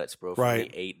 That's nuts, bro. For Right.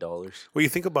 only $8. Well, you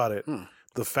think about it. Hmm.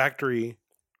 The factory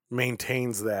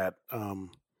maintains that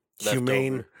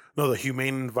humane, the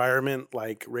humane environment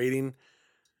like rating.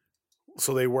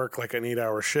 So they work like an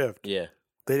 8-hour shift. Yeah.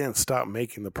 They didn't stop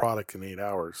making the product in 8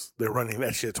 hours. They're running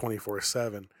that shit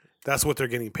 24/7. That's what they're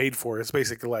getting paid for. It's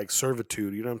basically like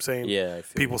servitude. You know what I'm saying? Yeah. I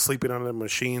feel People sleeping on the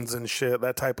machines and shit,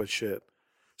 that type of shit.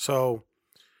 So,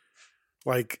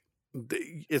 like,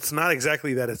 it's not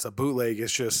exactly that it's a bootleg.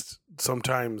 It's just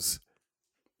sometimes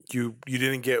you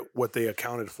didn't get what they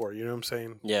accounted for. You know what I'm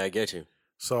saying? Yeah, I get you.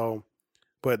 So,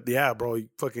 but yeah, bro, you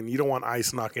don't want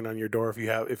ICE knocking on your door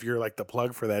if you're like the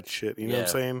plug for that shit. You know what I'm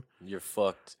saying? You're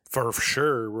fucked. For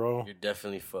sure, bro. You're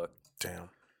definitely fucked. Damn.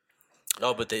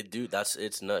 No, but they do.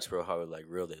 It's nuts, bro. How like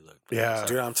real they look. Bro. Yeah,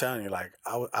 Dude, I'm telling you, like,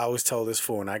 I always tell this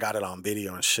fool, and I got it on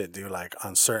video and shit, dude, like,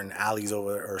 on certain alleys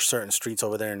or certain streets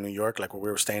over there in New York, like where we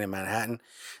were staying in Manhattan,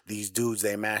 these dudes,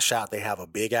 they mash out, they have a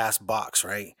big-ass box,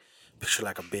 right? Picture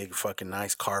like a big fucking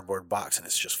nice cardboard box, and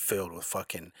it's just filled with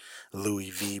fucking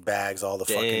Louis V bags, all the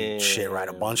fucking shit, right?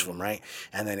 A bunch of them, right?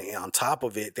 And then on top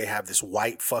of it, they have this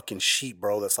white fucking sheet,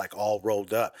 bro, that's like all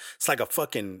rolled up. It's like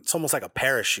it's almost like a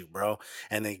parachute, bro.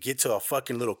 And they get to a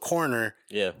fucking little corner.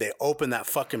 Yeah. They open that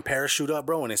fucking parachute up,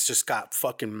 bro, and it's just got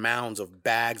fucking mounds of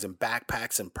bags and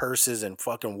backpacks and purses and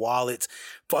fucking wallets,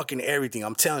 fucking everything.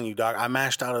 I'm telling you, dog, I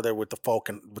mashed out of there with the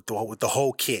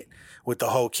whole kit. With the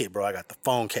whole kit, bro. I got the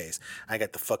phone case. I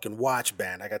got the fucking watch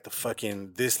band. I got the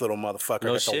fucking this little motherfucker.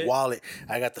 I got the wallet.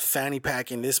 I got the fanny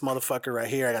pack in this motherfucker right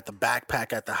here. I got the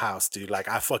backpack at the house, dude. Like,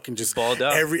 I fucking just balled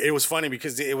out. It was funny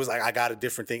because it was like I got a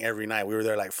different thing every night. We were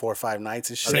there like 4 or 5 nights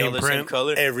and shit. Same print,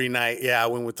 color every night. Yeah, I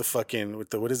went with the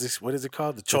what is this? What is it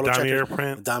called? The Cholo Damier checker?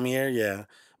 print. The Damier, yeah.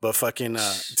 But fucking,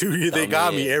 dude, they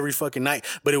got me every fucking night.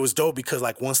 But it was dope because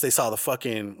like once they saw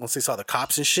the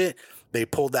cops and shit, they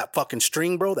pulled that fucking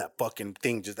string, bro. That fucking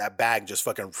thing, that bag just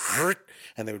fucking,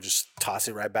 and they would just toss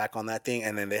it right back on that thing.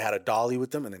 And then they had a dolly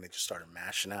with them, and then they just started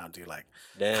mashing out, dude. Like,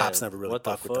 cops never really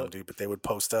fucked with them, dude. But they would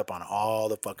post up on all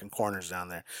the fucking corners down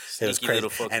there. It was crazy.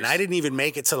 And I didn't even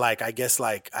make it to like, I guess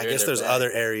there's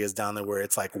other areas down there where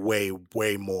it's like way,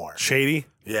 way more shady.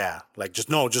 Yeah, like just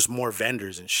more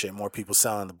vendors and shit, more people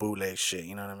selling the bootleg shit.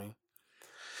 You know what I mean?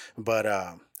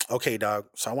 But okay, dog.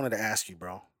 So I wanted to ask you,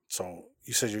 bro. So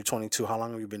you said you're 22. How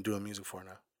long have you been doing music for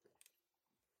now?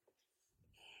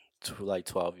 Like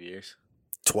 12 years.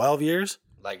 12 years?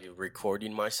 Like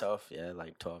recording myself, yeah,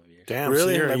 like 12 years. Damn,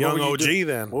 really? So you're like, a young OG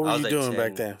then. What were you doing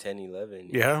back then? 10, 11.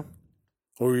 Yeah.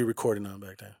 What were you recording on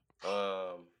back then?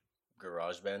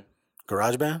 GarageBand.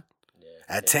 GarageBand? Yeah.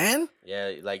 At 10?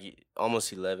 Yeah, like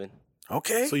almost 11.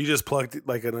 Okay. So you just plugged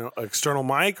like an external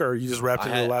mic, or you just wrapped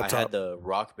it in a laptop? I had the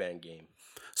Rock Band game.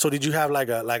 So did you have like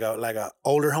a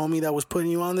older homie that was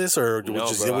putting you on this, or it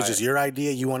was just your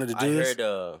idea? You wanted to do this?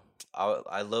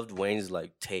 I loved Wayne's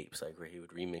like tapes, like where he would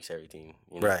remix everything,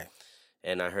 you know? Right?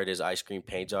 And I heard his Ice Cream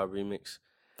Paint Job remix.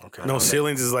 Okay. No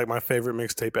Ceilings is like my favorite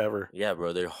mixtape ever. Yeah,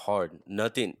 bro, they're hard.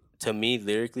 Nothing to me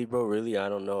lyrically, bro. Really, I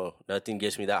don't know. Nothing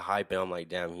gets me that hype, and I'm like,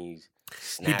 damn, he's.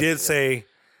 He did say,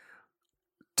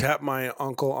 "Tap my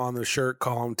uncle on the shirt,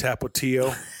 call him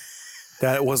Tapatio."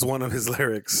 That was one of his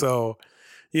lyrics. So,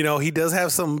 you know, he does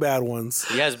have some bad ones.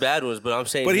 He has bad ones, but I'm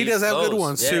saying, but he does have good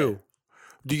ones yeah. too.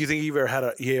 Do you think he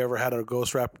ever had a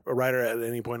ghost writer at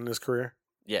any point in his career?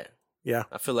 Yeah. Yeah.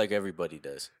 I feel like everybody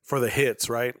does. For the hits,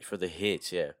 right? For the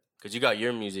hits, yeah. Because you got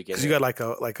your music. Because you got like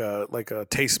a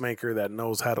tastemaker that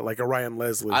knows how to, like a Ryan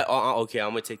Leslie. Okay, I'm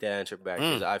gonna take that answer back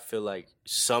because I feel like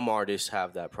some artists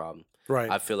have that problem.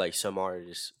 Right. I feel like some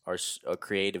artists are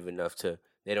creative enough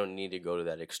they don't need to go to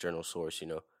that external source. You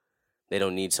know, they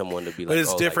don't need someone to be like. But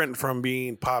it's different from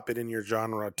being popping in your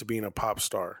genre to being a pop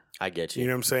star. I get you. You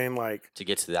know what I'm saying? Like to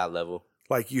get to that level.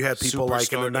 Like you had people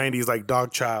like in the '90s, like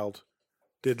Dogchild,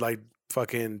 did like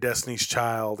fucking Destiny's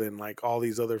Child and like all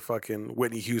these other fucking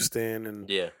Whitney Houston and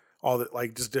all that,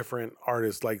 like just different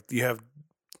artists. Like you have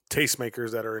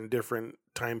tastemakers that are in different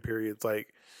time periods.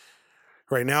 Like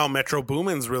right now, Metro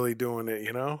Boomin's really doing it.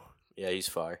 You know? Yeah, he's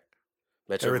fire.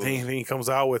 Everything he comes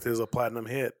out with is a platinum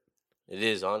hit. It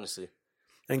is, honestly.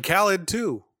 And Khaled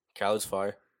too. Khaled's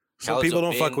fire. Some people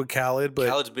don't fuck with Khaled, but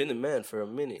Khaled's been the man for a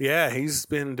minute. Yeah, he's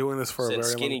been doing this for a very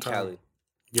skinny long time. Khaled.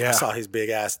 Yeah, I saw his big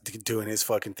ass doing his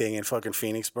fucking thing in fucking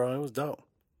Phoenix, bro. It was dope.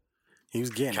 He was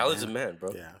getting Khaled's it, a man,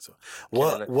 bro. Yeah. So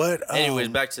what? Anyways,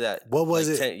 back to that. What was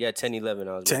like it? 10, 11.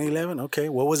 I was 10, 11. Okay.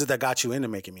 What was it that got you into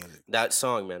making music? That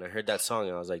song, man. I heard that song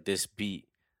and I was like, this beat.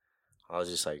 I was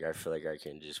just like, I feel like I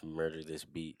can just murder this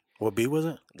beat. What beat was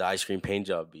it? The Ice Cream Paint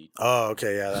Job beat. Oh,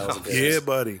 okay. Yeah, that was a good yeah,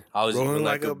 buddy. I was rolling even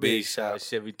like a big shot,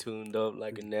 Chevy tuned up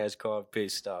like a NASCAR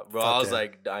pit stop. Bro, I was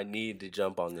like, I need to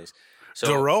jump on this. So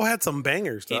Doro had some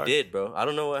bangers, dog. He did, bro. I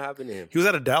don't know what happened to him. He was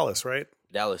out of Dallas, right?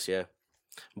 Dallas, yeah.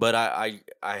 But I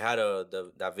had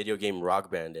that video game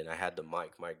Rock Band, and I had the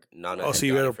mic. My Nana. Oh, so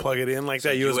you had to plug it in like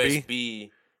that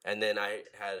USB? And then I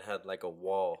had like a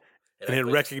wall. And it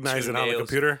recognized it on the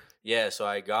computer? Yeah, so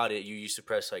I got it. You used to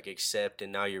press like accept,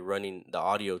 and now you're running the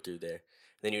audio through there.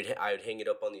 Then I would hang it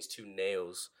up on these 2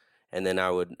 nails, and then I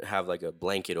would have like a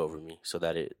blanket over me so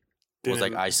that it was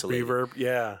like isolated. Reverb,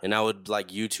 yeah. And I would like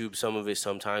YouTube some of it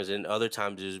sometimes, and other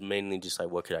times it was mainly just like,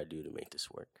 what could I do to make this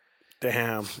work?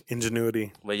 Damn,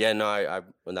 ingenuity. But yeah, no, I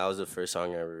that was the first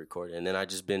song I ever recorded, and then I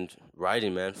just been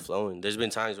writing, man, flowing. There's been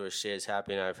times where shit's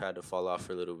happened, I've had to fall off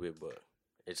for a little bit, but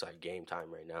it's like game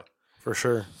time right now. For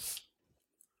sure.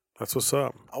 That's what's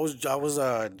up. I was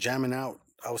jamming out.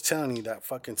 I was telling you that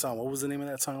fucking song. What was the name of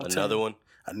that song? Another one?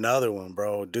 Another one,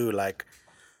 bro. Dude, like,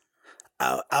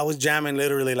 I was jamming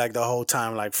literally like the whole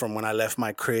time, like from when I left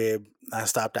my crib. I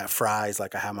stopped at Fry's,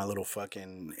 like I had my little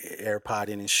fucking AirPod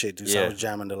in and shit, dude. So I was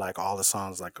jamming to like all the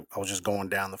songs, like I was just going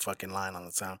down the fucking line on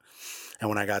the sound. And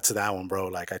when I got to that one, bro,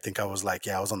 like I think I was like,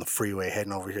 I was on the freeway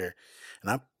heading over here. And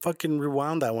I fucking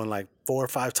rewound that one like 4 or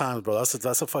 5 times, bro.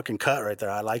 That's a fucking cut right there.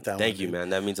 I like that one. Thank you, man.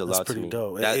 That means a lot to me.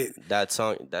 Dope. That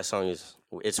song is,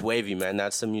 it's wavy, man.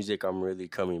 That's the music I'm really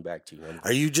coming back to.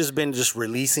 Are you just been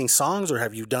releasing songs, or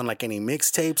have you done like any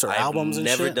mixtapes or albums and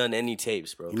shit? I've never done any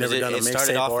tapes, bro. You never done a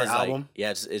mixtape or album?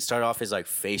 It started off as like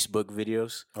Facebook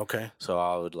videos. Okay. So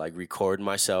I would like record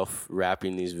myself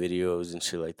rapping these videos and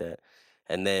shit like that.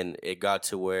 And then it got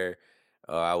to where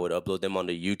I would upload them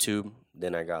onto YouTube.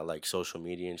 Then I got like social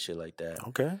media and shit like that.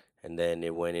 Okay. And then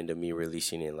it went into me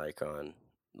releasing it like on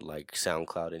like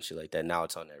SoundCloud and shit like that. Now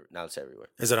it's everywhere.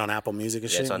 Is it on Apple Music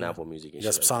and shit? Yeah, it's on Apple Music and you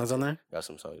got some songs on there? Got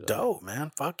some songs. Dope, man.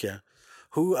 Fuck yeah.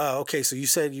 Who? Okay, so you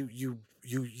said you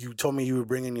told me you were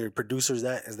bringing your producers.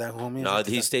 Is that who he is? No,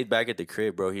 he stayed back at the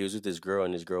crib, bro. He was with this girl,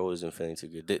 and this girl wasn't feeling too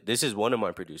good. This is one of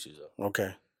my producers, though.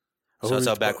 Okay. So that's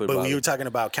how backward. But you were talking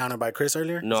about Counted by Chris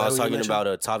earlier? No, I was talking about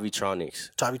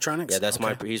Tavitronics. Tavitronics? Yeah, that's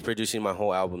he's producing my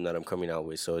whole album that I'm coming out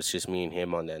with. So it's just me and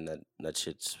him on that, and that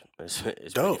shit's it's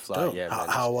dope. pretty fly. Dope. Yeah, man.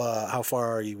 How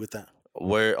far are you with that?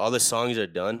 Where all the songs are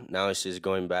done, now it's just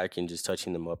going back and just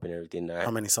touching them up and everything. How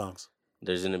many songs?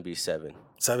 There's gonna be 7.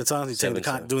 7 songs? You doing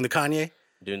the Kanye?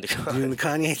 Doing the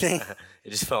Kanye thing? It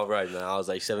just felt right, man. I was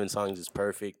like, 7 songs is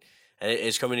perfect. And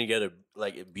it's coming together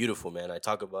like beautiful, man. I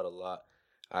talk about a lot.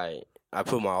 I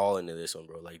put my all into this one,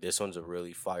 bro. Like, this one's a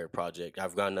really fire project.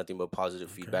 I've gotten nothing but positive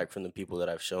feedback from the people that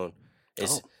I've shown.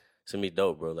 It's gonna be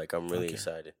dope, bro. Like, I'm really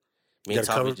excited. You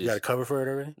got a cover for it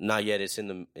already? Not yet. It's in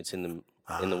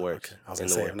the works. Okay. I was gonna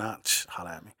say, if not,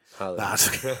 holla at me. Nah,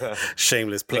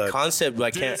 shameless plug. The concept,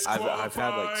 I can't. I've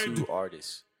had like 2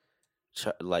 artists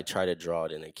try to draw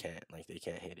it and they can't. Like, they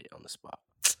can't hit it on the spot.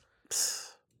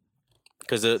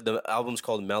 Because the album's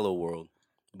called Mellow World,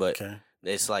 but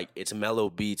it's like it's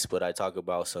mellow beats. But I talk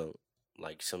about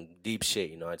some deep shit.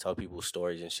 You know, I tell people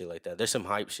stories and shit like that. There's some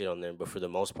hype shit on there, but for the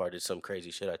most part, it's some crazy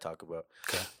shit I talk about.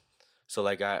 Okay. So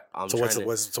like I'm so trying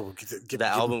the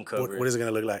album cover. What is it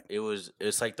gonna look like?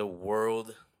 It's like the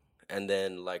world, and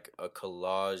then like a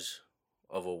collage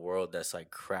of a world that's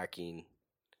like cracking.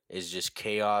 Is just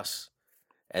chaos,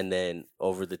 and then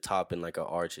over the top in like an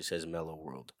arch it says Mellow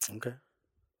World. Okay.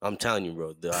 I'm telling you,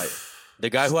 bro. The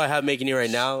guy who I have making it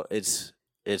right now, it's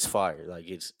fire. Like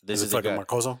this is the guy.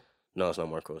 Marcoso? No, it's not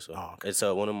Marcoso. Oh, okay. It's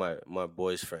one of my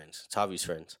boy's friends, Tavi's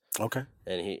friends. Okay.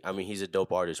 And he's a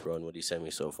dope artist, bro. And what he sent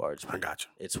me so far, I got you.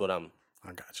 It's what I'm.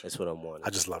 I got you. It's what I'm wanting.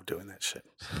 I just love doing that shit.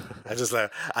 I just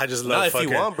love. No, if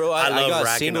you want, bro, I got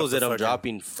singles that I'm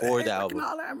dropping for the album.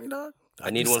 At me, dog. I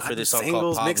need one for this song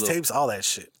called Pablo. Mixtapes, all that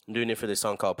shit. I'm doing it for this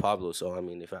song called Pablo. So I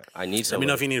mean, if I need some, let me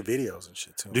know if you need videos and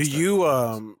shit too. Do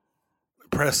you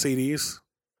press CDs?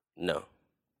 No,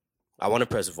 I want to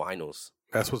press vinyls.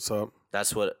 That's what's up.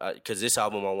 That's what because this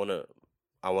album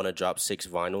I wanna drop 6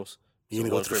 vinyls. You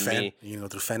gonna go through Fen? You gonna go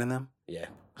through Fen in them? Yeah.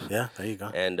 Yeah, there you go.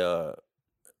 And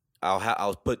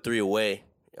I'll put 3 away.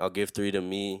 I'll give 3 to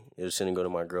me. It's gonna go to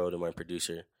my girl, to my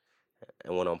producer.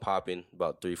 And when I'm popping,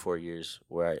 about 3-4 years,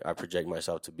 where I project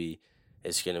myself to be,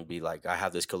 it's gonna be like I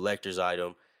have this collector's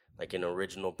item, like an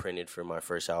original printed for my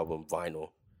first album vinyl,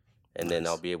 and then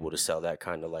I'll be able to sell that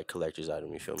kind of like collector's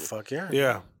item. You feel me? Fuck yeah.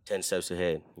 Yeah. 10 steps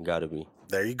ahead. You gotta be.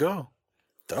 There you go.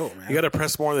 Dope, man. You gotta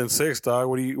press more than 6, dog.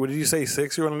 What did you say?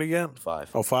 6 you wanted to get?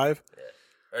 5. Oh, 5?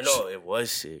 Yeah. Or no, it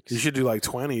was 6. You should do like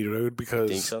 20, dude. Because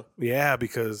you think so? Yeah,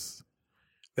 because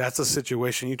that's a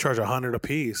situation you charge $100 a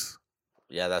piece.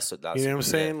 Yeah, that's you know what I'm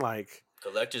saying? Yeah. Like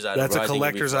collector's item. That's a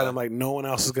collector's item like no one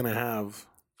else is gonna have.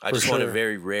 I just want it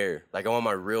very rare. Like I want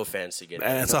my real fans to get it.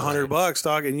 And it's $100,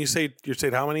 dog. And you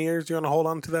said how many years do you want to hold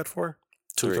on to that for?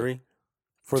 2, 3.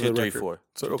 For 2, the 3, record. 4.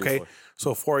 So 2, okay, 3, 4.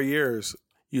 So 4 years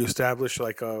you establish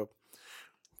like a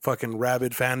fucking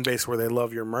rabid fan base where they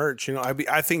love your merch. You know,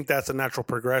 I think that's a natural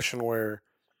progression where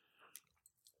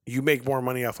you make more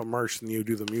money off of merch than you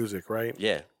do the music, right?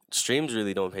 Yeah. Streams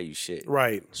really don't pay you shit.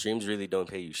 Right. Streams really don't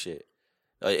pay you shit.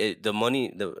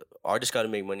 The artists got to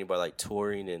make money by like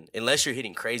touring, and unless you're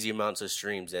hitting crazy amounts of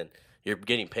streams, then you're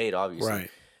getting paid, obviously.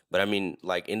 Right. But I mean,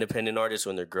 like independent artists,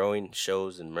 when they're growing,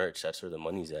 shows and merch, that's where the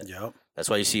money's at. Yep. That's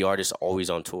why you see artists always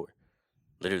on tour.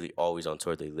 Literally always on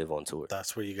tour. They live on tour.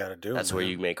 That's where you got to do. That's where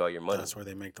you make all your money. That's where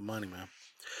they make the money, man.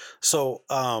 So,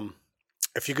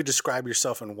 if you could describe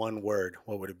yourself in one word,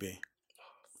 what would it be?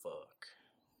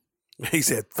 Fuck. He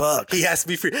said, "Fuck." He asked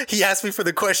me for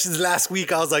the questions last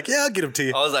week. I was like, "Yeah, I'll get them to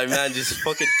you." I was like, man, just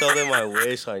fucking tell them I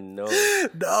wish. I know.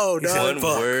 No, One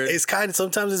word. It's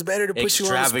sometimes it's better to put you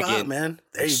on the spot, man.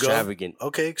 There you go. Extravagant.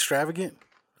 Okay, extravagant.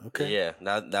 Okay. Yeah,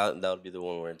 that would be the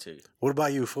one word too. What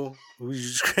about you, fool? What would you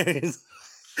describe?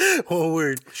 One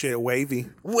word. Shit, wavy.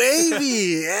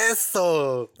 Wavy.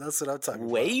 Eso. That's what I'm talking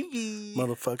Wavy. about.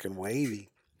 Motherfucking wavy.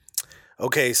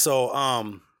 Okay, so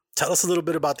tell us a little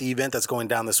bit about the event that's going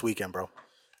down this weekend, bro.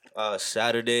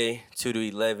 Saturday, 2 to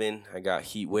 11. I got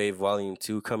Heat Wave Volume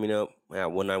 2 coming up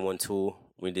at 191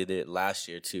 We did it last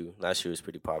year too. Last year was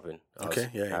pretty popping. Okay,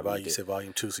 yeah. You said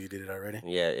volume 2, so you did it already.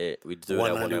 Yeah, we did it at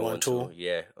 191 Tool.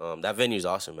 Yeah, that venue's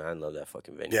awesome, man. I love that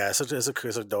fucking venue. Yeah, it's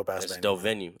a dope ass venue. It's a dope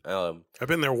venue. I've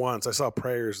been there once. I saw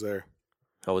Prayers there.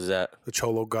 How was that? The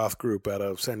Cholo Goth group out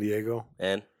of San Diego.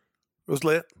 And it was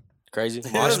lit. Crazy.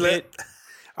 It was lit.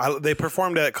 They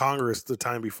performed at Congress the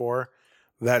time before.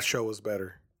 That show was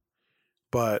better,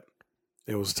 but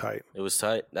it was tight. It was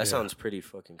tight. That sounds pretty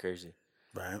fucking crazy.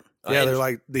 Right. Yeah, they're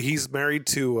like he's married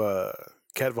to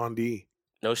Kat Von D.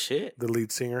 No shit. The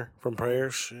lead singer from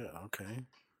Prayers. Shit. Okay.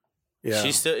 Yeah.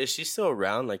 Is she still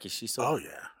around? Like, is she still? Oh yeah.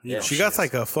 Yeah. She got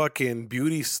like a fucking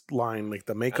beauty line, like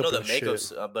the makeup. I know the and makeup's,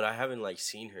 shit. but I haven't like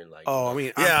seen her like. Oh, I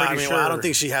mean, yeah. I'm pretty sure. I don't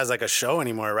think she has like a show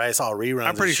anymore, right? It's all reruns.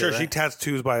 I'm pretty sure shit, she right?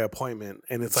 tattoos by appointment,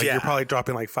 and it's like Yeah. you're probably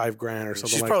dropping like $5,000 or something.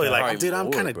 She's like probably that. like, Probably dude, I'm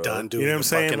more, kind of bro. done doing You know what I'm the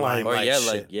saying? fucking Like- Or limelight yeah, shit.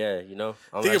 like yeah, you know.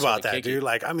 I Think just wanna about that, kick dude. it.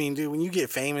 Like, I mean, dude, when you get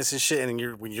famous and shit,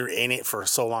 and when you're in it for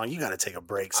so long, you got to take a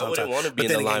break. I Sometimes. wouldn't want to be But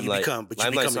in the then again, limelight. you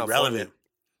become Limelight's not irrelevant. fun.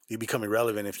 You become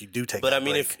irrelevant if you do take. But that I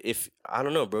mean, break. if I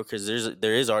don't know, bro, because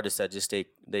there is artists that just stay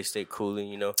cool,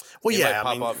 and you know. Well, they yeah, might I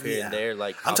pop mean, off here yeah. and there.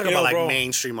 Like I'm talking You about know, like bro.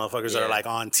 mainstream motherfuckers that Yeah. are like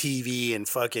on TV and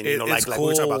fucking, It- like it's we were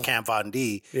talking cool. about Camp Von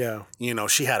D. Yeah. You know,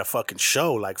 she had a fucking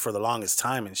show like for the longest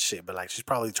time and shit, but like she's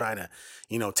probably trying to,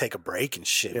 take a break and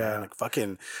shit, Yeah. man. Like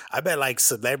fucking, I bet like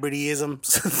celebrity,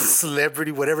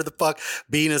 whatever the fuck,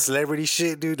 being a celebrity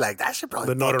shit, dude, like that should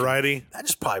probably The notoriety. That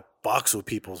just probably fucks with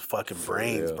people's fucking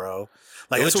brains, real. bro.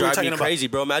 Like it would that's what we're drive me talking about. crazy,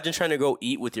 bro. Imagine trying to go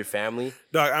eat with your family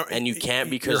Dog, and you can't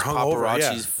you're because hungover,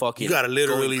 paparazzi's yeah. fucking. You gotta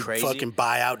literally going crazy. fucking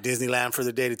buy out Disneyland for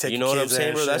the day to take You your know what I'm kids there saying,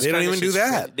 and bro? shit. That's They don't kinda even do shit's that.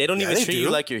 crazy. They don't Yeah, even they treat do. you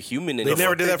like you're human. They anymore.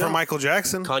 never did that for don't. Michael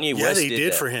Jackson. Kanye Yeah, West they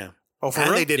did that. for him. Oh, for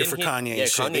And real? they did it Didn't for he? Kanye Yeah,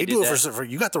 and shit. Kanye They did do it that. for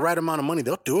you got the right amount of money,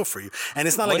 they'll do it for you. And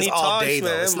it's not like Money it's all talks, day though.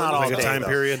 man. It's not Money all Like a day. time though.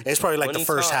 period. It's probably like the Money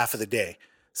first talks. half of the day.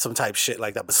 Some type shit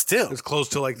like that. But still, It's close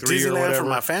to like 3 or Disneyland whatever. for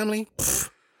my family,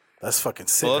 that's fucking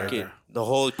sick. Fuck right it. there. The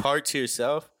whole part to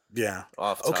yourself. Yeah.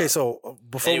 Off Okay, top. so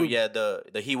before Anyway, we yeah,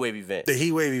 the Heat Wave event. the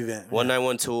Heat Wave event,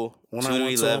 1912, 2 to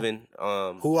 1912.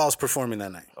 11. who else performing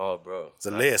that night? Oh, bro. It's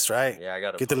a list, right? Yeah, I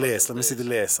gotta get the pull up list. the Let me see the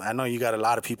list. list. I know you got a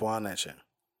lot of people on that shit.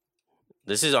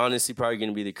 This is honestly probably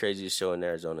gonna be the craziest show in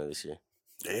Arizona this year.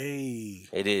 Hey.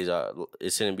 It is.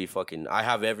 It's gonna be fucking. I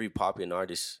have every popping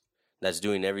artist that's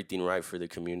doing everything right for the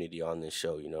community on this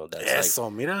show. You know, that's Yeah, like so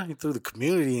mira, you threw the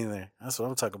community in there. That's what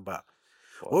I'm talking about.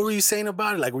 What were you saying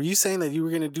about it? Like, were you saying that you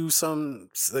were gonna do some,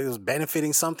 that it was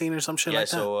benefiting something or some shit yeah. like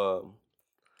that? So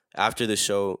after the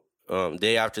show,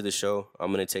 day after the show,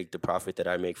 I'm gonna take the profit that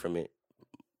I make from it,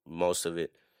 most of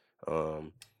it,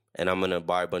 and I'm gonna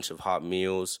buy a bunch of hot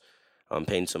meals. I'm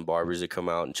paying some barbers to come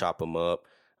out and chop them up.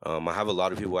 I have a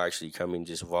lot of people actually coming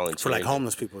just volunteering For like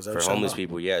homeless people, is that for what you're homeless talking about?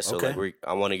 people. Yeah, so Okay. like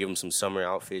I want to give them some summer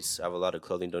outfits. I have a lot of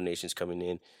clothing donations coming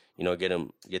in. You know, get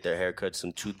their haircuts,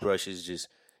 some toothbrushes, just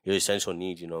your essential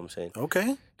needs. You know what I'm saying?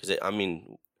 Okay. Because I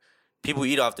mean, people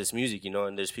eat off this music, you know,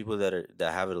 and there's people that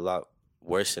have it a lot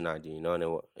worse than I do, you know,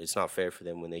 and it's not fair for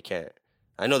them when they can't.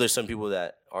 I know there's some people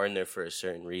that are in there for a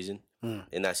certain reason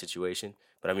in that situation,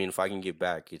 but I mean, if I can get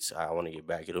back, I want to get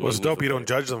back. It'll Well, it's make me dope feel you don't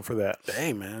better. judge them for that.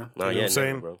 Hey, man. No, You know yeah, what I'm never,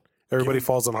 saying? bro. Everybody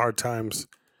falls on hard times.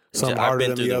 Some I've harder been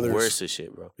than through the the others. worst of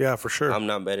shit, bro. Yeah, for sure. I'm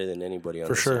not better than anybody on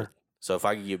For this sure. earth. So if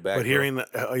I could get back, But bro, hearing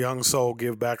a young soul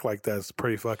give back like that's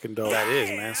pretty fucking dope. That is,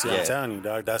 man. See, Yeah. I'm telling you,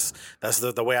 dog. That's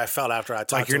the way I felt after I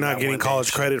talked Like to you're him not that getting one day college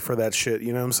and credit for that shit.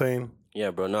 You know what I'm saying?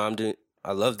 yeah, bro. No,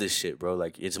 I love this shit, bro.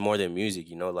 Like it's more than music,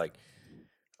 you know. Like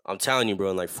I'm telling you,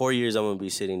 bro. In like 4 years, I'm gonna be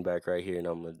sitting back right here, and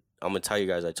I'm gonna tell you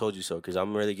guys I told you so because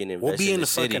I'm really getting invested. We'll be in the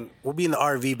city. We'll be in the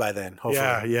RV by then. Hopefully.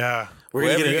 Yeah. We're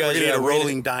gonna Wherever you guys get a are,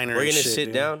 rolling diner. We're and gonna shit, sit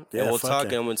dude. down and we'll talk,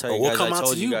 and I'm gonna tell you we'll guys come I out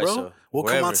told to you you, guys bro. so. We'll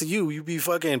Wherever. come out to you. You be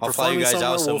fucking I'll fly you performing guys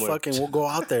out somewhere. somewhere. We'll go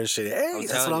out there and shit. Hey, that's what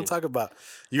telling I'm you. talking about.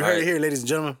 You All heard it right. here, ladies and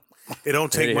gentlemen. It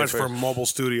don't take Heard it much here for a first. mobile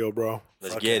studio, bro.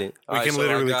 Let's get it. We can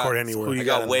literally record anywhere. I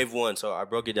got wave 1, so I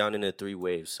broke it down into 3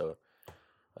 waves. So,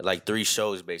 like 3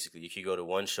 shows basically. You could go to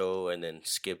one show and then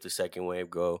skip the second wave,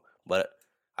 go. But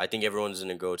I think everyone's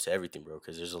gonna go to everything, bro,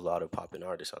 because there's a lot of popping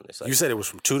artists on this. Like, You said it was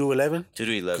from 2 to 11? 2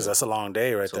 to 11. Because that's a long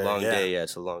day right It's there. a long day. Yeah,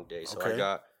 it's a long day. So Okay.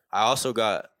 I also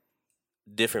got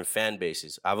different fan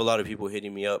bases. I have a lot of people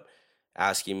hitting me up,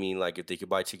 asking me like if they could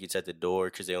buy tickets at the door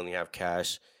because they only have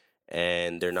cash,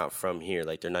 and they're not from here.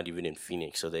 Like they're not even in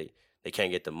Phoenix, so they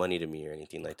can't get the money to me or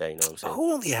anything like that. You know what I'm saying?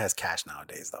 Who only has cash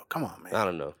nowadays, though? Come on, man. I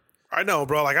don't know. I know,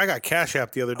 bro. Like I got Cash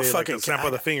App the other day, like fucking the snap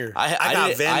of the finger. I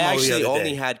got Venmo the actually other only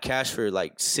day. had cash for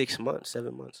like 6 months,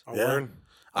 7 months. Oh, Yeah. word?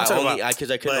 I'm talking about-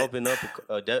 Because I couldn't but- open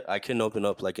up. I couldn't open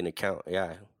up like an account.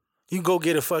 Yeah, You go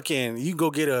get a fucking. You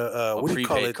go get a what do you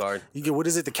call prepaid it? card. You get what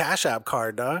is it? The Cash App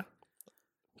card, dog.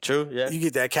 true. Yeah. You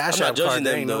get that Cash I'm not App judging card.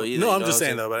 there them ain't though. Either, no, you I'm know just what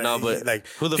saying though. But no, but like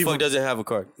who the people- fuck doesn't have a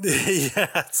card?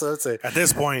 Yeah, so it's At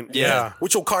this point, Yeah. yeah.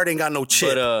 which your card ain't got no chip.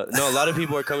 But no, a lot of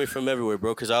people are coming from everywhere,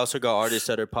 bro. Because I also got artists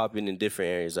that are popping in different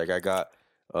areas. Like I got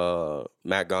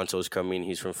Matt Gonzo's coming.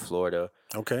 He's from Florida.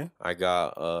 Okay. I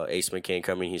got Ace McCain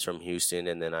coming. He's from Houston.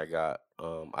 And then I got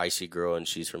Icy Girl, and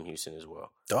she's from Houston as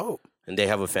well. Dope. And they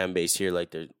have a fan base here.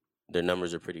 Like their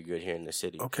numbers are pretty good here in the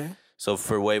city. Okay. So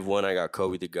for wave 1, I got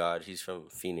Kobe the God. He's from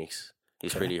Phoenix.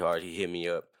 He's pretty hard. He hit me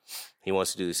up. He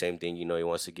wants to do the same thing. You know, he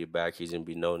wants to get back. He's gonna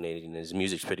be donating. His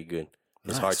music's pretty good.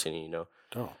 His Nice. heart's in it. You know.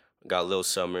 Dope. Got Lil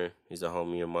Summer. He's a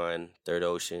homie of mine. Third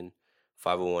Ocean.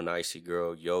 501 Icy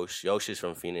Girl. Yosh. Yosh is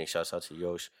from Phoenix. Shouts out to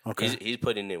Yosh. Okay. He's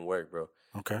putting in work, bro.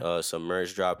 Okay. Some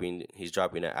merch dropping. He's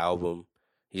dropping an album.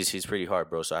 He's pretty hard,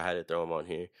 bro. So I had to throw him on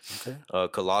here. Okay.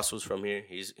 Colossal's from here.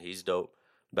 He's dope.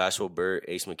 Bashful Burt,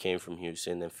 Ace McCain from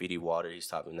Houston, then Feedy Water. He's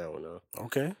topping that one up.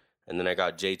 Okay. And then I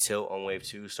got J Tilt on wave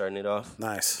 2 starting it off.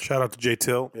 Nice. Shout out to J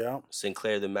Till. Yeah.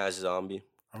 Sinclair the Mass Zombie.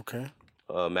 Okay.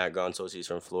 Matt Gonzos, he's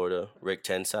from Florida. Rick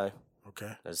Tensai,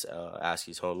 Okay. that's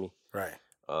Asky's homie. Right.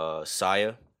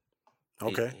 Saya.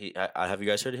 Okay. Have you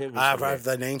guys heard of him? He's I've from here.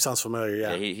 that name sounds familiar.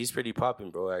 Yeah. He's pretty popping,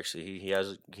 bro. Actually, he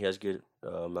has good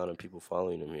amount of people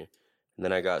following him here. And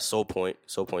then I got Soul Point.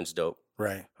 Soul Point's dope.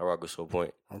 Right. I rock with Soul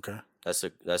Point. Okay. That's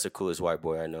the coolest white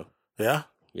boy I know. Yeah.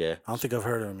 Yeah. I don't think I've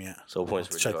heard of him yet. Soul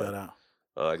Point's Let's pretty check hard. that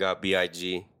out. I got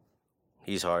Big.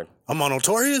 He's hard. I'm on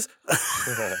Notorious.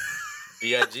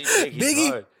 Big, he's Biggie?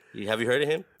 hard. Have you heard of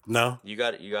him? No. You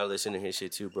got to listen to his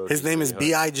shit too, bro. His He's name is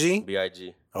really hard. Big.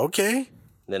 Big. Okay.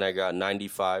 Then I got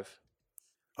 95.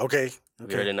 Okay.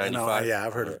 Have you heard of I know, 95? yeah,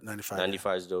 I've heard of 95.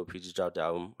 95 is dope. He just dropped the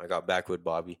album. I got Backwood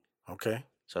Bobby. Okay.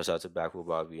 Shouts out to Backwood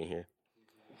Bobby in here.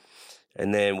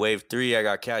 And then wave 3, I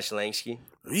got Cash Langsky.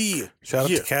 Yeah. Shout out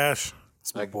Yeah. to Cash.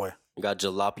 It's my boy. I got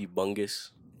Jalopy Bungus.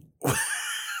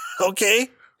 Okay.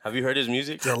 Have you heard his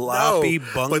music? Jalopy No,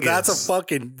 Bungus. but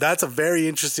that's a very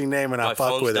interesting name, and I My fuck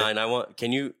phone's with dying.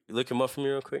 Can you look him up for me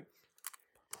real quick?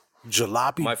 it.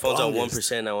 Jalopy. My phone's on Bungus.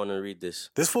 1%. I want to read this.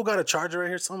 This fool got a charger right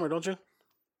here somewhere, don't you?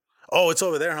 Oh, it's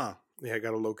over there, huh? Yeah, I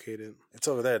gotta locate it. It's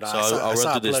over there. So I saw- I I'll saw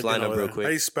run it through this plugged in lineup over real there. How do you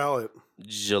quick. spell it?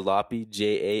 Jalopy,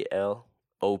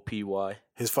 Jalopy.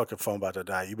 His fucking phone about to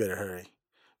die. You better hurry.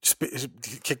 Just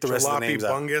kick the rest of the Jalopy names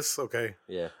out. Bungus. Okay.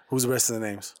 Yeah. Who's the rest of the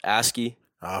names? ASCII,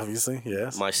 Obviously,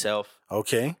 yes. myself,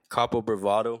 Okay. Capo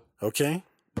Bravado, Okay.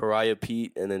 Pariah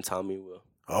Pete, and then Tommy Will.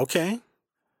 Okay.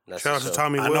 That's Shout out the to show.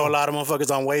 Tommy I Will. know a lot of motherfuckers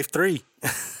on wave 3.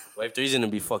 Wave 3 is going to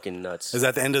be fucking nuts. Is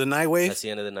that the end of the night wave? That's the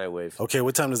end of the night wave. Okay,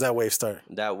 what time does that wave start?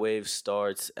 That wave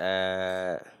starts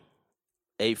at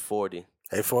 8:40.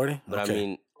 8:40? But I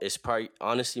mean, it's probably,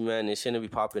 honestly, man, it's going to be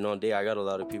popping all day. I got a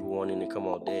lot of people wanting to come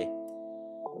all day.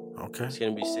 Okay. It's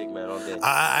going to be sick, man, all day.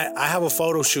 I have a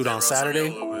photo shoot on Saturday,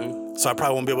 so I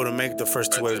probably won't be able to make the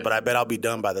first 2 waves, but I bet I'll be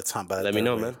done by the time. By the Let me third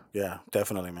know, wave. man. Yeah,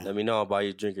 definitely, man. Let me know. I'll buy you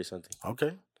a drink or something.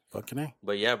 Okay. Fucking A.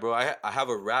 But yeah, bro, I have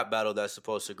a rap battle that's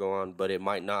supposed to go on, but it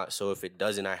might not. So if it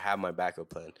doesn't, I have my backup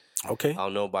plan. Okay. I'll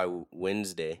know by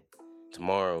Wednesday,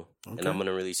 tomorrow, and Okay. I'm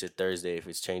gonna release it Thursday if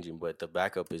it's changing. But the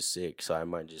backup is sick, so I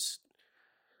might just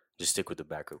stick with the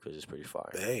backup because it's pretty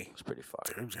fire. Hey. It's pretty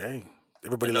fire. Hey.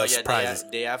 Everybody No, loves yeah, surprises.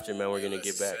 day after, man, we're gonna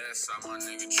get back. My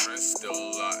nigga Trent still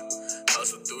alive.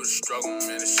 Hustle through the struggle,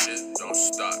 man, this shit don't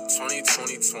stop. 20,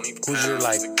 20 Who's your,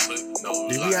 like- no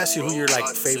Did we ask you who your, like,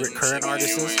 favorite current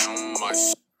artist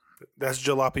is? That's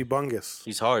Jalopy Bungus.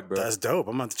 He's hard, bro. That's dope.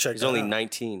 I'm about to check He's that only out.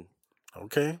 19.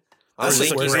 Okay. That's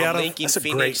just a Where's he great- out of? linking that's a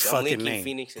great Phoenix. I'm fucking linking name.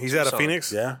 Phoenix. and He's out of Tucson.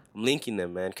 Phoenix. Yeah. I'm linking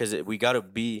them, man, because we gotta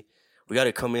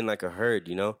come in like a herd,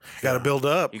 you know. Got to build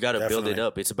up. You got to build it Definitely.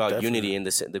 up. It's about unity,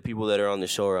 Definitely. and the people that are on the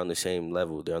show are on the same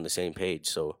level. They're on the same page.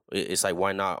 So it's like,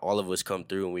 why not all of us come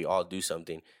through and we all do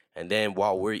something, and then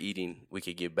while we're eating, we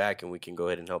could give back and we can go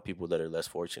ahead and help people that are less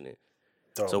fortunate.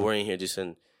 Dope. So we're in here just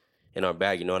in our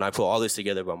bag, you know. And I put all this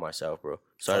together by myself, bro.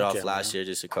 Started Fuck off yeah, last year,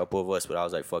 just a couple of us, but I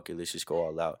was like, fuck it, let's just go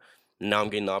all out. Now I'm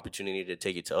getting the opportunity to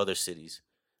take it to other cities,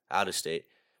 out of state.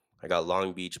 I got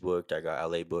Long Beach booked, I got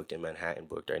LA booked, and Manhattan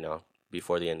booked right now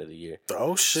before the end of the year.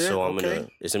 Oh shit. So okay.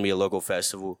 It's gonna be a local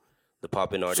festival. The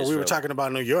poppin' artists. So we were from- talking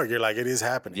about New York. You're like, it is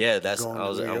happening. Yeah, You're that's going to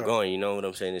New I'm York. going. You know what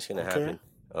I'm saying? It's gonna Okay.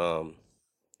 happen.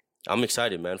 I'm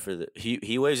excited, man. For the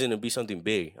he waves gonna be something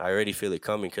big. I already feel it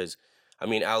coming because, I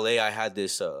mean, LA. I had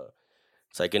this.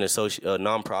 It's like a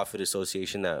nonprofit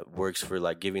association that works for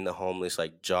like giving the homeless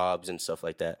like jobs and stuff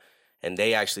like that. And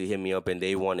they actually hit me up and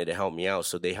they wanted to help me out.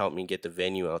 So they helped me get the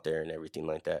venue out there and everything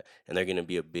like that. And they're gonna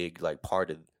be a big like part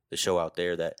of the show out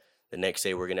there. That the next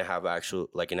day we're gonna have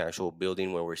an actual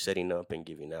building where we're setting up and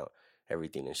giving out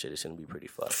everything and shit. It's gonna be pretty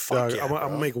fun. Fuck Dog, yeah, I'm bro.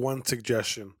 gonna make one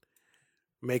suggestion.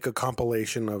 Make a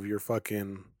compilation of your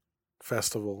fucking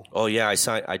festival. Oh yeah,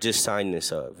 I just signed this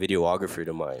videographer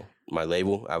to my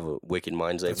label. I have a Wicked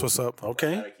Minds label. That's what's up.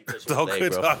 Okay. It's all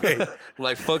good. Okay. I'm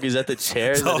like, fuck, is that the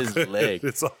chair? It's Is that all his good. leg?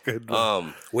 It's all good.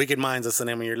 bro. Wicked Minds, that's the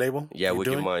name of your label? Yeah, You're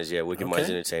Wicked doing? Minds. Yeah, Wicked Okay. Minds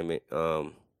Entertainment.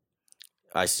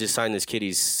 I just signed this kid.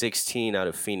 He's 16 out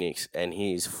of Phoenix, and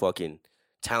he's fucking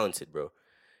talented, bro.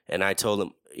 And I told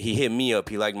him, he hit me up.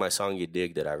 He liked my song "You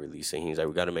Dig" that I released, and he's like,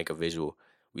 "We got to make a visual."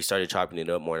 We started chopping it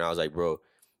up more, and I was like, "Bro,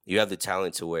 you have the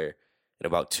talent to where in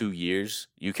about 2 years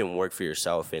you can work for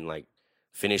yourself and like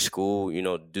finish school, you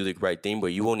know, do the right thing, but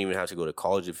you won't even have to go to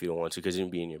college if you don't want to because it'll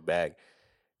be in your bag."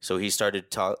 So he started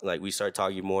we started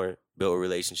talking more, built a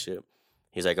relationship.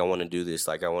 He's like, "I want to do this.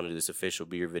 Like, I want to do this official,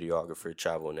 be your videographer,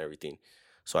 travel and everything."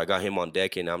 So I got him on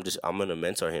deck, and I'm gonna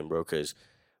mentor him, bro, because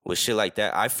with shit like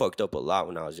that, I fucked up a lot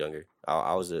when I was younger.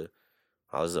 I was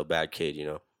a bad kid, you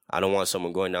know. I don't want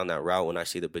someone going down that route when I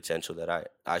see the potential that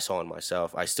I saw in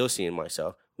myself. I still see in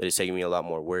myself, but it's taking me a lot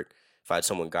more work. If I had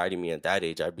someone guiding me at that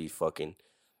age, I'd be fucking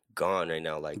gone right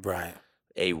now, like Right.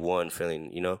 A1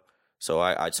 feeling, you know. So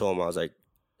I told him, I was like,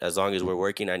 as long as we're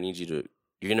working, I need you to.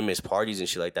 You're gonna miss parties and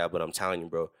shit like that, but I'm telling you,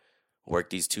 bro, work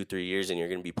these 2-3 years and you're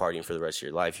gonna be partying for the rest of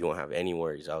your life. You won't have any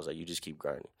worries. I was like, you just keep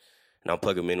grinding. And I'll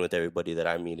plug him in with everybody that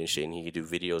I meet and shit, and he could do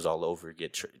videos all over,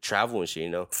 get travel and shit, you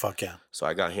know. Fuck yeah. So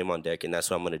I got him on deck, and that's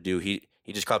what I'm gonna do. He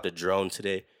just copped a drone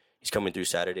today. He's coming through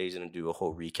Saturdays and do a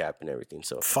whole recap and everything.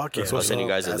 So Fuck yeah. I'll send you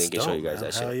guys a That's link and show you dope, guys man.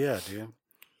 that shit Hell yeah, dude.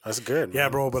 That's good. yeah,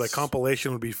 man. bro. But a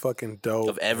compilation would be fucking dope.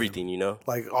 of everything, you know.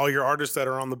 Like all your artists that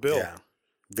are on the bill. Yeah.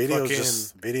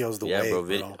 Videos Fucking- videos the Yeah, way, bro,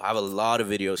 bro. I have a lot of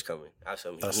videos coming. I have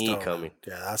some That's heat dope, coming. man.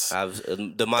 Yeah, that's I have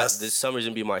this summer's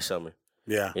gonna be my summer.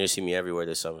 yeah. You're gonna see me everywhere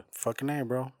this summer. Fucking A,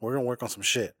 bro. We're gonna work on some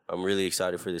shit. I'm really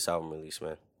excited for this album release,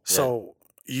 man. So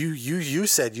you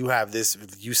said you have this.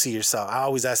 You see yourself. I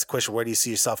always ask the question, where do you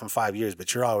see yourself in 5 years?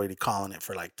 But you're already calling it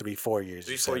for like 3-4 years.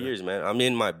 you 3-4 said. years, man. I'm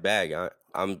in my bag.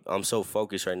 I'm so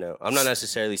focused right now. I'm not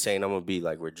necessarily saying I'm gonna be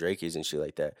like where Drake is and shit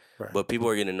like that. Right. But people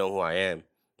are gonna know who I am.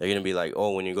 They're gonna be like,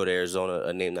 oh, when you go to Arizona,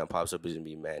 a name that pops up is gonna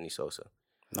be Manny Sosa.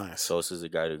 Nice. Sosa's the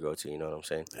guy to go to. You know what I'm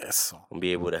saying? Yes. I'm gonna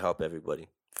be able to help everybody.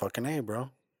 Fucking A,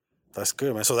 bro. That's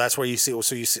good, man. So that's where you see.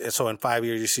 So in 5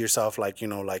 years, you see yourself like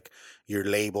like your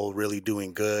label really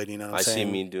doing good. You know what I'm I saying?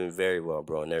 see me doing very well,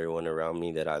 bro, and everyone around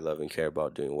me that I love and care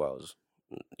about doing well,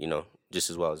 just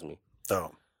as well as me.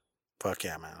 Dope. Fuck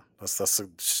yeah, man. That's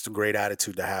just a great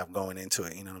attitude to have going into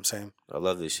it. You know what I'm saying? I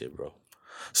love this shit, bro.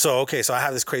 So, okay, so I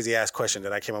have this crazy ass question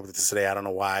that I came up with this today. I don't know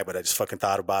why, but I just fucking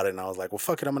thought about it and I was like, well,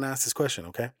 fuck it, I'm gonna ask this question,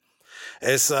 okay?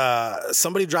 It's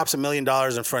somebody drops $1 million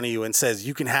in front of you and says,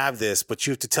 you can have this, but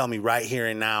you have to tell me right here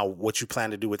and now what you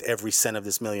plan to do with every cent of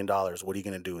this $1 million. What are you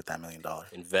gonna do with that $1 million?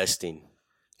 Investing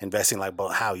Investing like, but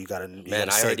how? You gotta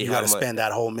spend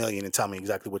that whole $1 million and tell me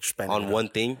exactly what you're spending on one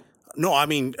thing. No, I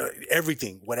mean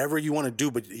everything, whatever you want to do,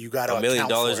 but you gotta $1 million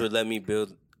account for it. would let me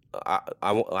build. I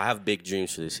have big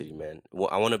dreams for this city, man.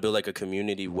 I want to build like a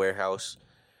community warehouse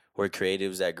where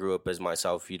creatives that grew up as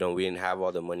myself, we didn't have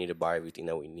all the money to buy everything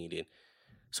that we needed.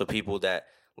 So people that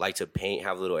like to paint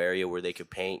have a little area where they could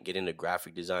paint, get into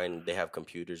graphic design. They have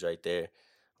computers right there.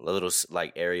 A little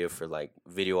like area for like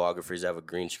videographers that have a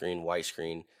green screen, white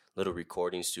screen, little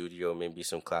recording studio, maybe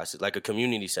some classes, like a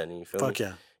community center. You feel me? Fuck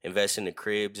yeah. Invest in the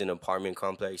cribs and apartment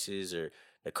complexes or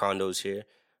the condos here.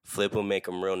 Flip them, make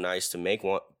them real nice to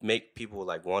make people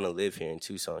like want to live here in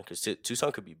Tucson, because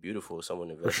Tucson could be beautiful if someone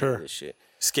invested sure. in this shit.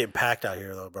 It's getting packed out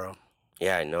here though, bro.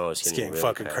 Yeah, I know. It's It's getting really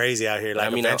fucking bad. crazy out here. But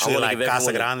Like, I eventually, wanna like, give Casa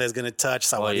everyone Grande is going to touch.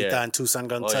 Sahuarita and Tucson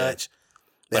going to touch.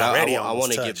 They But already I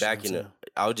want to touched, get back you know in. what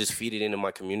I would just feed it into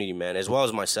my community, man, as well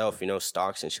as myself.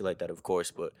 Stocks and shit like that, of course.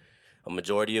 But a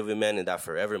majority of it, man, is that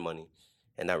forever money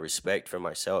and that respect for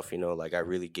myself. Like I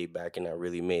really gave back and I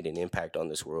really made an impact on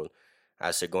this world.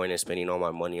 As to going and spending all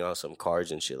my money on some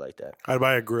cars and shit like that. I'd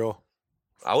buy a grill.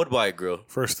 I would buy a grill.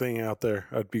 First thing out there,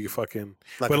 I'd be fucking.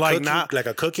 Like but a like cooking, not like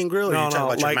a cooking grill. Or no, you talking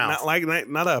about like your mouth?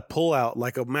 not a pull out,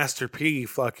 like a Master P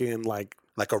fucking like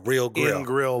Like a real grill. in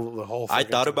grill the whole. I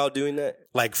fucking thought time. about doing that.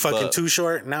 Like fucking But- Too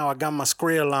Short. Now I got my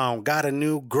skrill on. Got a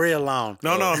new grill on.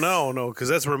 No, because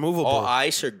that's removable. All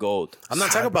ice or gold. I'm not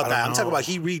talking about I that. don't I'm talking know. about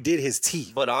he redid his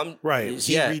teeth. But I'm Right.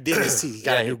 He Yeah. redid his teeth. He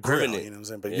got Yeah, a new he grill. permanent. You know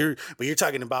what I'm saying? Yeah. But you're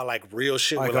talking about like real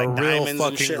shit like with a like real diamonds and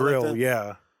fucking shit grill. like that.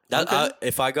 Yeah,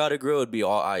 If I got a grill, it'd be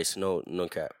all ice, no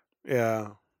cap. yeah.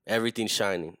 Everything's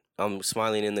shining. I'm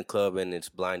smiling in the club and it's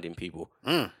blinding people.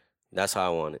 Mm. That's how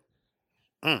I want it.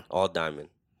 Mm. All diamond.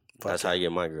 Fuck That's yeah. how you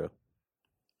get my girl.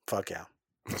 Fuck yeah.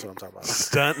 That's what I'm talking about.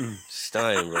 Stunting.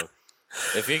 Stunning, bro.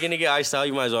 If you're gonna get iced out,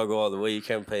 you might as well go all the way. You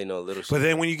can't pay no little shit. But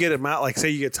then when you get them out, like say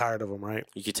you get tired of them, right?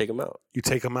 You can take them out. You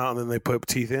take them out and then they put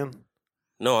teeth in.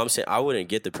 No, I'm saying I wouldn't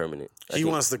get the permanent. He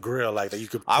wants the grill like that. You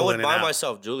could. I pull would in and buy out.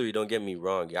 myself jewelry. Don't get me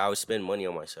wrong. I would spend money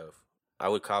on myself. I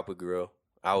would cop a grill.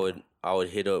 I would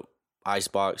hit up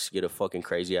Icebox, get a fucking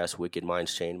crazy ass Wicked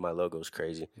Minds chain. My logo's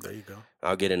crazy. There you go.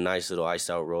 I'll get a nice little iced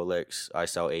out Rolex,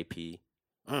 iced out AP.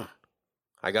 Mm.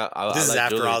 I This is like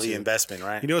after jewelry all the too. investment,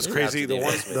 right? You know what's It's crazy? after The the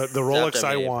one, investment. the It's Rolex after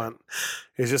I the want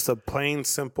is just a plain,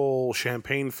 simple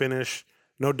champagne finish,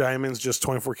 no diamonds, just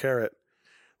 24 karat.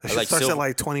 That I shit like starts silver. at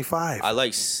like 25. I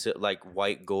like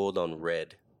white gold on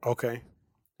red. Okay,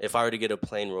 If I were to get a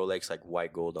plain Rolex, like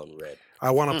white gold on red.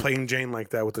 I want a plain Jane like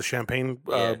that with the champagne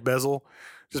Yeah. bezel,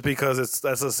 just because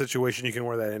that's a situation you can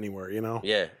wear that anywhere. You know?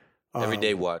 Yeah,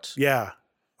 everyday watch. Yeah.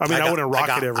 I mean, I wouldn't rock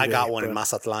it every day. I got one in but-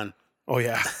 Mazatlan. Oh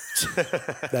yeah,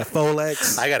 that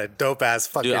Folex. I got a dope ass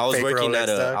fucking Dude, I was fake working Rolex,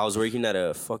 dog. I was working at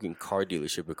a fucking car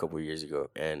dealership a couple of years ago,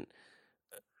 and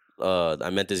I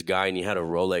met this guy, and he had a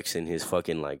Rolex in his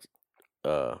fucking like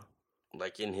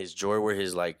in his drawer where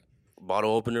his like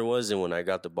bottle opener was. And when I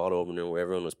got the bottle opener, where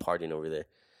everyone was partying over there,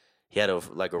 he had it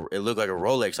looked like a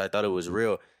Rolex. I thought it was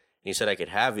real, and he said I could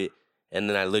have it. And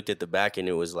then I looked at the back, and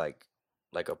it was like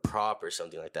a prop or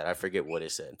something like that. I forget what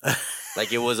it said.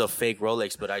 Like it was a fake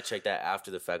Rolex, but I checked that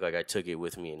after the fact. Like I took it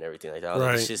with me and everything like that. I was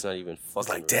like, this Right. shit's not even fucking. It's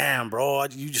like, real. damn, bro,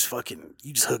 you just hooked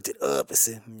it up. It's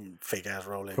a fake ass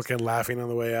Rolex. Fucking laughing on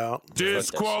the way out.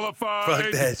 Disqualified.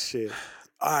 Fuck that shit.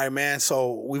 All right, man.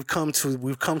 So we've come to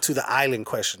the island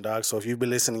question, dog. So if you've been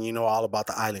listening, you know all about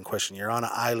the island question. You're on an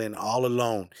island all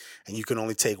alone, and you can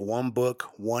only take one book,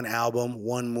 one album,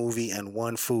 one movie, and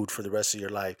one food for the rest of your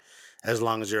life, as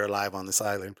long as you're alive on this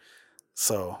island.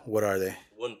 So what are they?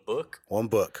 One book? One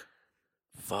book.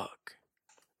 Fuck.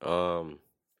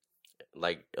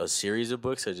 Like a series of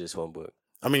books or just one book?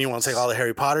 I mean, you want to take all the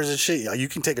Harry Potters and shit? Yeah, you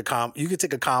can take a You can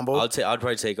take a combo. I'd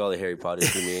probably take all the Harry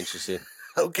Potters to be interested.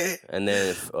 Okay. And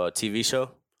then a TV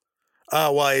show.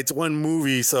 Well, it's one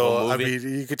movie, so One I movie?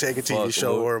 mean, you could take a TV Fuck,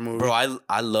 show or a movie. Bro,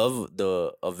 I love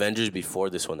the Avengers before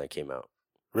this one that came out.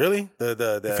 Really?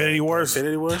 The Infinity Wars?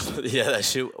 Infinity Wars? Yeah, that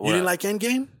shit. You didn't like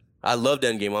Endgame, I loved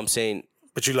Endgame. I'm saying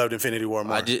but you loved Infinity War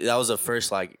more. that was the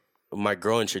first like my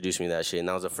girl introduced me to that shit, and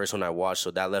that was the first one I watched.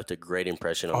 So that left a great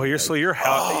impression on Oh, me. you're like, so you're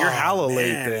hella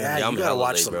late Man, then. Yeah, Yeah, I'm you gotta hella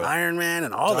watch late, some bro. Iron Man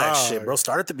and all that Dog. shit, bro.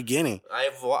 Start at the beginning.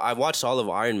 I watched all of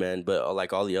Iron Man, but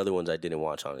like all the other ones I didn't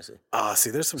watch, honestly.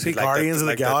 See, there's some See, like Guardians of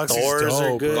the Galaxy is Thors are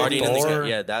dope, good. bro. Guardian of the Thor.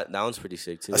 yeah, that one's pretty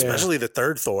sick too. Especially the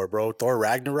third Thor, bro. Thor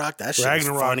Ragnarok. That shit was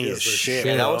Ragnarok funny is as the shit.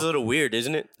 Yeah, that bro. one's a little weird,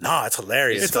 isn't it? No, it's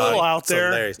hilarious. It's a little dog. out It's there.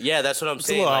 hilarious. Yeah, that's what I'm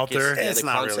saying. a little Like, out there. It's the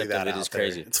not concept really that of it out is there.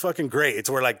 crazy. It's fucking great. It's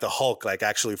where like the Hulk like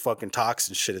actually fucking talks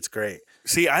and shit. It's great.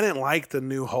 See, I didn't like the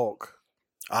new Hulk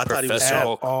I thought he was Professor at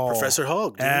Hulk. all. Professor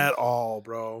Hulk, dude. At all,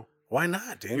 bro. Why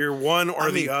not, dude? You're one or I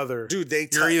mean, the other. dude, they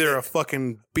you're t- either they- a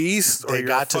fucking beast or they you're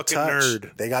got a to fucking touch.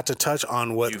 nerd. They got to touch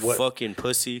on what You what fucking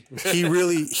pussy. he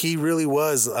really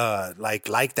was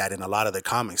like that in a lot of the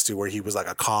comics too, where he was like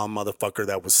a calm motherfucker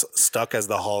that was stuck as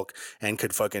the Hulk and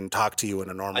could fucking talk to you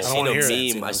in a normal. I don't seen wanna a hear it. meme.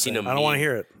 You know what I I'm seen saying? a I don't want to meme.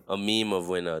 hear it. A meme of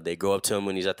when they go up to him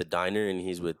when he's at the diner and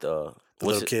he's with The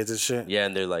what's little it? kids and shit. Yeah,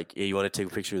 and they're like, "Hey, you want to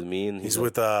take a picture with me?" And He's like,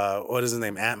 with what is his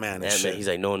name, Ant-Man and Ant-Man. shit. He's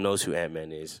like, "No one knows who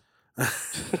Ant-Man is."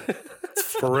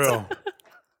 For real.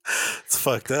 It's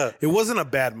fucked up. It wasn't a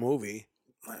bad movie.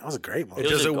 That was a great movie. It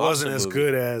was Just a it wasn't awesome as movie.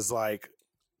 good as like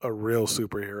a real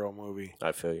superhero movie.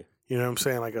 I feel you. You know what I'm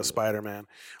saying? Like a Spider-Man.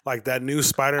 Like that new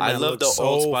Spider-Man I love the looks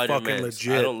old so Spider-Man. fucking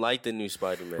legit. I don't like the new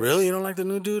Spider-Man. Really? You don't like the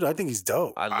new dude? I think he's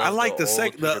dope. I like the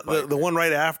old Peter Parker. the one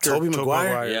right after Tobey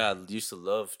Maguire? Yeah, I used to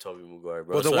love Tobey Maguire,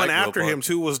 bro. But the So one I grew after up on- him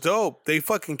too was dope. They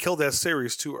fucking killed that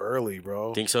series too early,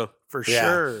 bro. Think so? For Yeah.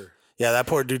 sure. Yeah, that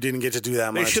poor dude didn't get to do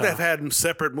that They much. should have had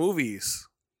separate movies.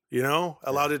 You know,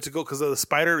 allowed it to go because of the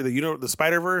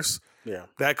Spider-Verse. Yeah.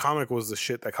 That comic was the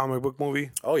shit. That comic book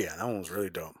movie. Oh yeah, that one was really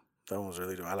dope. That one was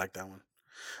really dope. I like that one.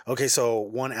 Okay, so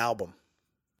one album.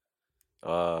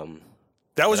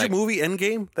 That was But your movie,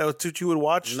 Endgame. That was what you would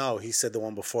watch. No, he said the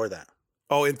one before that.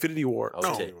 Oh, Infinity War. I would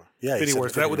No, say- Yeah, he Infinity said War.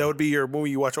 Infinity That would be your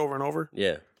movie you watch over and over.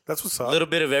 Yeah, That's what's a up. little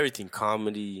bit of everything,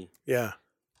 comedy, Yeah.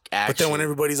 action. But then when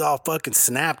everybody's all fucking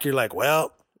snapped, you're like,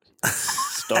 well,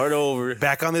 start over.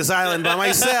 Back on this island by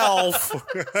myself.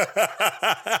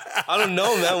 I don't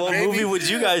know, man. What movie would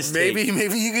you guys take?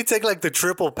 maybe you could take like the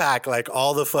triple pack, like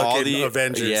all the fucking All the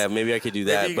Avengers. Yeah, maybe I could do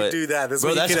Maybe that. you but could do that. This bro,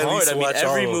 way you that's can at hard. least I mean, watch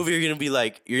every all of movie you're gonna be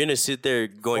like, you're gonna sit there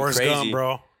going Forrest crazy, Gump,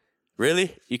 bro.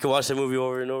 Really? You can watch that movie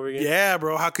over and over again. Yeah,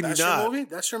 bro. How can That's you your not? movie?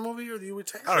 That's your movie, or you would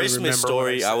take? I don't even Christmas remember what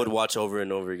Story, I said. would watch over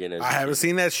and over again. I haven't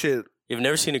seen that shit. You've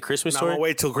never seen a Christmas I'm Story? gonna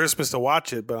wait till Christmas to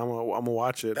watch it, but I'm gonna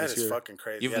watch it That this is year. fucking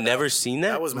crazy. You've Yeah, never seen that?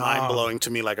 That was mind blowing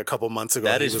to me like a couple months ago.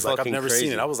 That He is was like, I've fucking never crazy.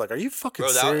 seen it. I was like, are you fucking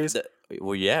Bro, serious?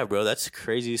 well, yeah, bro. That's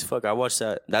crazy as fuck. I watched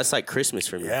that. That's like Christmas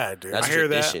for me. Yeah, dude. That's I hear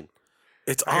that. tradition.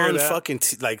 It's I hear on that. fucking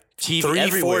like TV 3-4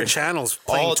 everywhere. channels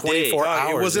playing All day. 24 Dog,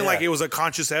 hours. it wasn't yeah. like it was a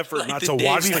conscious effort Like not the to day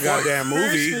watch the before goddamn movie.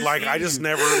 Christmas Like I Eve. just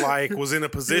never like was in a You're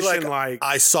position like,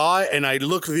 I saw it and I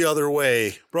looked the other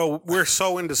way. bro, we're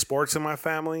so into sports in my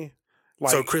family.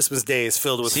 Like So Christmas Day is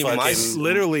filled with See, my- fucking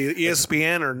literally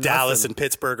ESPN or Dallas nothing. and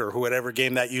Pittsburgh or whatever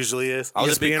game that usually is. I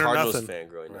was a big ESPN or Cardinals nothing. fan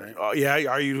growing up. Oh, yeah,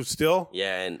 are you still?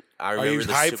 Yeah, and I Are remember you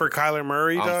the hyped Super- for Kyler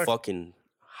Murray, I'm dog? fucking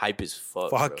hype as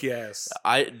fuck. Fuck bro. yes.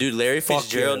 Dude, Larry Fuck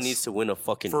Fitzgerald yes. needs to win a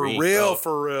fucking For ring, real, bro.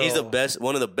 for real. He's the best,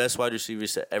 one of the best wide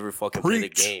receivers to ever fucking play the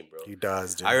Preach. game, bro. He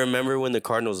does, dude. I remember when the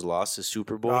Cardinals lost the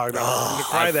Super Bowl. Dog, I wanted to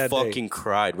cry I that fucking day.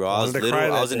 cried, bro. I was wanted to cry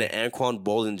little. I that was in the day. Anquan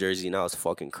Bolden jersey, and I was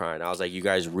fucking crying. I was like, "You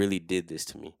guys really did this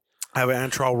to me I have an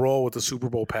Antral roll with the Super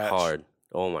Bowl patch. hard."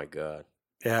 Oh my god,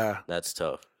 Yeah. that's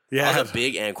tough. Yeah. I was a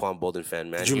big Anquan Bolden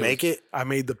fan, man. Did you make it? I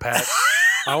made the patch.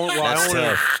 I own That's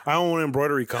an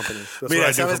embroidery company. That's Mira, what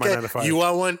I do ¿sabes for my qué? 9 to 5. You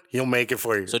want one? He'll make it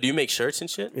for you. So do you make shirts and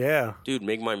shit? Yeah. Dude,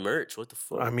 make my merch. What the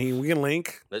fuck? I mean, we can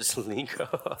link Let's link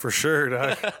up. for sure,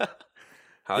 dog.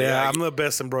 Hell Yeah, I- I'm the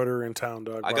best embroiderer in town,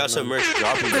 dog. I bar got some none. merch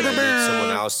dropping, but I need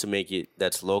someone else to make it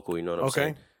that's local. You know what I'm Okay.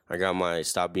 saying? I got my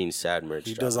Stop Being Sad merch.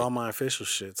 He does dropping. all my official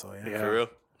shit, so yeah. Yeah. For real.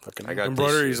 Fucking I got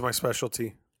Embroidery this is my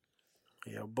specialty.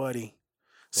 yeah, buddy.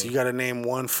 So you got to name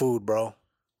one food, bro.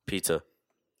 pizza.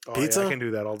 Oh, Pizza? Yeah, I can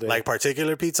do that all day. Like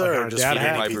particular pizza Like or our just dad Peter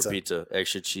had Peter Piper pizza? pizza,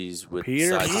 extra cheese with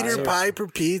Peter side Peter sauce. Piper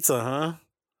pizza, huh?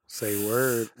 Say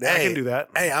word. I Hey, can do that.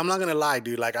 Hey, I'm not gonna lie,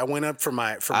 dude. Like I went up for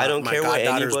my I don't my care what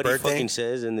goddaughter's anybody birthday. fucking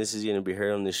says, and this is gonna be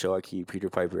heard on this show. I keep Peter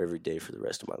Piper every day for the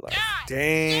rest of my life.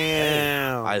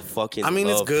 Damn. I fucking. I mean,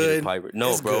 it's love good. Peter Piper.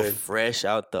 No, It's bro, good. fresh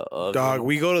out the oven. Dog,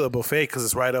 we go to the buffet because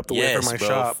it's right up the way Yes, from my bro,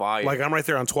 shop. fire. Like I'm right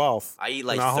there on 12th. I eat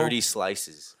like Naho. 30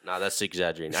 slices. Nah, that's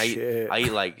exaggerating. Shit. I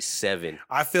eat like 7.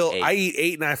 I feel Eight. I eat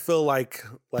 8 and I feel like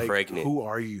Pregnant. who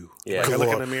are you? Yeah. Like I look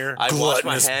in Glut- the mirror. I wash my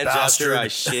Gluttonous hands bastard. after I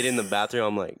shit in the bathroom.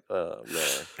 I'm like, oh man.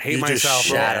 hate You just myself,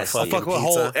 bro. shat a I'll fucking fuck with a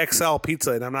whole pizza. XL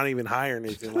pizza and I'm not even high or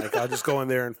anything. Like I'll just go in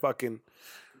there and fucking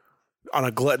on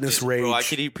a gluttonous rage. Bro, I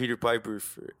could eat Peter Piper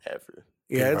forever.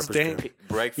 yeah, it's Piper's dang. good.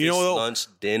 Breakfast, You know, lunch,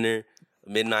 dinner,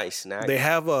 midnight snack. They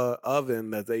have a oven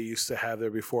that they used to have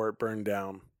there before it burned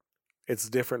down. It's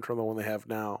different from the one they have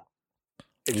now.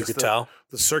 It You just- could tell.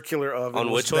 the circular oven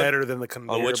On was which one? better than the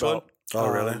conveyor which one? belt. Oh,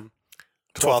 really? 12th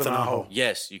 12th and and Ajo.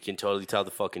 Yes, you can totally tell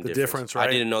the fucking The difference. difference, right?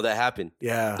 I didn't know that happened.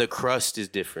 Yeah, The crust is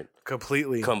different.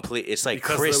 completely. Complete. It's like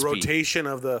Because crispy. the rotation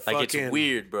of the like fucking it's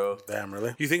weird, bro. Damn,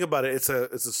 really? You think about it, it's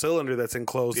a cylinder that's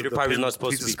enclosed. Peter with the Piper's pin- not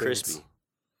supposed to pizza be spins. crispy.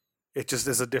 It just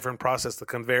is a different process. The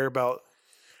conveyor belt.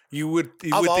 You would I've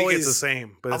think it's always- the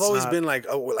same, but I've it's always not. been like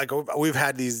we've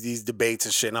had these debates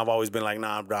and shit, and I've always been like,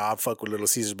 nah, bro, I'll fuck with Little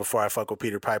Caesars before I fuck with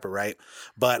Peter Piper, right?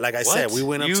 But like I said, What? we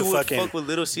went up you to would fucking fuck with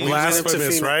Little Caesars. we went up to Blasphemous,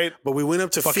 Phoenix, right? But we went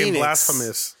up to fucking Phoenix.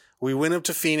 blasphemous. We went up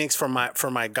to Phoenix for my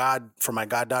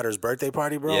goddaughter's birthday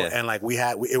party, bro. Yeah. And like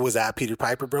it was at Peter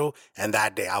Piper, bro. And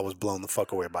that day I was blown the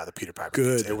fuck away by the Peter Piper.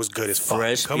 Good. pizza. It was good as fuck.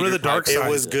 Fresh Come to Peter the dark Piper. side.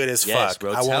 It was good as Yes, fuck.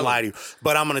 bro, I tell won't lie him. to you.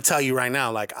 But I'm gonna tell you right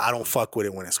now, like I don't fuck with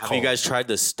it when it's Have cold. you guys tried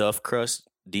the stuffed crust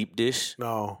deep dish?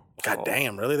 No. God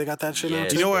damn, really? They got that shit now?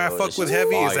 Yes. too? You know what I bro, fuck it's with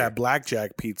heavy is fire. that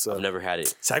blackjack pizza. I've never had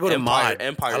it. So I go to Empire- Mod.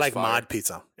 Empire's I like fire. Mod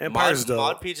pizza. Empire's dope.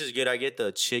 Mod pizza is good. I get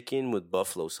the chicken with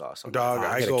buffalo sauce. On Dog,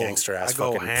 I I get go a gangster ass I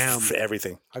go fucking ham. for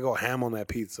everything. I go ham on that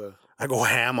pizza. I go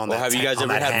ham on Well, that. have you guys on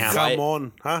ever that had ham. White- Come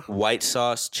on, huh? white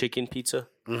sauce chicken pizza?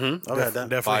 I've had that.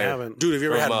 Definitely Fire. haven't. Dude, have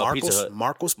you ever From, had Pizza Marcos? Hut.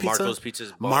 Marcos Pizza? Marcos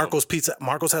Pizza's bomb. Marcos Pizza.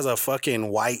 Marcos has a fucking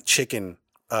white chicken.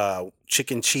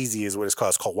 Chicken cheesy is what it's called.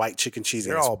 It's called white chicken cheesy.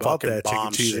 You're It's all about fucking that chicken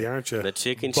bomb cheesy, shit. aren't you? The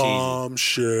chicken cheesy. Bomb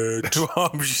shit.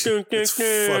 Bomb shit. It's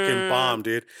fucking bomb,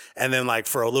 dude. And then like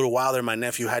for a little while there, my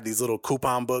nephew had these little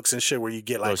coupon books and shit where you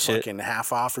get like shit. fucking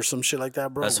half off or some shit like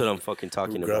that, bro. That's what I'm fucking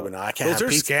talking Grubbing. about. I can't Those have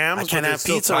are pizza. scams, I but can't they're have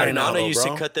still pizza fire. right now, Nana though, used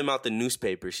bro. to cut them out the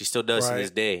newspaper. She still does to Right.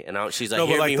 this day. And she's like, No,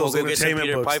 but here, like mijo, those go get some entertainment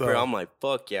Peter books, Piper. though. I'm like,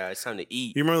 fuck yeah, it's time to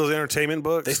eat. You remember those entertainment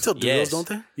books? They still do Yes. those, don't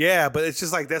they? Yeah, but it's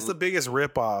just like that's the biggest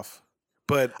ripoff.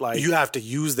 But like You have to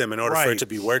use them in order for Right, it to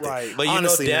be worth right. it. But you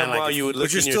Honestly, know damn man, like, well if- you would but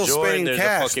look you're in your still drawer spending and there's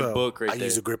cash, a fucking though. book right I there.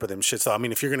 use a grip of them shit. So I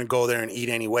mean, if you're gonna go there and eat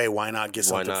anyway, why not get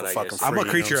Why something not, for I fucking guess. free? I'm a you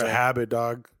know creature what of I'm saying? habit,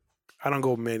 dog. I don't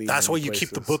go many. That's why many you keep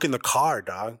the places. book in the car,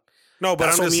 dog. No, but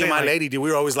That's I'm what just me saying, and my like, lady did. We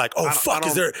were always like, "Oh I fuck,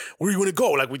 is don't- there? Where you want to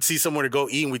go?" Like we'd see somewhere to go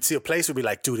eat, and we'd see a place. We'd be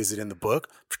like, "Dude, is it in the book?"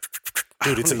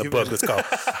 Dude, it's in the book. Let's go.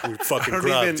 We fucking I don't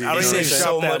grub, even- dude. I don't You You know even what I'm saved shop saying?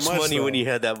 so that much much, money when though. you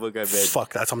had that book, I bet.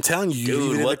 Fuck, that's what I'm telling you. You Dude, leave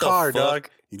it in the what the car, dog.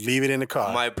 fuck? You leave it in the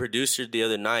car. My producer the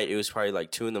other night, it was probably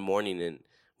like 2 a.m, and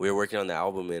we were working on the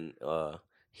album, and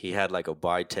he had like a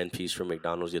buy 10 piece from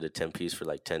McDonald's, get a 10 piece for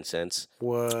like 10 cents.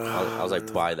 What? I was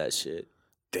like, buy that shit,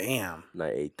 Damn. and I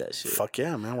ate that shit. Fuck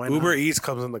yeah, man. Why Uber not? Eats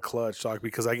comes in the clutch, dog,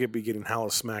 because I get be getting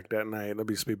hella smacked that night. They'll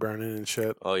be burning and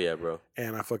shit, Oh yeah, bro.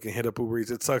 and I fucking hit up Uber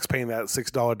Eats. It sucks paying that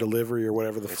 $6 delivery or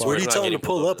whatever the fuck. Where do you not tell them to getting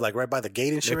pull pulled up? over. Like right by the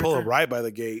gate and shit? They pull right up right by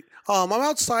the gate. I'm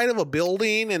outside of a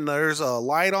building and there's a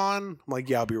light on. I'm like,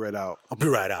 yeah, I'll be right out. I'll be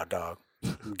right out, dog.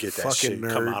 Get that Fucking shit.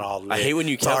 Come nerd. out all lit. I hate when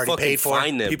you It's can't already fucking paid for.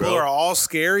 find them, People bro. are all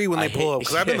scary when I they pull hate- up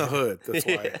because I'm in the hood. That's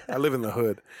why I live in the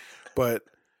hood. But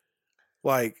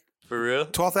like For real?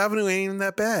 12th Avenue ain't even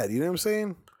that bad. You know what I'm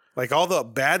saying? Like all the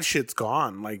bad shit's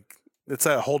gone. Like it's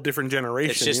a whole different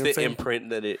generation. It's just you know what the I'm saying? imprint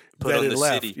that it put that on it the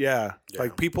left. city. Yeah.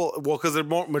 Like people, well, because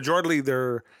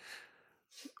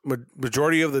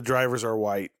majority of the drivers are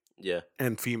white Yeah.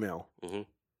 and female. Mhm.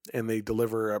 And they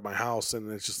deliver at my house,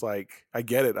 and it's just like I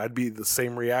get it. I'd be the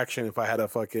same reaction if I had to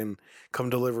fucking come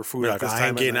deliver food. You're at like, this I time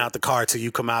ain't at getting night. out the car till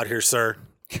you come out here, sir.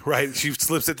 Right? She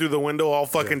slips it through the window, all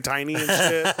fucking tiny and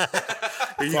shit.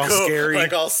 You all scary.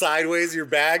 like all sideways, your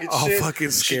bag and All shit. fucking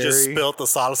She just scary. spilt the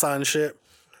salsa and shit.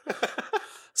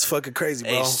 It's fucking crazy,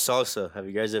 bro. Hey, Sosa, have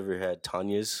you guys ever had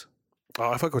Tanya's?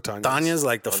 Oh, I fuck with Tanya. Tanya's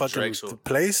like the On fucking Drexel.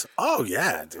 place. Oh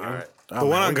yeah, dude. Alright. Oh, The one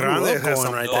man, on we grew Grande up has going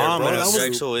some right there, bomb bro. ass That was,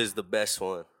 Drexel is the best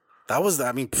one.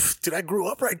 I mean, dude, I grew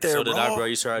up right there, So bro. did I, bro. I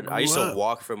used Grew to up.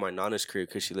 walk from my nana's crib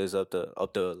because she lives up the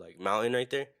like mountain right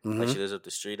there. Like she lives up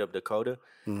the street up Dakota,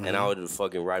 and I would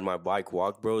fucking ride my bike,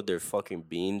 walk, bro. Their fucking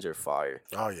beans are fire.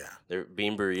 Oh yeah, Their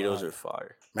bean burritos are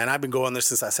fire. man. I've been going there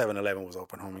since that 7-Eleven was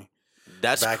open, homie.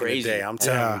 That's Back crazy. in the day, I'm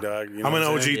telling Yeah. you, dog. You know I'm an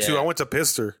what OG saying? too. Yeah. I went to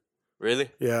Pister. Really?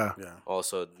 Yeah. Yeah.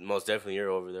 Also, most definitely you're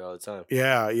over there all the time.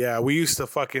 Yeah. We used to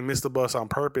fucking miss the bus on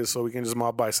purpose so we can just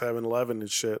mob by 7-Eleven and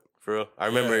shit. For real. I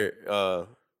remember.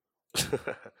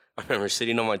 I remember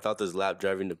sitting on my tata's lap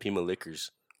driving to Pima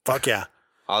Liquors. Fuck yeah.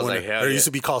 I was When like, hell it yeah. used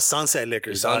to be called Sunset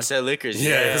Liquors. dog. Sunset Liquors.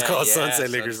 Yeah, it was called Sunset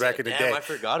Liquors back in the Damn, day. I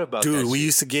forgot about that. Dude, we shit.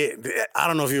 used to get. I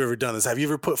don't know if you've ever done this. Have you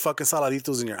ever put fucking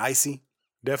saladitos in your icy?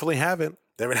 Definitely haven't.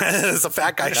 That's a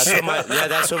fat guy That's shit. what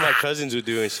that's what my cousins would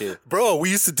do and shit. Bro,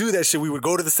 we used to do that shit. We would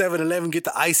go to the 7-Eleven, get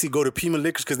the icy, go to Pima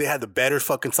Liquors because they had the better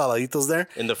fucking saladitos there.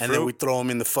 In the And then fruit? we throw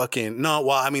them in the fucking. No,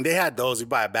 well, I mean, they had those. We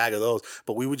buy a bag of those.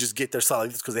 But we would just get their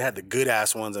saladitos because they had the good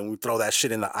ass ones. And we throw that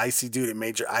shit in the icy, dude. It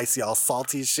made your icy all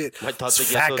salty as shit. My tata It's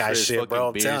gets fat those guy for his shit, bro.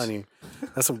 I'm fucking telling beers. you.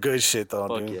 That's some good shit, though,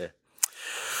 Fuck dude. yeah.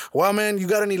 Well, man, you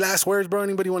got any last words, bro?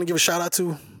 Anybody want to give a shout out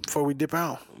to before we dip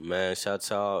out? Man,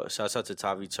 shouts out to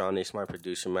Tavi Tronics, my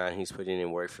producer, man. He's putting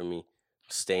in work for me.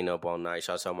 Staying up all night.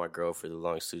 Shouts out my girl for the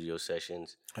long studio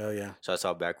sessions. Hell yeah. Shouts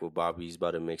out back with Bobby. He's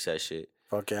about to mix that shit.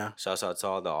 Fuck yeah. Shouts out to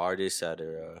all the artists that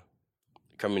are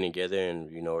coming together, and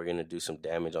we're gonna do some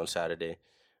damage on Saturday.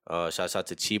 Shouts out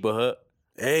to Chiba Hut.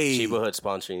 Hey. Chiba Hut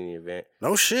sponsoring the event.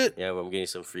 No shit. Yeah, I'm getting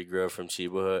some free grub from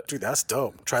Chiba Hut. Dude, that's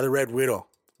dope. Try the Red Widow.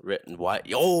 Red and white.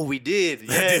 Oh, we did.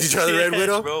 Did you try the Red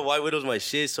Widow? Bro, White Widow's my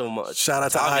shit so much. Shout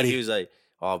out to Tommy, Adi. He was like,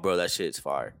 oh, bro, that shit's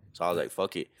fire. So I was like,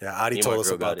 fuck it. Yeah, Adi Me and told my us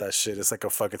girl about got it. that shit. It's like a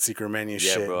fucking secret menu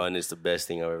Yeah, shit. bro, and it's the best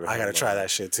thing I've ever had. I gotta in my try life. that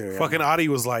shit too. Yeah. Fucking Audie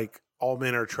was like, all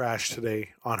men are trash today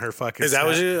on her fucking. Is that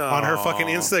what you- on her fucking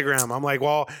Aw. Instagram? I'm like,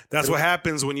 well, that's what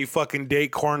happens when you fucking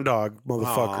date corn dog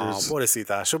motherfuckers. Oh,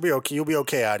 pobrecita. She'll be okay. You'll be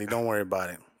okay, Adi. Don't worry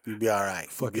about it. You'll be all right.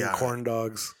 You'll be fucking all right. corn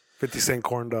dogs. 50-cent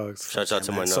corn dogs. Shouts out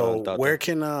to my So Tata. where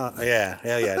can yeah,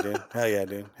 hell yeah, dude. Hell yeah,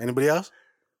 dude. Anybody else?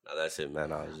 No, that's it,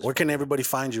 man. I was just Where can everybody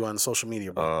find you on social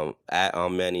media, bro? at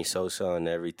Manny Sosa and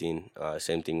everything.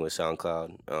 Same thing with SoundCloud.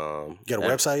 You got a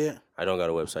website yet? I don't got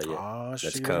a website yet. Oh, shit.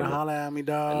 That's You better coming. holler at me,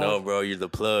 dog. I know, bro. You're the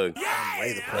plug.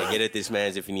 Way the Hey, get at this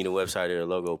man's if you need a website or a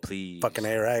logo, please. Fucking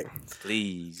A, right?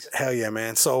 Please. Hell yeah,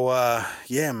 man. So,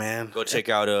 yeah, man. Go check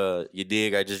out You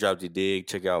Dig. I just dropped You Dig.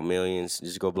 Check out Millions.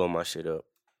 Just go blow my shit up.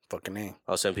 Fucking A.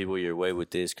 I'll send people your way with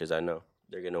this because I know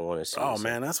they're gonna want to see. Oh it.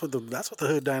 man, that's what the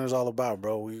Hood Diner's all about,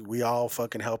 bro. We all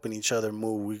fucking helping each other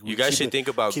move. We You guys should think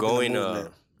about keeping the going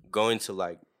movement. going to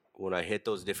like when I hit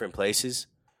those different places,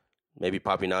 maybe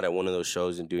popping out at one of those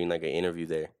shows and doing like an interview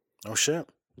there. Oh shit.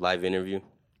 Live interview.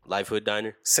 Live Hood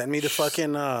Diner. Send me the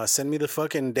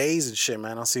fucking days and shit,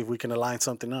 man. I'll see if we can align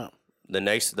something up.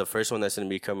 The first one that's gonna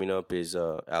be coming up is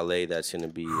LA. That's gonna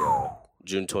be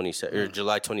June 22nd or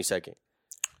July 22nd.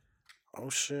 Oh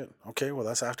shit. Okay, well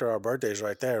that's after our birthdays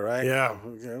right there, right? Yeah.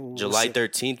 Okay, we'll July see.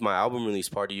 13th, my album release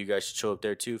party. You guys should show up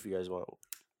there too if you guys want.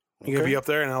 You gonna be up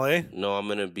there in LA? No, I'm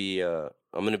gonna be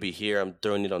here. I'm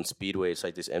throwing it on Speedway. It's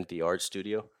like this empty art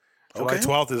studio. July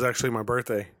 12th is actually my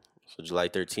birthday. So July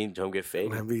 13th, don't get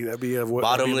faded. That'd be a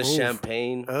Bottomless move.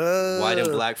 champagne, white and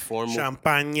black formal.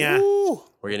 Champagne. Ooh,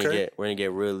 We're gonna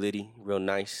get real litty, real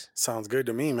nice. sounds good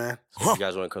to me, man. If you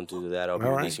guys want to come through that, I'll be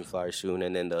All right. releasing flyers soon.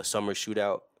 And then the summer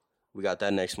shootout, we got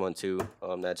that next month too.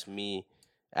 That's me,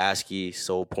 ASCII,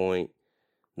 Soul Point,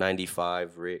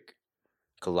 95, Rick,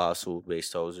 Colossal, Bass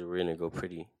Tozer. We're gonna go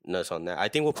pretty nuts on that. I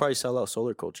think we'll probably sell out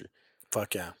Solar Culture.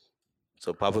 Fuck yeah.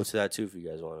 So pop up to that too if you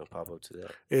guys want to pop up to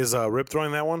that. Is Rip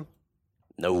throwing that one?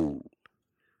 No.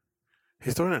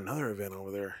 He's throwing another event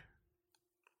over there.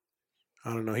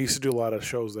 I don't know. He used to do a lot of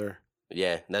shows there.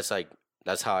 Yeah, that's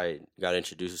how I got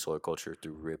introduced to Solar Culture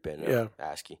through Rip and Yeah.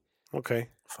 ASCII. Okay.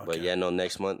 Fuck But yeah, no,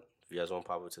 next month, if you guys want to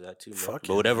pop up to that too, man. Fuck But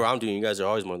yeah, whatever I'm doing, you guys are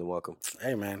always more than welcome.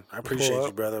 Hey man, I appreciate Pull you,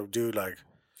 up. brother. Dude, like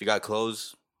If you got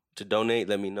clothes to donate,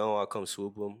 let me know. I'll come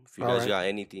swoop them. If you All guys right. got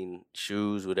anything,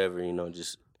 shoes, whatever,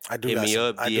 just I do hit got me some,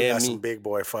 up, I do DM got me. some big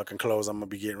boy fucking clothes I'm gonna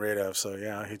be getting rid of. So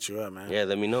yeah, I'll hit you up, man. Yeah,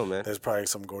 let me know, man. There's probably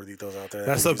some gorditos out there.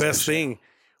 That's that the could use best that shit. thing.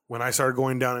 When I started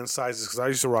going down in sizes, because I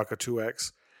used to rock a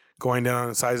 2X, going down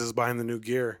in sizes, buying the new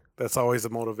gear. That's always the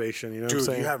motivation. You know what I'm Dude,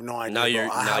 saying? you have no idea. Now you're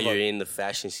bro. I have you're a- in the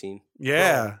fashion scene.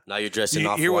 yeah. Now you're dressing You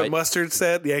off hear what white. Mustard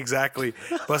said? Yeah, exactly.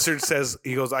 Mustard says,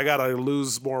 he goes, I got to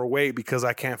lose more weight because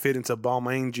I can't fit into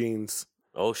Balmain jeans.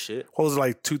 Oh shit. Those are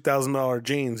like $2,000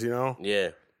 jeans,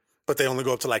 Yeah. but they only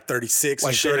go up to like 36.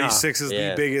 Like and shit, huh? 36 is Yeah.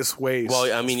 the biggest waist.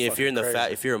 Well, I mean, if you're in the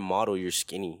fucking if you're a model, you're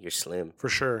skinny, you're slim. for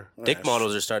sure. Thick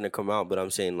models are starting to come out, but I'm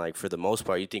saying like for the most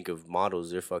part, you think of models,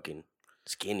 they're fucking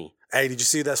skinny. Hey, did you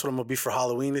see that's what I'm gonna be for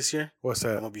Halloween this year? What's I'm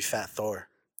that? gonna be Fat Thor.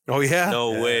 Oh, yeah?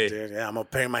 No Yeah, way. dude. Yeah, I'm gonna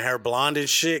paint my hair blonde and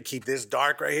shit. Keep this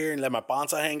dark right here and let my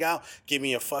ponza hang out. Give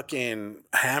me a fucking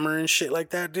hammer and shit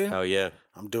like that, dude. Oh yeah.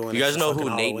 I'm doing. You it guys for know fucking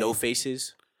who Nate Halloween. No Face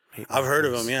is? I've heard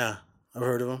of him. Yeah, I've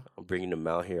heard of him. I'm bringing them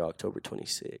out here October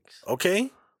 26th. Okay,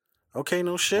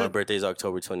 no My shit. birthday's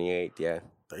October 28th. Yeah.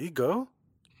 There you go.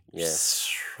 Yeah.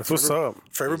 That's what's up.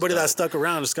 For everybody that stuck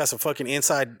around, it's got some fucking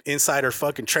insider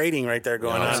fucking trading right there You know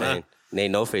going what I'm on. saying?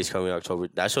 Nate No Face coming October.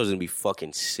 That show's gonna be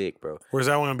fucking sick, bro. Where's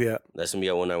that one going to be at? That's gonna be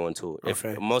at 1912.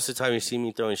 Okay. If most of the time you see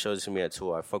me throwing shows to me at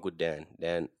 2, I fuck with Dan.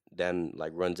 Dan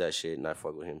like runs that shit, and I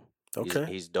fuck with him. Okay.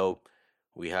 He's dope.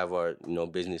 We have our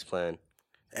business plan.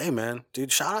 Hey man,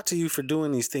 dude, shout out to you for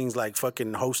doing these things like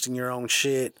fucking hosting your own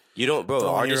shit. You don't, bro.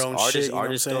 Throwing your Artists, own artists, shit, you know what I'm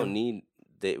artists saying? don't need.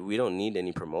 We don't need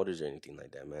any promoters or anything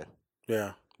like that, man.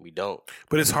 Yeah. We don't.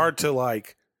 But it's hard to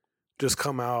like just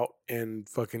come out and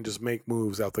fucking just make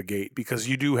moves out the gate because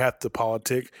you do have to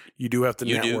politic, you do have to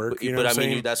network. but, you know but what I'm I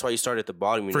mean, saying? that's why you start at the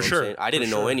bottom. You For know sure, what I'm saying? I didn't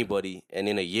for know sure. anybody, and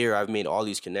in a year, I've made all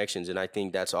these connections, and I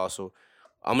think that's also.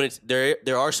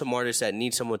 There are some artists that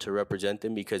need someone to represent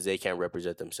them because they can't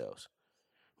represent themselves,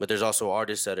 but there's also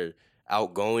artists that are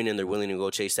outgoing and they're willing to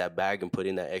go chase that bag and put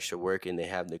in that extra work, and they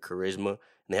have the charisma and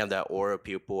they have that aura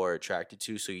people are attracted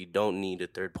to. So you don't need a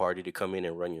third party to come in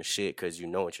and run your shit because you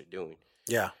know what you're doing.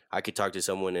 Yeah. I could talk to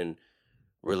someone and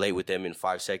relate with them in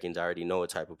 5 seconds. I already know what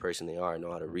type of person they are. I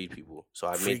know how to read people.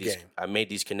 So Free game. I made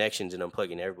these connections, and I'm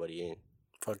plugging everybody in.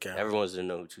 Fuck yeah. Everyone's gonna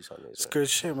know who Tucson is. It's man. good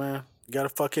shit, man. You got a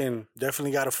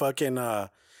fucking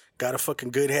got a fucking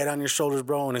good head on your shoulders,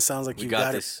 bro. And it sounds like We you got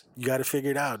got this. it. You got it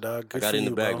figured out, dog. I Good got for it in you,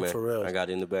 the bag, bro. man. For real. I got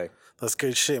it in the bag. That's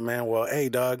good shit, man. Well, hey,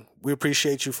 dog, we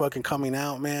appreciate you fucking coming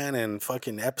out, man, and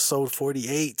fucking episode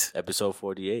 48. Episode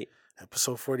 48.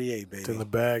 Episode 48, baby. It's in the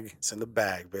bag. It's in the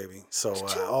bag, baby. So,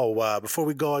 before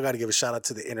we go, I got to give a shout out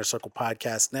to the Inner Circle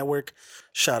Podcast Network.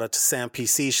 Shout out to Sam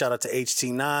PC. Shout out to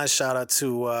HT Nas. Shout out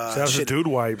to Shout out to Dude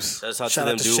Wipes. shout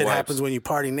out to Shit Happens When You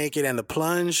Party Naked and The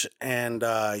Plunge. And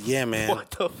yeah, man.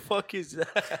 What the fuck is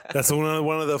that? That's one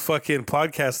of the fucking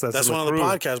podcasts. That's one of the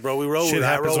podcasts, bro. We roll Shit with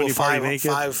Happens When You Party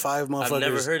Naked. five motherfuckers. I've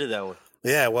never heard of that one.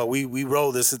 Yeah, well, we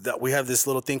roll this. We have this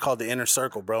little thing called the Inner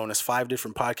Circle, bro, and it's 5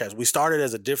 different podcasts. We started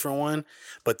as a different one,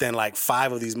 but then like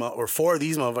 4 of these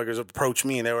motherfuckers approached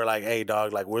me and they were like, "Hey,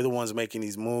 dog, like we're the ones making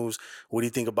these moves. What do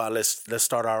you think about let's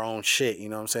start our own shit?" You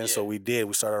know what I'm saying? Yeah. So we did.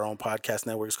 We started our own podcast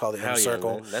network. It's called the Inner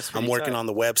Circle. I'm working on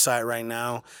the website right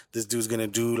now. This dude's gonna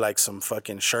do like some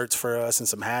fucking shirts for us and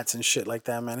some hats and shit like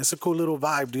that, man. It's a cool little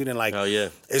vibe, dude. And like,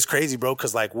 it's crazy, bro,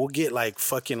 because like we'll get like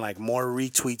fucking like more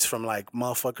retweets from like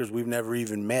motherfuckers we've never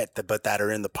even met, but that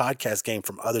are in the podcast game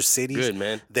from other cities. Good,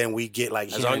 man. Then we get like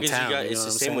as long as town, you got, it's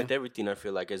the same with everything. I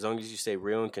feel like as long as you stay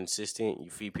real and consistent, you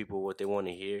feed people what they want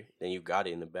to hear, then you got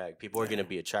it in the bag. People are gonna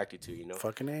be attracted to you know.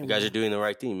 Fucking name, you guys are doing the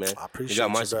right thing, man. I appreciate you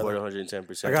got my you, support, brother.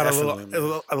 110%. I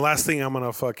got a last thing I'm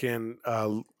gonna fucking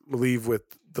leave with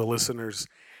the listeners.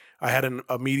 I had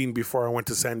a meeting before I went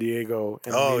to San Diego,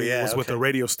 and the meeting was with the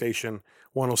radio station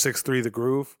 106.3 The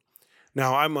Groove.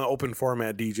 Now, I'm an open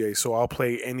format DJ, so I'll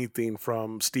play anything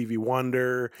from Stevie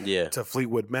Wonder to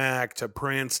Fleetwood Mac to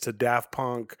Prince to Daft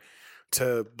Punk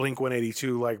to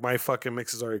Blink-182. Like, my fucking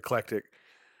mixes are eclectic.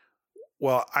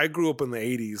 Well, I grew up in the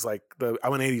 80s. Like,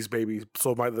 I'm an 80s baby.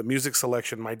 So the music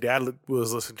selection my dad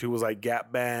was listening to was like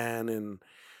Gap Band and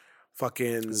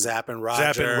fucking Zapp and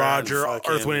Roger,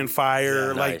 Earth, Wind, and Fire.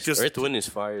 Yeah, like nice. just Earth, Wind, and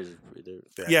Fire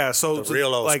is so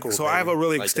real old school, so baby. I have a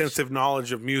really like extensive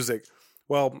knowledge of music.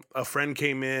 Well, a friend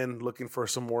came in looking for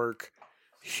some work.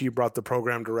 He brought the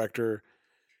program director.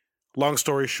 Long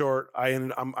story short,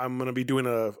 I'm going to be doing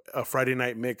a Friday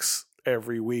night mix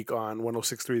every week on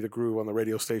 106.3 The Groove on the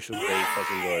radio station.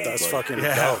 That's fucking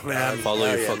dope, man. Follow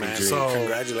your fucking dream. So,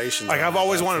 congratulations. Like I've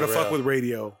always wanted to fuck with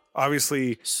radio.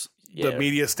 Obviously, the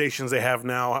media stations they have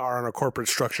now are on a corporate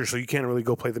structure, so you can't really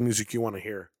go play the music you want to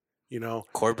hear. You know,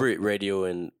 corporate radio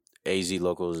and AZ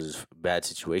locals is a bad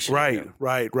situation.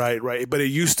 Right. But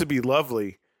it used to be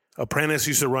lovely. Apprentice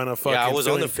used to run a fucking. Yeah, I was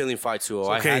on the Feeling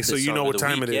 520. Okay, so you know what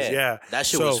time it is. Yeah. That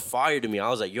shit was fire to me. I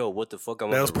was like, yo, what the fuck? That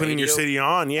was putting your city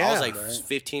on. Yeah. I was like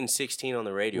 15, 16 on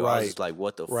the radio. I was like,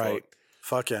 what the fuck?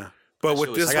 Fuck yeah. But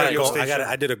with this radio station,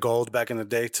 I did a gold back in the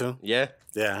day too. Yeah.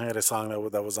 Yeah, I had a song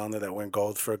that was on there that went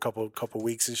gold for a couple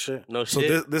weeks and shit. No shit.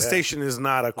 So this station is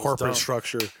not a corporate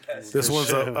structure. This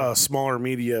one's a smaller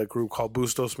media group called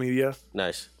Bustos Media.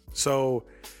 Nice. So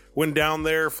went down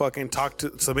there, fucking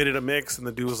submitted a mix, and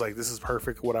the dude was like, "This is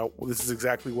perfect. This is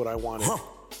exactly what I wanted."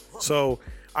 So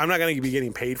I'm not gonna be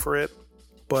getting paid for it,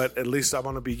 but at least I'm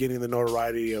gonna be getting the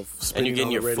notoriety of spinning. And you're getting on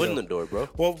the your radio. foot in the door, bro.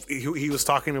 Well, he was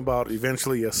talking about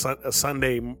eventually a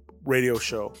Sunday radio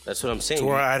show. That's what I'm saying. So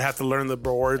where I'd have to learn the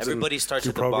boards. Everybody and starts do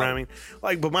at the programming.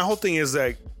 But my whole thing is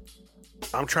that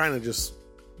I'm trying to just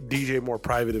DJ more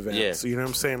private events. You know what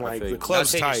I'm saying? Like the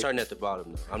club's tight. You're starting at the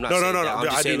bottom. Though. I'm not. No. I'm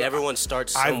just saying everyone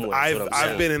starts somewhere.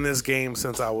 I've been in this game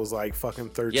since I was like fucking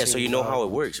 13. Yeah, so you know how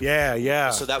it works. Yeah.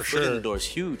 So that foot in the door is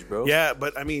huge, bro. Yeah,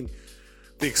 but I mean,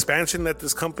 the expansion that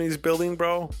this company's building,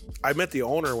 bro. I met the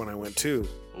owner when I went too.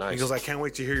 Nice. He goes, I can't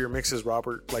wait to hear your mixes,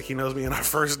 Robert. Like he knows me on our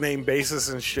first name basis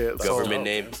and shit. Government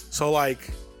name. So like,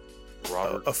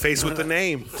 Robert. A face with the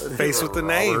name. A face with the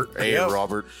name. Hey,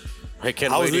 Robert.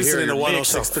 I was listening to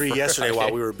 106.3 yesterday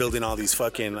while we were building all these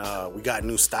fucking. We got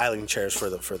new styling chairs for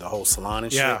the whole salon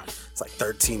and shit. Yeah. It's like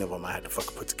 13 of them I had to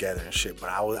fucking put together and shit. But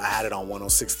I had it on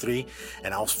 106.3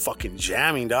 and I was fucking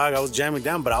jamming, dog. I was jamming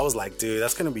down, but I was like, dude,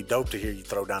 that's gonna be dope to hear you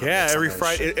throw down. Yeah, every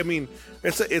Friday. I mean,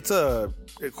 it's a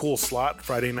cool slot.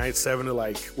 Friday night, 7 to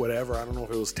like whatever. I don't know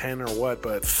if it was 10 or what,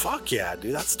 but fuck yeah,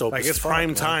 dude, that's dope. Like it's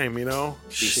prime time, you know.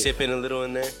 Be sipping a little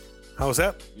in there. How was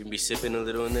that? You can be sipping a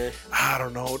little in there. I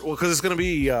don't know. Well, because it's gonna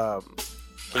be. I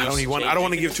don't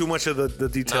want to give too much of the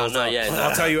details. No.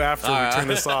 I'll tell you after we right. turn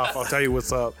this off. I'll tell you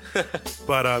what's up.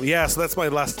 But yeah, so that's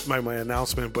my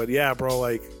announcement. But yeah, bro,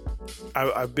 like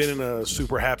I've been in a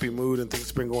super happy mood and things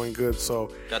have been going good.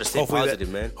 So gotta stay positive,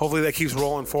 man. Hopefully that keeps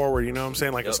rolling forward. You know what I'm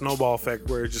saying? Like a snowball effect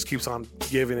where it just keeps on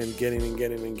giving and getting and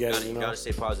getting and getting. You know? Gotta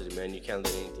stay positive, man. You can't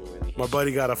let anything really hit My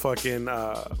buddy got a fucking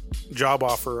job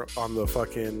offer on the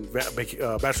fucking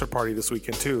bachelor party this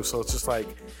weekend too. So it's just like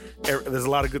there's a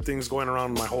lot of good things going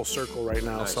around in my whole circle right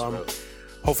now. Nice, so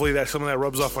hopefully that's something that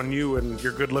rubs off on you, and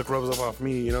your good luck rubs off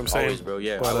me. You know what I'm saying? Always, bro.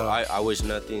 Yeah, But, I wish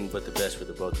nothing but the best for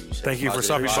the both of you. thank you for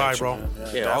Positive stopping by, vibes.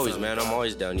 bro. Yeah, always, man. I'm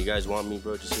always down. You guys want me,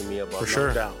 bro? Just hit me up. For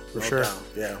sure. Down. For No sure. doubt.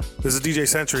 Yeah. This is DJ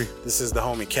Sentry. This is the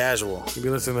homie Casual. You've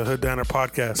been listening to Hood Downer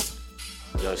Podcast.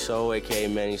 Young Soul, aka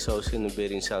Manny Sosa in the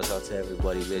building. Shouts out to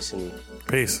everybody listening.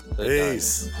 Peace. Hood Downer.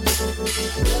 Peace.